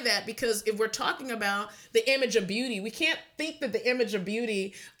deny that, because if we're talking about the image of beauty, we can't think that the image of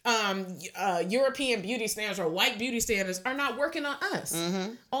beauty, European beauty standards or white beauty standards are not working on us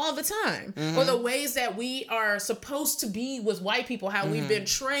all the time, or the ways that we are supposed to be with white people, how we've been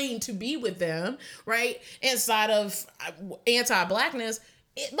trained to be with them, right? Inside of anti-blackness.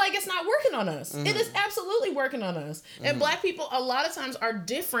 It's not working on us. It is absolutely working on us. And black people a lot of times are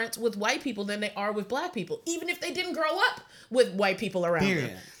different with white people than they are with black people, even if they didn't grow up with white people around them.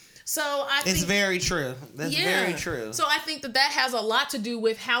 So I think it's very true. That's very true. So I think that has a lot to do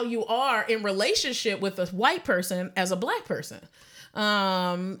with how you are in relationship with a white person as a black person.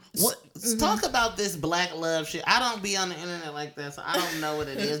 Talk about this black love shit. I don't be on the internet like that, so I don't know what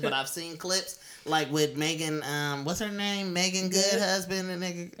it is, but I've seen clips like with Megan, what's her name? Megan Good husband, the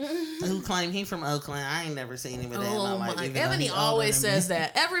nigga who claimed he from Oakland. I ain't never seen him in that in my life. Ebony always says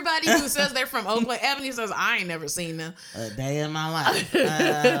that. Everybody who says they're from Oakland, Ebony says, I ain't never seen them. A day in my life.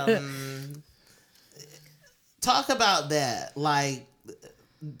 Talk about that. Like,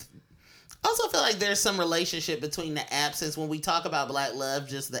 I also feel like there's some relationship between the absence, when we talk about black love,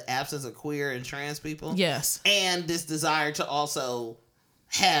 just the absence of queer and trans people. Yes. And this desire to also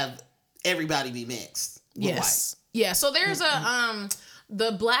have everybody be mixed with white. Yeah, so there's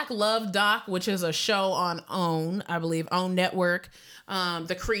the Black Love doc, which is a show on OWN, I believe, OWN Network.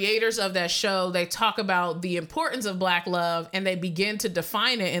 The creators of that show, they talk about the importance of black love, and they begin to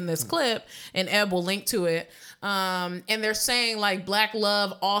define it in this clip, and Eb will link to it. And they're saying like black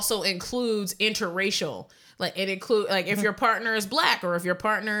love also includes interracial. Like it includes, like if your partner is black or if your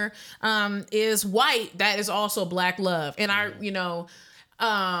partner is white, that is also black love. And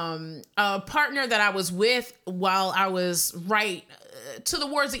a partner that I was with while I was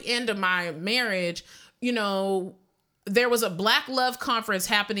towards the end of my marriage, there was a black love conference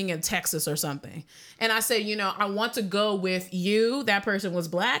happening in Texas or something. And I said, I want to go with you. That person was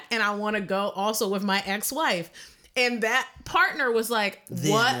black. And I want to go also with my ex-wife. And that partner was like, what?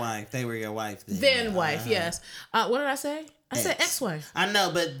 Then wife. They were your wife. Then wife, yes. What did I say? I said ex-wife. I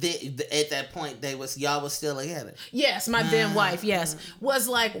know, but at that point, y'all was still together. Yes, my then wife, yes. Was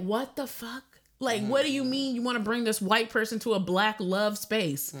like, what the fuck? Like, what do you mean you want to bring this white person to a black love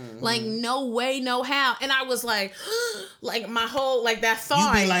space? Like, no way, no how. And I was like, like my whole, like that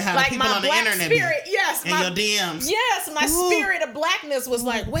thought. You be like how like people my on the black internet spirit, yes. in your DMs. Yes, my spirit of blackness was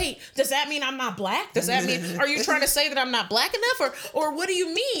like, wait, does that mean I'm not black? Does that mean, are you trying to say that I'm not black enough? Or what do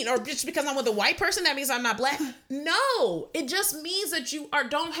you mean? Or just because I'm with a white person, that means I'm not black? No, it just means that you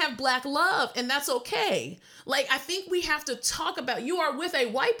don't have black love, and that's okay. Like, I think we have to talk about, you are with a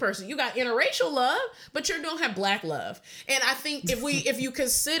white person. You got interracial love, but you don't have black love. And I think if you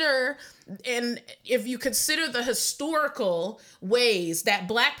consider the historical ways that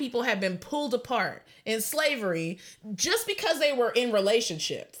black people have been pulled apart in slavery, just because they were in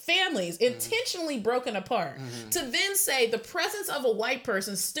relationship, families intentionally broken apart, to then say the presence of a white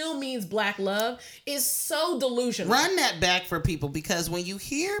person still means black love is so delusional. Run that back for people, because when you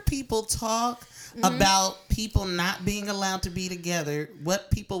hear people talk about people not being allowed to be together, what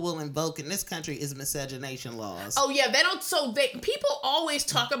people will invoke in this country is miscegenation laws. Oh yeah, people always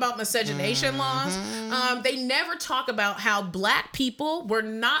talk about miscegenation laws. They never talk about how black people were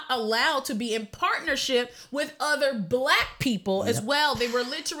not allowed to be in partnership with other black people as well. They were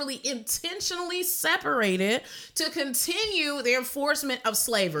literally intentionally separated to continue the enforcement of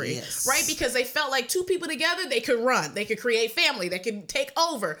slavery, right? Because they felt like two people together, they could run, they could create family, they could take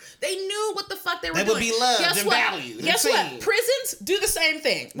over. They knew what the fuck out there. They would be loved and valued. Guess and what? seen. Prisons do the same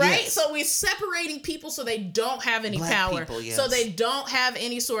thing, right? Yes. So we're separating people so they don't have any Black power, people, yes. so they don't have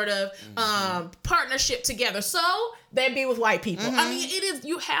any sort of partnership together. So they'd be with white people. I mean, it is.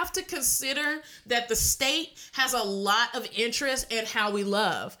 You have to consider that the state has a lot of interest in how we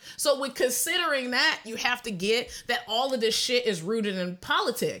love. So with considering that, you have to get that all of this shit is rooted in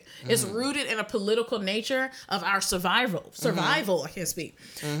politics. It's rooted in a political nature of our survival. I can't speak.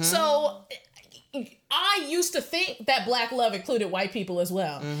 So I used to think that black love included white people as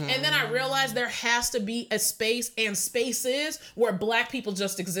well. And then I realized there has to be a space and spaces where black people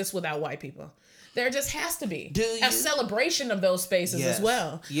just exist without white people. There just has to be a celebration of those spaces as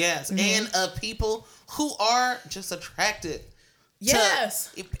well. Yes, and of people who are just attracted.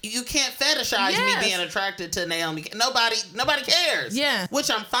 Yes. You can't fetishize me being attracted to Naomi. Nobody cares. Yeah. Which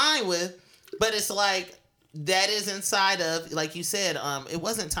I'm fine with, but it's like that is inside of, like you said, it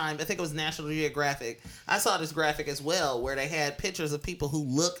wasn't Time. I think it was National Geographic. I saw this graphic as well where they had pictures of people who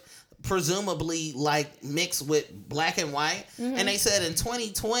look presumably like mixed with black and white, and they said in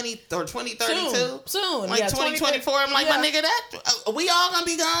 2020 or 2032 soon like 2024 I'm like, my nigga, that we all gonna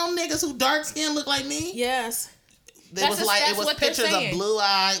be gone. Niggas who dark skin look like me. Yes. It was pictures of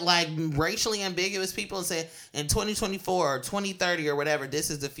blue-eyed, like racially ambiguous people, and said in 2024 or 2030 or whatever, this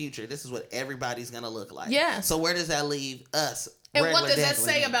is the future. This is what everybody's gonna look like. Yes. So where does that leave us? And what does that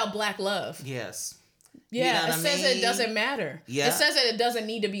say about black love? Yes. Yeah, you know it says that it doesn't matter. Yeah. It says that it doesn't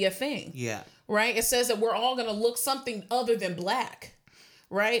need to be a thing. Yeah. Right? It says that we're all going to look something other than black.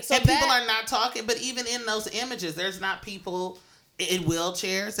 Right? So and people are not talking, but even in those images, there's not people in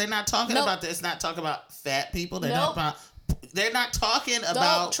wheelchairs. They're not talking about this. Not talking about fat people. They're not talking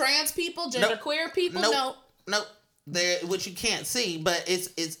about trans people, genderqueer people. Nope. They're, which you can't see, but it's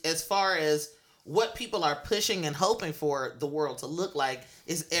as far as what people are pushing and hoping for the world to look like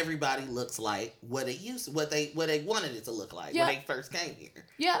is everybody looks like what they wanted it to look like when they first came here.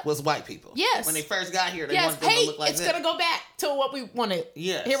 Yeah. Was white people. Yes. When they first got here, they wanted them to look like it's going to go back to what we wanted.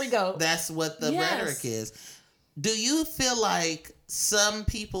 Yes. Here we go. That's what the rhetoric is. Do you feel like some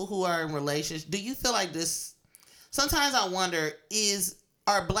people who are in relationships, do you feel like this, sometimes I wonder,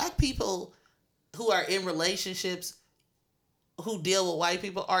 are black people who are in relationships who deal with white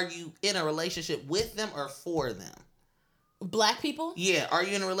people, are you in a relationship with them or for them? Black people? Yeah. Are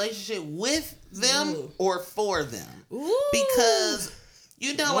you in a relationship with them or for them? Ooh. Because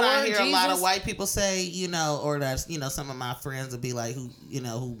you know what I hear Jesus. a lot of white people say, or that's, some of my friends would be like, who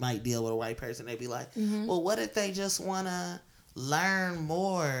might deal with a white person, they'd be like, well, what if they just want to learn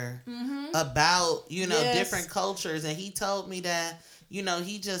more about, different cultures? And he told me that, he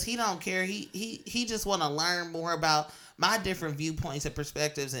don't care. He just want to learn more about my different viewpoints and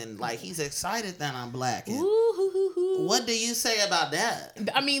perspectives, and like he's excited that I'm black. And what do you say about that?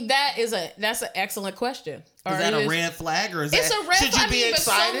 I mean, that's an excellent question. Is that a red flag, or is it's that, a red should flag? you be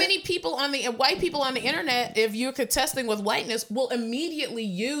excited? But so many people white people on the internet, if you're contesting with whiteness, will immediately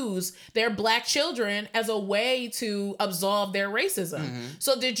use their black children as a way to absolve their racism.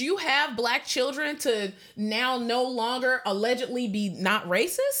 So did you have black children to now no longer allegedly be not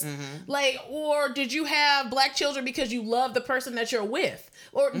racist? Or did you have black children because you love the person that you're with?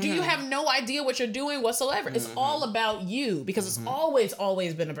 Or do you have no idea what you're doing whatsoever? It's all about you, because it's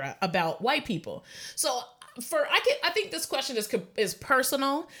always been about white people. So I think this question is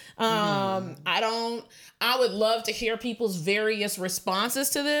personal. I would love to hear people's various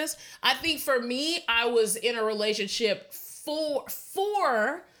responses to this. I think for me, I was in a relationship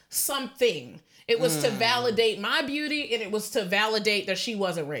for something. It was to validate my beauty, and it was to validate that she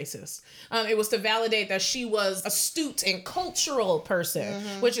wasn't racist. It was to validate that she was astute and cultural person,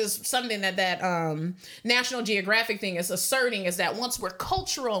 which is something that National Geographic thing is asserting, is that once we're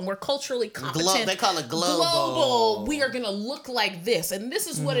cultural and we're culturally competent, they call it global. We are going to look like this, and this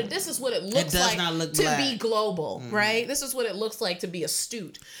is what it looks like to be global, right? This is what it looks like to be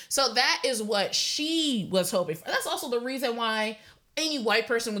astute. So that is what she was hoping for. That's also the reason why any white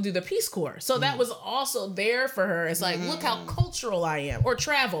person would do the Peace Corps. So that was also there for her. It's like, look how cultural I am. Or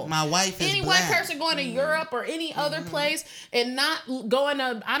travel. My wife is any black. White person going to Europe or any other place and not going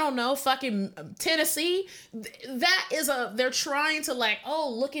to, I don't know, fucking Tennessee. They're trying to like,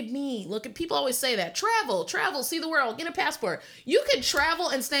 oh, look at me. People always say that. Travel, see the world, get a passport. You can travel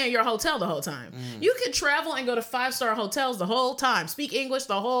and stay in your hotel the whole time. You can travel and go to 5-star hotels the whole time. Speak English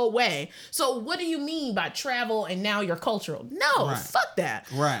the whole way. So what do you mean by travel and now you're cultural? No. Right. Fuck that.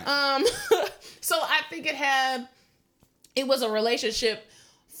 Right. So I think it was a relationship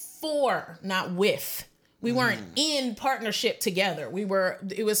for, not with We weren't in partnership together.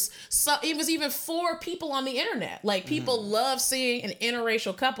 It was even 4 people on the internet. Like, people love seeing an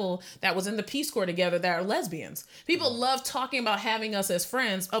interracial couple that was in the Peace Corps together that are lesbians. People love talking about having us as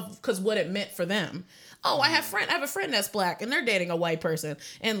friends because what it meant for them. Oh, I have a friend that's black and they're dating a white person.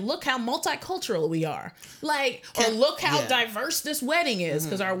 And look how multicultural we are. Like, or look how diverse this wedding is.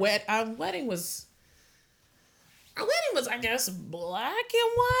 Because our wedding was, I guess, black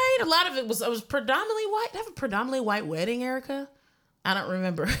and white. A lot of it was predominantly white. Did I have a predominantly white wedding, Erica? I don't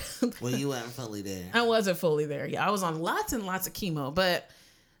remember. Well, you weren't fully there. I wasn't fully there. Yeah, I was on lots and lots of chemo, but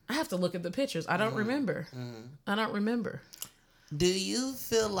I have to look at the pictures. I don't remember. I don't remember. Do you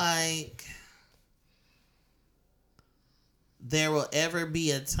feel like there will ever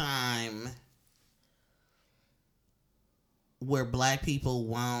be a time where black people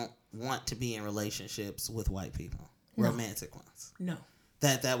won't want to be in relationships with white people? No. Romantic ones? No.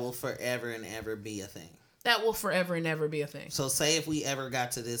 That will forever and ever be a thing? That will forever and ever be a thing. So say if we ever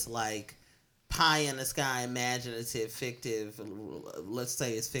got to this, like, pie in the sky, imaginative, fictive, let's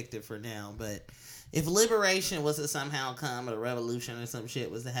say it's fictive for now, but if liberation was to somehow come, or a revolution or some shit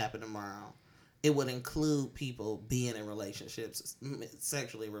was to happen tomorrow, it would include people being in relationships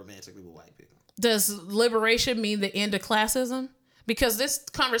sexually, romantically with white people. Does liberation mean the end of classism? Because this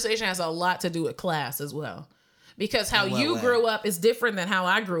conversation has a lot to do with class as well. Because how you grew up is different than how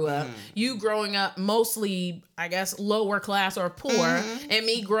I grew up. You growing up mostly, I guess, lower class or poor, and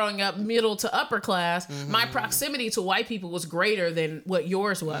me growing up middle to upper class, my proximity to white people was greater than what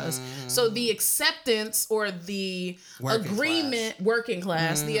yours was. So the acceptance or the working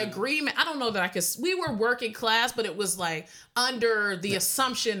class, the agreement, I don't know that we were working class, but it was like under the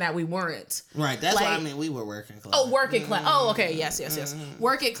assumption that we weren't. Right, that's what I mean, we were working class. Oh, working class. Oh, okay, yes.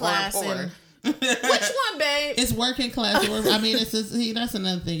 Working class and... Which one, babe? It's working class. I mean, that's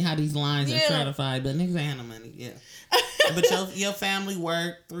another thing, how these lines are stratified. But niggas handle money, But your family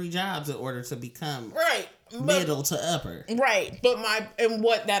worked 3 jobs in order to become middle to upper. Right. But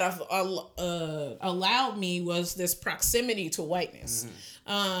what that allowed me was this proximity to whiteness.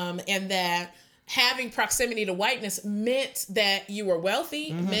 And that having proximity to whiteness meant that you were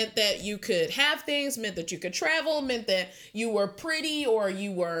wealthy, meant that you could have things, meant that you could travel, meant that you were pretty or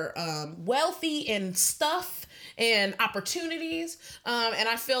you were wealthy in stuff and opportunities. And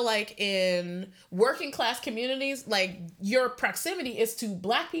I feel like in working class communities, like, your proximity is to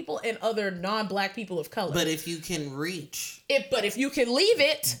black people and other non-black people of color. But if you can reach... But if you can leave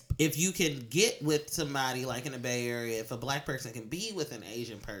it... If you can get with somebody like in the Bay Area, if a black person can be with an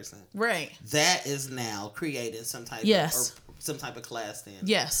Asian person, right, that is now creating some type of class standard.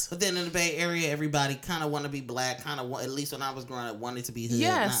 Yes. But then in the Bay Area, everybody kind of want to be black, at least when I was growing up, wanted to be hood,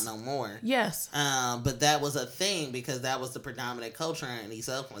 not no more. Yes. But that was a thing because that was the predominant culture in East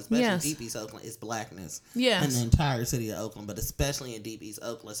Oakland, especially Deep East Oakland, is blackness. Yes. In the entire city of Oakland, but especially in Deep East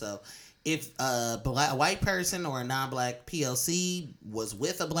Oakland. So if a white person or a non-black POC was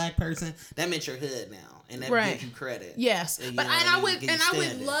with a black person, that meant you're hood now, and that gives you credit. Yes, but I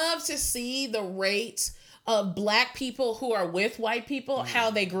would love to see the rate of black people who are with white people,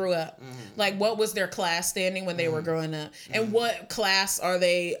 how they grew up. Like, what was their class standing when they were growing up? And what class are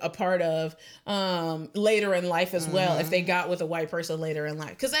they a part of later in life as well, if they got with a white person later in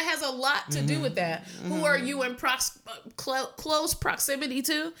life? Because that has a lot to do with that. Who are you in close proximity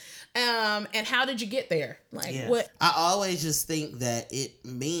to? And how did you get there? Like, what? I always just think that it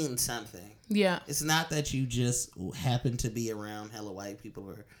means something. Yeah. It's not that you just happen to be around hella white people,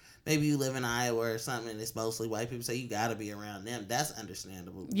 or maybe you live in Iowa or something and it's mostly white people, so you gotta be around them. That's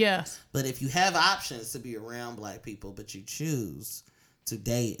understandable. Yes. But if you have options to be around black people, but you choose to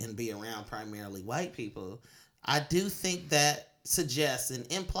date and be around primarily white people, I do think that suggests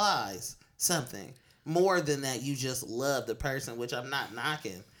and implies something more than that you just love the person, which I'm not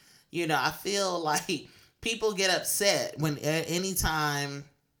knocking. I feel like people get upset when anytime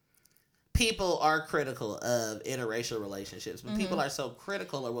people are critical of interracial relationships, but people are so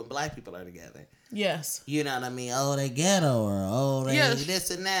critical of when black people are together. Yes. You know what I mean? Oh, they ghetto, or they this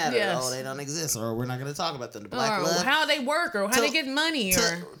and that, or they don't exist, or we're not going to talk about them. The black love, how they work, or how they get money,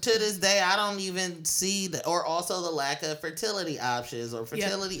 to this day, I don't even see or also the lack of fertility options or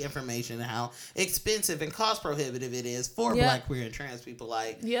fertility information, and how expensive and cost prohibitive it is for black, queer, and trans people.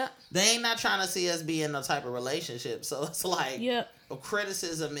 Like, they ain't not trying to see us be in no type of relationship. So it's like,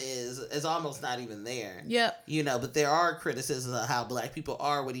 criticism is almost not even there. Yep. You know, but there are criticisms of how black people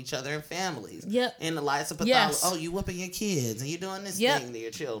are with each other and families. Yep. In the lights of pathology. Yes. Oh, you whooping your kids and you doing this Yep. thing to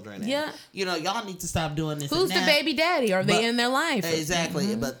your children. And, Yeah. you know, y'all need to stop doing this. Who's and the that. baby daddy? Are they in their life? Exactly.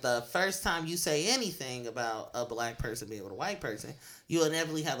 Mm-hmm. But the first time you say anything about a black person being with a white person, you'll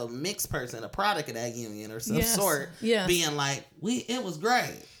inevitably have a mixed person, a product of that union or some Yes. sort, Yes. being like, it was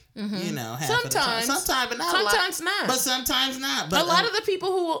great. Mm-hmm. You know, half of the time. Sometimes, but not sometimes a lot. not. But sometimes not. But a lot of the people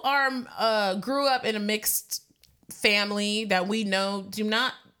who are grew up in a mixed family that we know do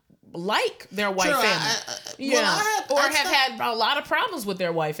not like their white True, family. I have had a lot of problems with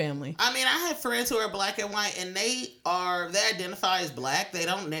their white family. I mean, I have friends who are black and white, and they identify as black. They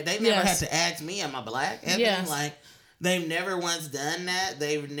never Yes. had to ask me, "Am I black?" Anthony, Yes. like. They've never once done that.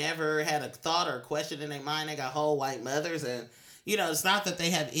 They've never had a thought or a question in their mind. They got whole white mothers, and you know, it's not that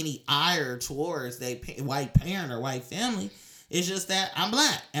they have any ire towards their white parent or white family. It's just that I'm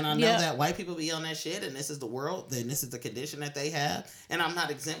black, and I know that white people be on that shit, and this is the world, then this is the condition that they have, and I'm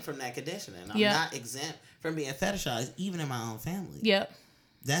not exempt from that condition, and I'm not exempt from being fetishized, even in my own family. Yep.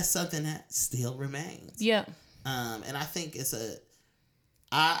 That's something that still remains. Yep. And I think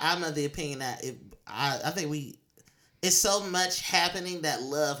I'm of the opinion that I think it's so much happening that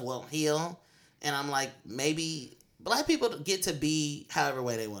love won't heal, and I'm like, maybe black people get to be however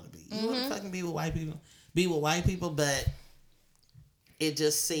way they want to be. You want to fucking be with white people, but it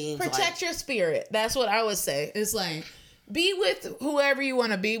just seems Protect your spirit. That's what I would say. It's like, be with whoever you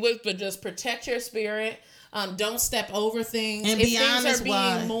want to be with, but just protect your spirit. Don't step over things. And if be things honest are being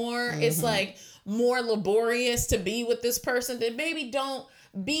why. more, it's like more laborious to be with this person, then maybe don't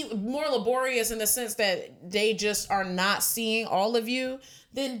be more laborious in the sense that they just are not seeing all of you,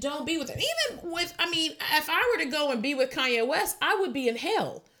 then don't be with them. Even with, I mean, if I were to go and be with Kanye West, I would be in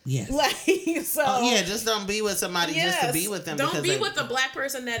hell. Yes. Like, so. Oh, yeah, just don't be with somebody just to be with them. Don't be with a black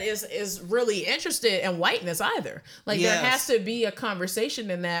person that is really interested in whiteness either. Like, there has to be a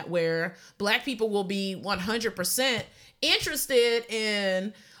conversation in that where black people will be 100% interested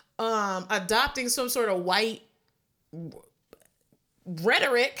in adopting some sort of white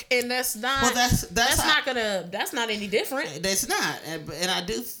rhetoric, and that's not that's not any different. That's not. And I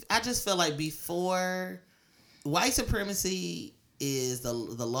just feel like before white supremacy is the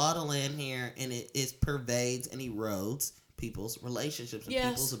law of the land here, and it pervades and erodes people's relationships and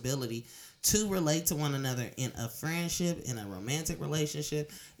people's ability to relate to one another in a friendship, in a romantic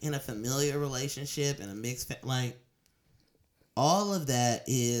relationship, in a familiar relationship, in a mixed like all of that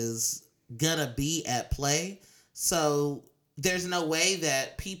is gonna be at play. So there's no way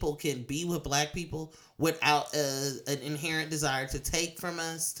that people can be with black people without an inherent desire to take from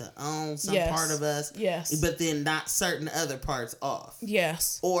us, to own some part of us, but then not certain other parts off.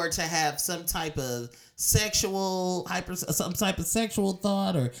 Yes. Or to have some type of sexual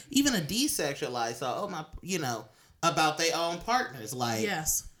thought, or even a desexualized thought. About their own partners. Like,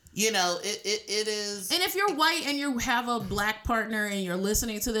 you know, it is. And if you're white and you have a black partner and you're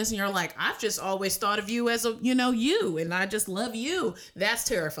listening to this and you're like, I've just always thought of you as you, and I just love you, that's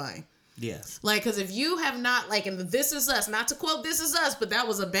terrifying. Yes. Like, because if you have not, like, in the This Is Us, not to quote This Is Us, but that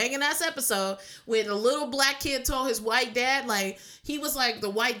was a banging ass episode when a little black kid told his white dad, like, he was like,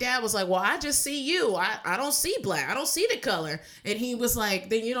 the white dad was like, well, I just see you. I don't see black. I don't see the color. And he was like,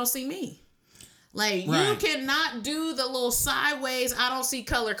 then you don't see me. Like, you cannot do the little sideways, I don't see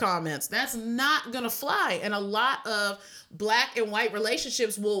color comments. That's not going to fly. And a lot of black and white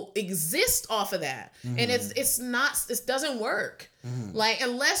relationships will exist off of that. And it doesn't work. Like,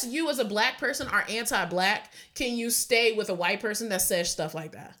 unless you as a black person are anti-black, can you stay with a white person that says stuff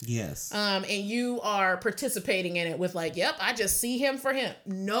like that? Yes. And you are participating in it with like, yep, I just see him for him.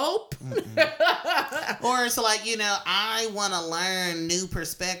 Nope. Or it's like, I want to learn new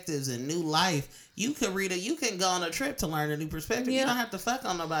perspectives and new life. You can go on a trip to learn a new perspective. You don't have to fuck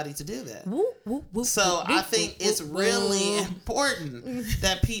on nobody to do that. So I think it's really important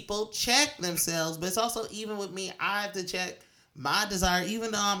that people check themselves. But it's also, even with me, I have to check my desire. Even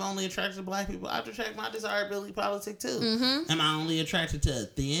though I'm only attracted to black people, I have to check my desirability politic too. Am I only attracted to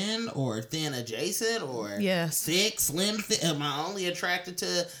thin or thin adjacent or thick, slim, thick? Am I only attracted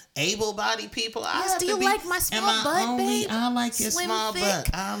to able-bodied people? Do you like my small butt, babe? I like your small butt.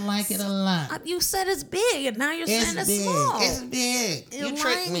 I like it a lot. You said it's big, and now you're saying it's big. small. It's big. You're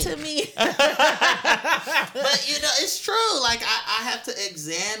tricked lying to me. But it's true. Like, I have to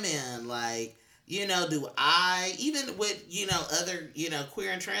examine, like, do I, even with, other,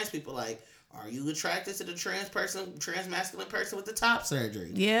 queer and trans people, like, Are you attracted to the trans masculine person with the top surgery?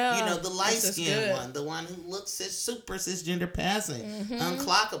 Yeah. You know, the light skinned one, the one who looks super cisgender passing,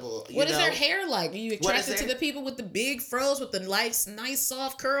 unclockable. What is their hair like? Are you attracted to the people with the big froze, with the nice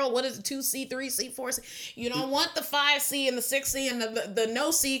soft curl? What is it, 2C, 3C, 4C? You don't want the 5C and the 6C and the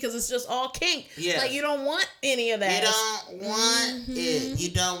no C because it's just all kink. Yeah. Like, you don't want any of that. You don't want it. You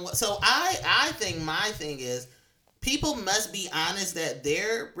don't want. So I think my thing is, people must be honest that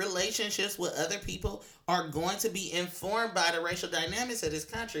their relationships with other people are going to be informed by the racial dynamics of this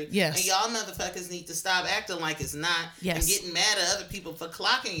country. Yes. And y'all motherfuckers need to stop acting like it's not. Yes. And getting mad at other people for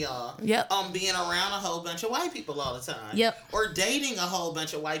clocking y'all. Yep. On being around a whole bunch of white people all the time. Yep. Or dating a whole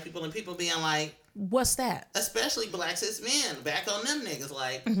bunch of white people and people being like, what's that? Especially black cis men. Back on them niggas.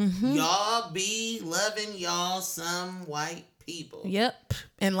 Like, y'all be loving y'all some white people. Yep.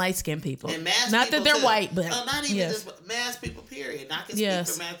 And light-skinned people. And mass not people that they're too. white, but no, not even just mass people, period. Not can speak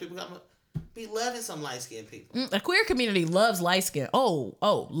for mass people. Be loving some light-skinned people. A queer community loves light skin. Oh,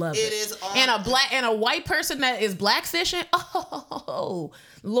 love it. It is all and a white person that is blackfishing. Oh,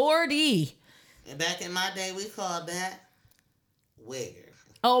 Lordy. And back in my day, we called that wigger.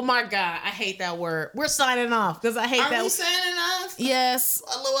 Oh my God, I hate that word. We're signing off because I hate that. Are we signing off? Yes.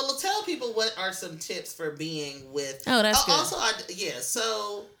 Well, tell people what are some tips for being with. Oh, that's good. Also,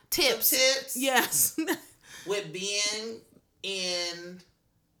 so tips. Tips. Yes. With being in.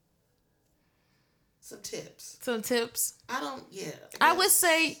 Some tips. I would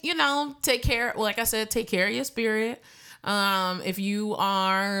say, take care. Like I said, take care of your spirit. If you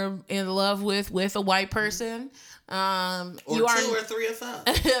are in love with a white person. Or two or three or five.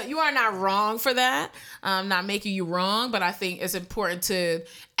 You are not wrong for that. I'm not making you wrong, but I think it's important to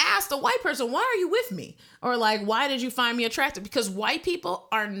ask the white person, why are you with me? Or like, why did you find me attractive? Because white people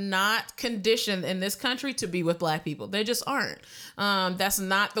are not conditioned in this country to be with black people. They just aren't. That's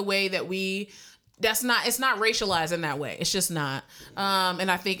not the way that it's not racialized in that way. It's just not.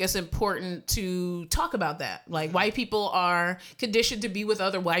 And I think it's important to talk about that. Like, white people are conditioned to be with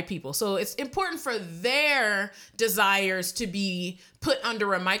other white people. So it's important for their desires to be put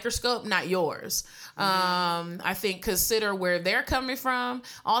under a microscope, not yours. I think consider where they're coming from.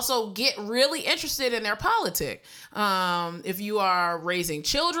 Also get really interested in their politic. If you are raising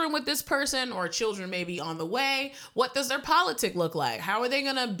children with this person or children may be on the way, what does their politic look like? How are they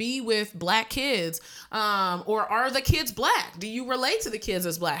going to be with black kids? Or are the kids black? Do you relate to the kids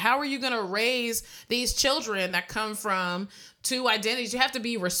as black? How are you going to raise these children that come from two identities? You have to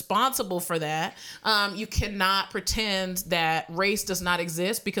be responsible for that. You cannot pretend that race does not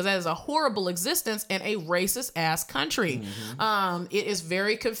exist because that is a horrible existence in a racist ass country. It is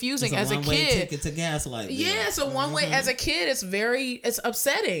very confusing as a kid. Ticket to gaslight. Yeah, so one way as a kid, it's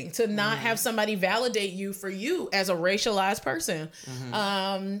upsetting to not have somebody validate you for you as a racialized person.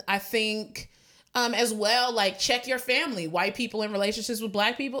 I think. As well, like, check your family. White people in relationships with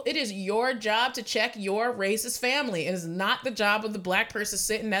black people, it is your job to check your racist family. It is not the job of the black person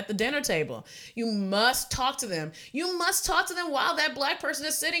sitting at the dinner table. You must talk to them. You must talk to them while that black person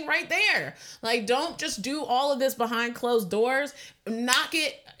is sitting right there. Like, don't just do all of this behind closed doors. Knock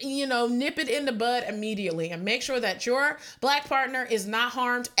it, nip it in the bud immediately and make sure that your black partner is not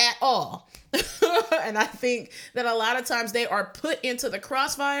harmed at all. And I think that a lot of times they are put into the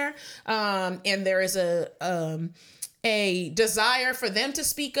crossfire, and there is a desire for them to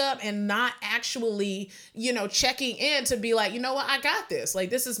speak up and not actually, checking in to be like, you know what, I got this. Like,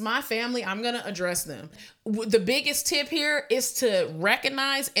 this is my family. I'm going to address them. The biggest tip here is to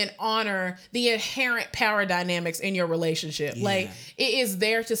recognize and honor the inherent power dynamics in your relationship. Yeah. Like, it is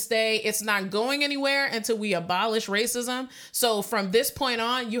there to stay. It's not going anywhere until we abolish racism. So from this point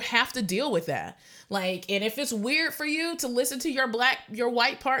on, you have to deal with that. Like, and if it's weird for you to listen to your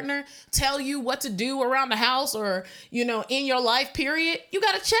white partner tell you what to do around the house or, in your life, period, you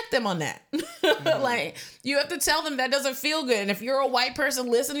got to check them on that. Like, you have to tell them that doesn't feel good. And if you're a white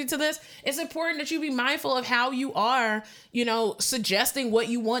person listening to this, it's important that you be mindful of how you are, suggesting what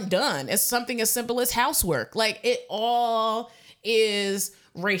you want done. It's something as simple as housework. Like, it all is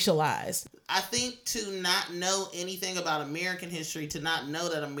racialized. I think to not know anything about American history, to not know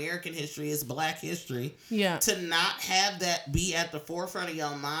that American history is black history, to not have that be at the forefront of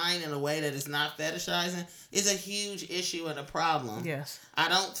your mind in a way that is not fetishizing is a huge issue and a problem. Yes. I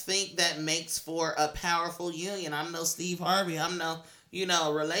don't think that makes for a powerful union. I'm no Steve Harvey. I'm no,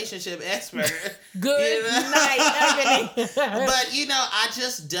 relationship expert. Good night, Ebony. But, I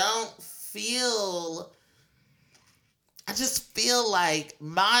just don't feel... I just feel like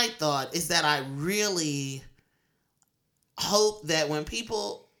my thought is that I really hope that when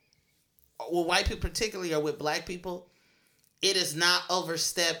people, well, white people particularly, are with black people, it is not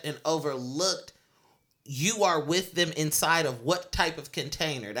overstepped and overlooked. You are with them inside of what type of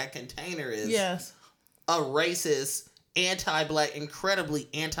container? That container is a racist, anti-black, incredibly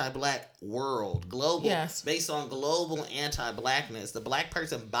anti-black world, global, based on global anti-blackness. The black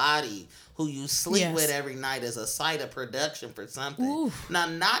person body who you sleep with every night is a site of production for something. Oof. Now,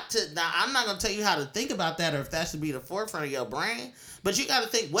 I'm not going to tell you how to think about that or if that should be the forefront of your brain, but you got to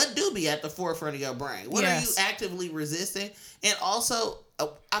think, what do be at the forefront of your brain? What are you actively resisting? And also,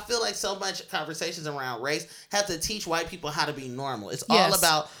 I feel like so much conversations around race have to teach white people how to be normal. It's all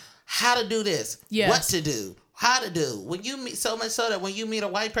about how to do this, what to do, how to do. When you meet, so much so that when you meet a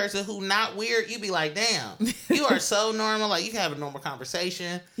white person who not weird, you be like, damn, you are so normal. Like, you can have a normal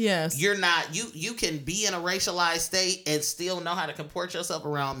conversation. Yes. You're not, you can be in a racialized state and still know how to comport yourself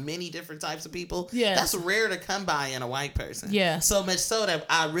around many different types of people. Yes. That's rare to come by in a white person. Yeah. So much so that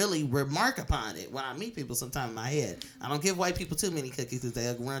I really remark upon it when I meet people sometime in my head. I don't give white people too many cookies because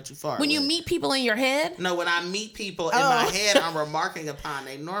they'll run too far. When you meet people in your head? No, when I meet people in my head, I'm remarking upon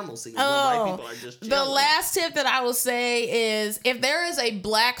their normalcy. When white people are just chilling. The last tip that I will say is, if there is a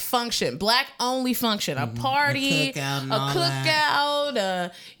black function, black only function, a party, a cookout,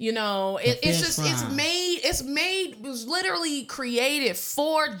 it was literally created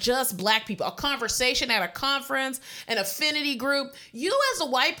for just black people. A conversation at a conference, an affinity group. You as a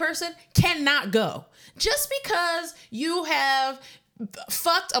white person cannot go. Just because you have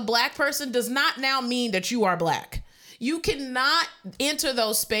fucked a black person does not now mean that you are black. You cannot enter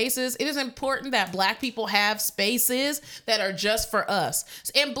those spaces. It is important that black people have spaces that are just for us.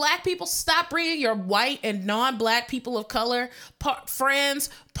 And black people, stop bringing your white and non-black people of color, friends,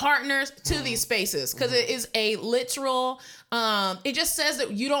 partners to these spaces, because it is a literal, it just says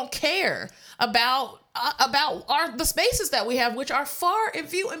that you don't care about the spaces that we have, which are far and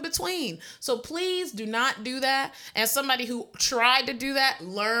few in between. So please do not do that. As somebody who tried to do that,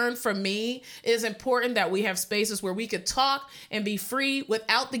 learn from me. It is important that we have spaces where we could talk and be free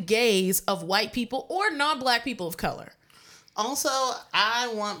without the gaze of white people or non-black people of color. Also,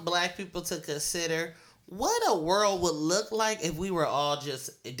 I want black people to consider what a world would look like if we were all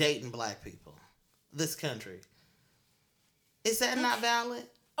just dating black people. This country. Is that not valid?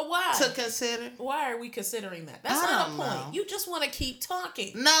 Why? To consider. Why are we considering that? That's not a point. Know. You just want to keep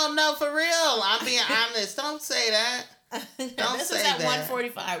talking. No, for real. I'm being honest. Don't say that. Don't this say is at that.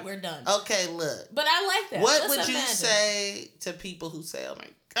 1:45. We're done. Okay, look. But I like that. What would you say to people who say, "Oh my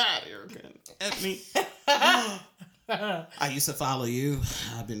God, Erica, I used to follow you.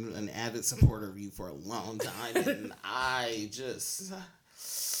 I've been an avid supporter of you for a long time, and I just,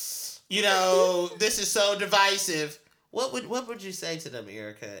 this is so divisive." What would you say to them,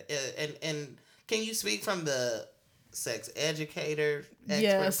 Erica? And can you speak from the sex educator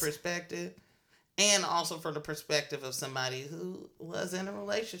expert perspective, and also from the perspective of somebody who was in a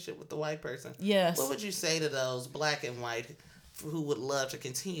relationship with the white person? Yes. What would you say to those black and white who would love to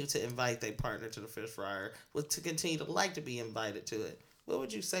continue to invite their partner to the fish fryer, to continue to like to be invited to it? What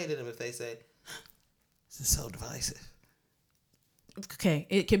would you say to them if they say, "This is so divisive"? Okay,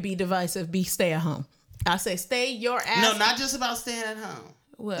 it can be divisive. Stay at home. I say stay your ass. No, not just about staying at home.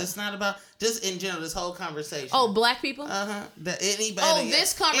 What? It's not about, just in general, this whole conversation. Oh, black people?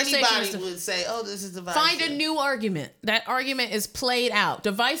 This conversation. Anybody would say, this is divisive. Find a new argument. That argument is played out.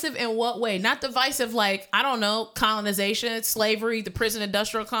 Divisive in what way? Not divisive like, I don't know, colonization, slavery, the prison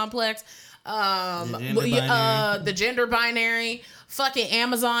industrial complex, the gender binary, fucking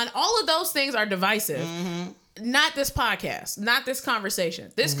Amazon. All of those things are divisive. Mm-hmm. Not this podcast, not this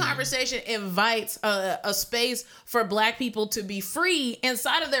conversation. This conversation invites a space for black people to be free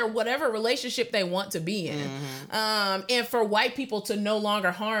inside of their whatever relationship they want to be in. And for white people to no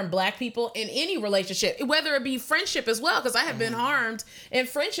longer harm black people in any relationship, whether it be friendship as well, because I have been harmed in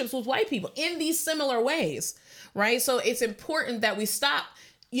friendships with white people in these similar ways, right? So it's important that we stop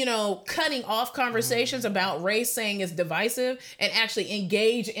cutting off conversations about race, saying it's divisive, and actually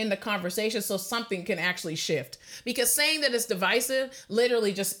engage in the conversation so something can actually shift. Because saying that it's divisive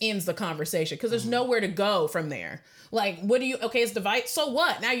literally just ends the conversation, because there's nowhere to go from there. Like, it's divisive, so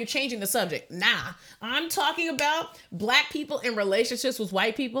what? Now you're changing the subject. Nah, I'm talking about black people in relationships with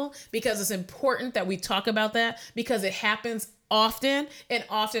white people, because it's important that we talk about that, because it happens often, and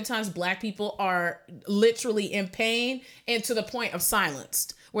oftentimes black people are literally in pain and to the point of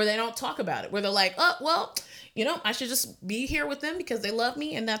silenced, where they don't talk about it, where they're like, I should just be here with them because they love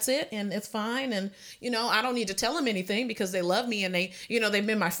me and that's it, and it's fine, and I don't need to tell them anything because they love me and they, they've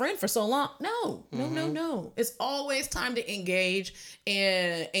been my friend for so long. No. It's always time to engage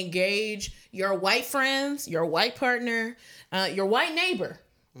your white friends, your white partner, your white neighbor.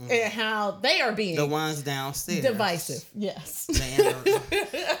 and how they are being the ones downstairs divisive. Yes.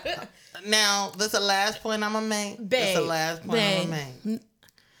 Now, this is the last point I'm gonna make.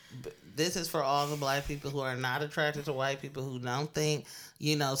 This is for all the black people who are not attracted to white people, who don't think,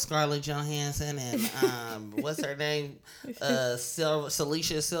 Scarlett Johansson and what's her name,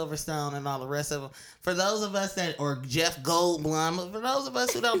 Celicia Silverstone and all the rest of them. For those of us or Jeff Goldblum, for those of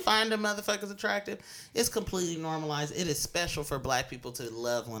us who don't find them motherfuckers attractive, it's completely normalized. It is special for black people to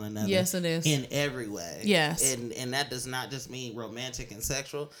love one another. Yes, it is. In every way. Yes. And that does not just mean romantic and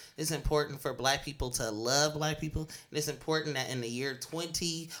sexual. It's important for black people to love black people. And it's important that in the year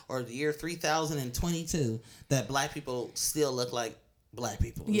 20 or the year 3022 that black people still look like black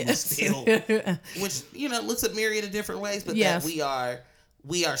people. Yes. Still, which, looks a myriad of different ways, but yes. that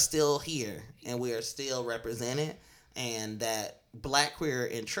we are still here and we are still represented, and that black, queer,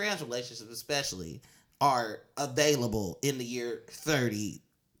 and trans relationships especially are available in the year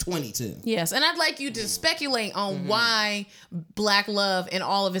 3022. Yes, and I'd like you to speculate on why black love in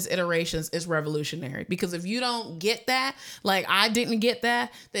all of its iterations is revolutionary. Because if you don't get that, like I didn't get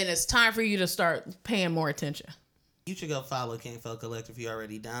that, then it's time for you to start paying more attention. You should go follow King Folk Collective if you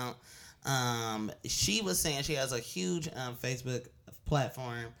already don't. She was saying she has a huge Facebook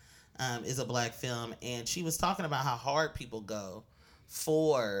platform, is a black film, and she was talking about how hard people go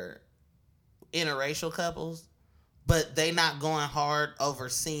for interracial couples, but they not going hard over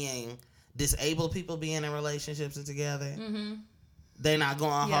seeing disabled people being in relationships and together. Mm-hmm. They not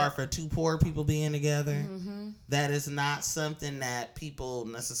going hard for two poor people being together. Mm-hmm. That is not something that people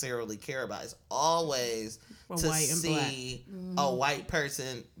necessarily care about. It's always to see a white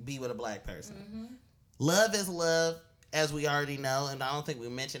person be with a black person. Mm-hmm. Love is love, as we already know, and I don't think we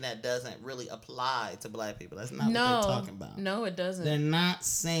mentioned that doesn't really apply to black people. That's not what they're talking about. No, it doesn't. They're not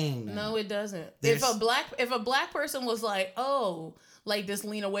saying that. No, it doesn't. If a black person was like, oh, like this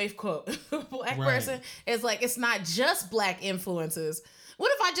Lena Waithe quote, black person is like, it's not just black influences.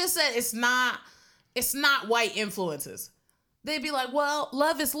 What if I just said it's not white influences? They'd be like, well,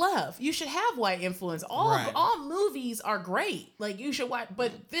 love is love. You should have white influence. All movies are great. Like you should watch,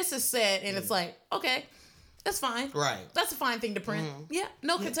 but this is said, and it's like, okay, that's fine. Right. That's a fine thing to print. Mm-hmm. Yeah.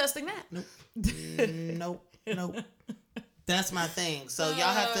 No contesting that. Nope. That's my thing. So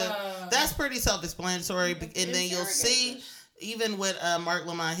y'all have to. That's pretty self-explanatory, and then you'll see. Even what Mark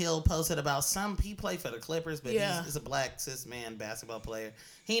Lamont Hill posted about he played for the Clippers, but he's a black cis man basketball player.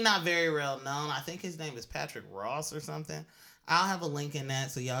 He not very well known. I think his name is Patrick Ross or something. I'll have a link in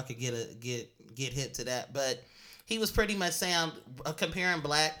that so y'all could get hip to that. But he was pretty much saying, comparing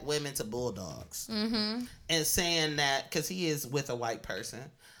black women to bulldogs, and saying that because he is with a white person.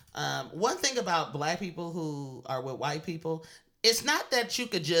 One thing about black people who are with white people, it's not that you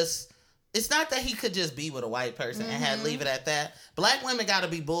could just. It's not that he could just be with a white person and leave it at that. Black women got to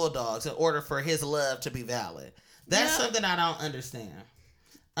be bulldogs in order for his love to be valid. That's something I don't understand.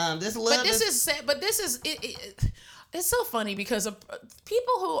 This love, it's so funny because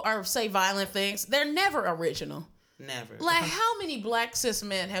people who are say violent things, they're never original. Never. Like how many black cis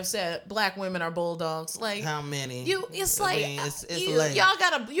men have said black women are bulldogs? Like how many? It's like it's late. Y'all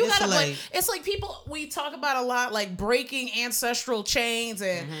gotta like it's like people we talk about a lot like breaking ancestral chains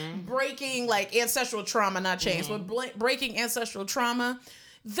and breaking like ancestral trauma, not chains, but breaking ancestral trauma.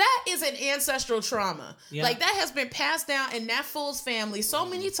 That is an ancestral trauma. Yeah. Like that has been passed down in that fool's family so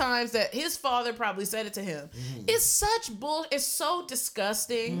many times that his father probably said it to him. It's such bull. It's so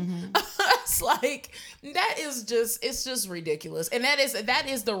disgusting. It's like it's just ridiculous. And that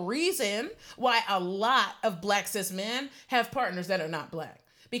is the reason why a lot of black cis men have partners that are not black.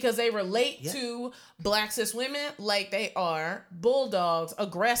 Because they relate to black cis women like they are bulldogs,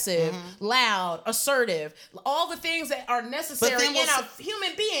 aggressive, loud, assertive, all the things that are necessary in a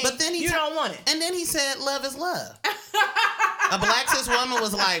human being. But then you don't want it. And then he said, "Love is love." A black cis woman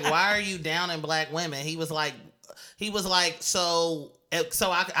was like, "Why are you down in black women?" He was like, "So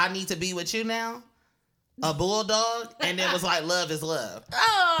I need to be with you now." A bulldog, and it was like, love is love.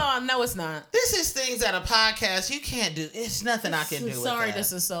 Oh, no, it's not. This is things that a podcast you can't do. It's nothing I can do with that.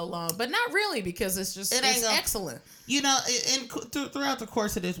 This is so long, but not really because it's just it's excellent. Throughout the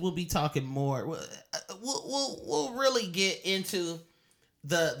course of this, we'll be talking more. We'll really get into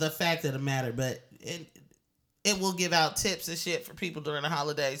the fact of the matter, but it will give out tips and shit for people during the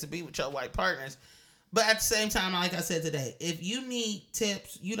holidays to be with your white partners. But at the same time, like I said today, if you need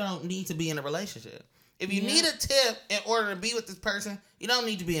tips, you don't need to be in a relationship. If you need a tip in order to be with this person, you don't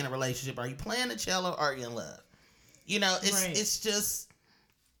need to be in a relationship. Are you playing the cello or are you in love? It's just,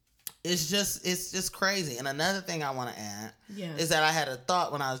 it's just crazy. And another thing I want to add Yes. is that I had a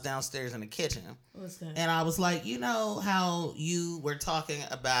thought when I was downstairs in the kitchen. What's that? And I was like, you know how you were talking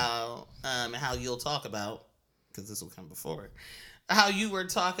about, how you'll talk about, because this will come before it, how you were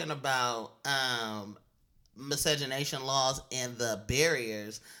talking about miscegenation laws and the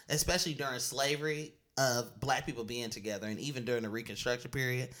barriers, especially during slavery, of black people being together, and even during the Reconstruction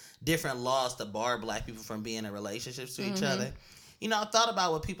period, different laws to bar black people from being in relationships to each other. You know, I thought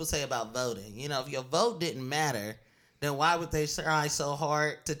about what people say about voting. You know, if your vote didn't matter, then why would they try so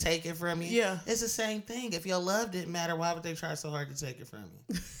hard to take it from you? Yeah. It's the same thing. If your love didn't matter, why would they try so hard to take it from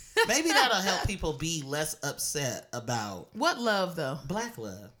you? Maybe that'll help people be less upset about What love, though? black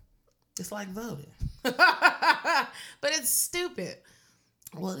love. It's like voting. But it's stupid.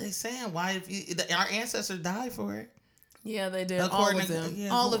 Well, they're saying, why if you, our ancestors died for it. Yeah, they did. According All of to- them. yeah,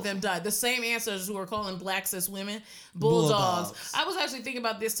 All bull- of them died. The same ancestors who were calling black cis women bulldogs. Bulldogs. I was actually thinking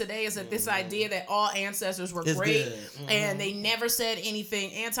about this today, is that this idea that all ancestors were It's great good. and they never said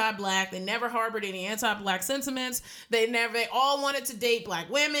anything anti-black. They never harbored any anti-black sentiments. They all wanted to date black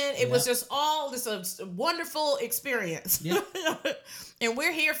women. It was just all this a wonderful experience. Yep. And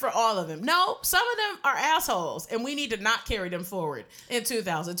we're here for all of them. No, some of them are assholes, and we need to not carry them forward in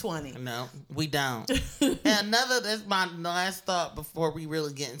 2020. No, we don't. And that's my last thought before we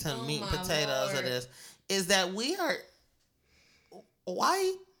really get into the meat and my potatoes Lord. of this, is that we are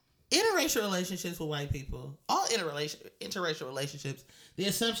white interracial relationships with white people. All interracial relationships. The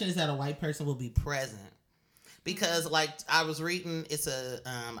assumption is that a white person will be present. Because, like, I was reading, it's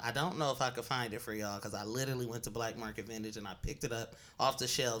I don't know if I could find it for y'all, because I literally went to Black Market Vintage and I picked it up off the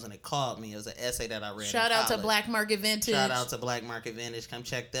shelves and it called me. It was an essay that I read. Shout in out to college. Black Market Vintage. Shout out to Black Market Vintage. Come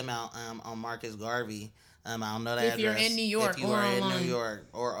check them out on Marcus Garvey. I don't know the If address. you're in New York If you or are in online. New York,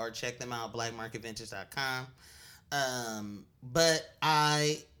 or check them out, blackmarketvintage.com. But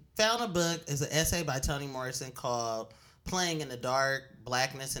I found a book. It's an essay by Toni Morrison called "Playing in the Dark: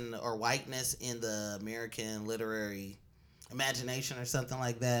 Blackness or Whiteness in the American Literary Imagination," or something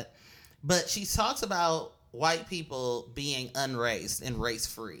like that. But she talks about white people being unraced and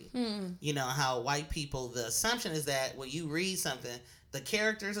race-free. You know, how white people, the assumption is that when you read something, the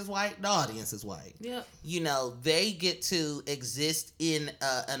characters is white, the audience is white. Yep. You know, they get to exist in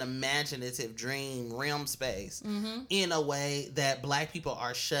an imaginative dream realm space in a way that black people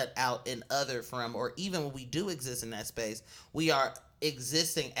are shut out and other from, or even when we do exist in that space, we are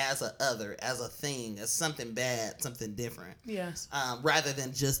existing as a other, as a thing, as something bad, something different. Yes. Rather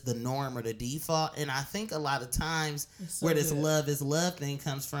than just the norm or the default. And I think a lot of times so where this good. love is love thing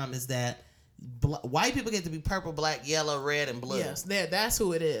comes from is that white people get to be purple, black, yellow, red, and blue. Yes, that's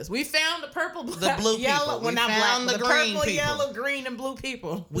who it is. We found the purple, black, blue yellow. people. Well, We not found black, the the green purple, people. yellow, green, and blue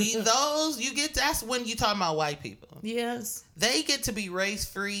people. That's when you talking about white people. Yes. They get to be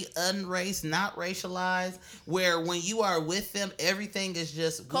race-free, unraced, not racialized, where when you are with them, everything is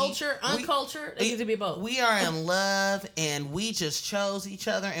just Culture, uncultured. They get to be both. We are in love, and we just chose each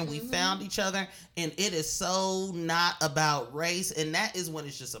other, and we found each other, and it is so not about race, and that is when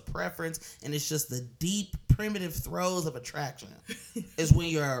it's just a preference, and it's just the deep, primitive throes of attraction is when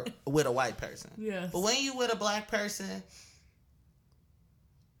you're with a white person. Yes. But when you with a black person,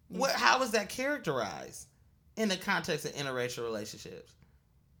 how is that characterized in the context of interracial relationships?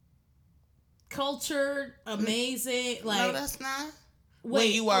 Cultured, amazing. Like, No, that's not. wait,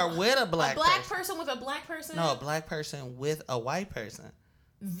 When you are with a black person. person with a black person? No, a black person with a white person.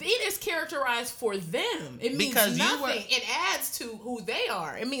 It is characterized for them. It means Because you nothing. were- It adds to who they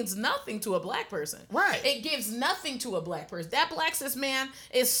are. It means nothing to a black person. Right. It gives nothing to a black person. That black cis man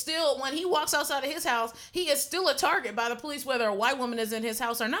is still, when he walks outside of his house, he is still a target by the police, whether a white woman is in his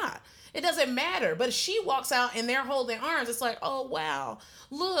house or not. It doesn't matter. But if she walks out and they're holding arms, it's like, oh, wow,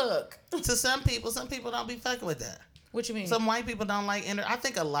 look. To some people don't be fucking with that. What you mean? Some white people don't like I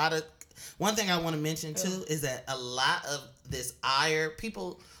think a lot of, one thing I want to mention too is that a lot of this ire,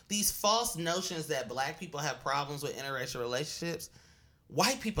 these false notions that black people have problems with interracial relationships,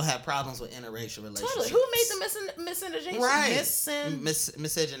 white people have problems with interracial relationships. Totally. Who made the miscegenation? Right.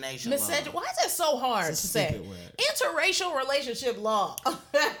 Miscegenation. Miscegenation. law. Why is that so hard It's to a say? stupid word. Interracial relationship law.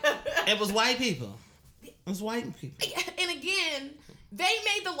 It was white people. It was white people. And again, they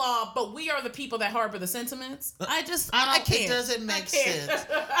made the law, but we are the people that harbor the sentiments. I It can't. doesn't make I can't.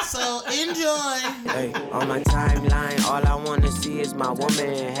 sense. So enjoy. Hey, on my timeline, all I wanna see is my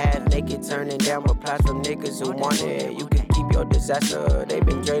woman half naked, turning down replies from niggas who want it. You can keep your real disaster. They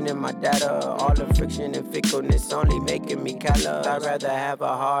been draining my data. All the friction and fickleness only making me callous. I'd rather have a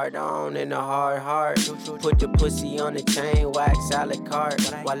hard on than a hard heart. Put the pussy on the chain, wax a la carte.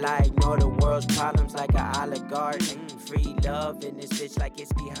 While I ignore the world's problems like an oligarch. Free love in this bitch like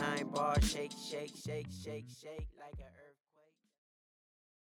it's behind bars. Shake, shake, shake, shake, shake like a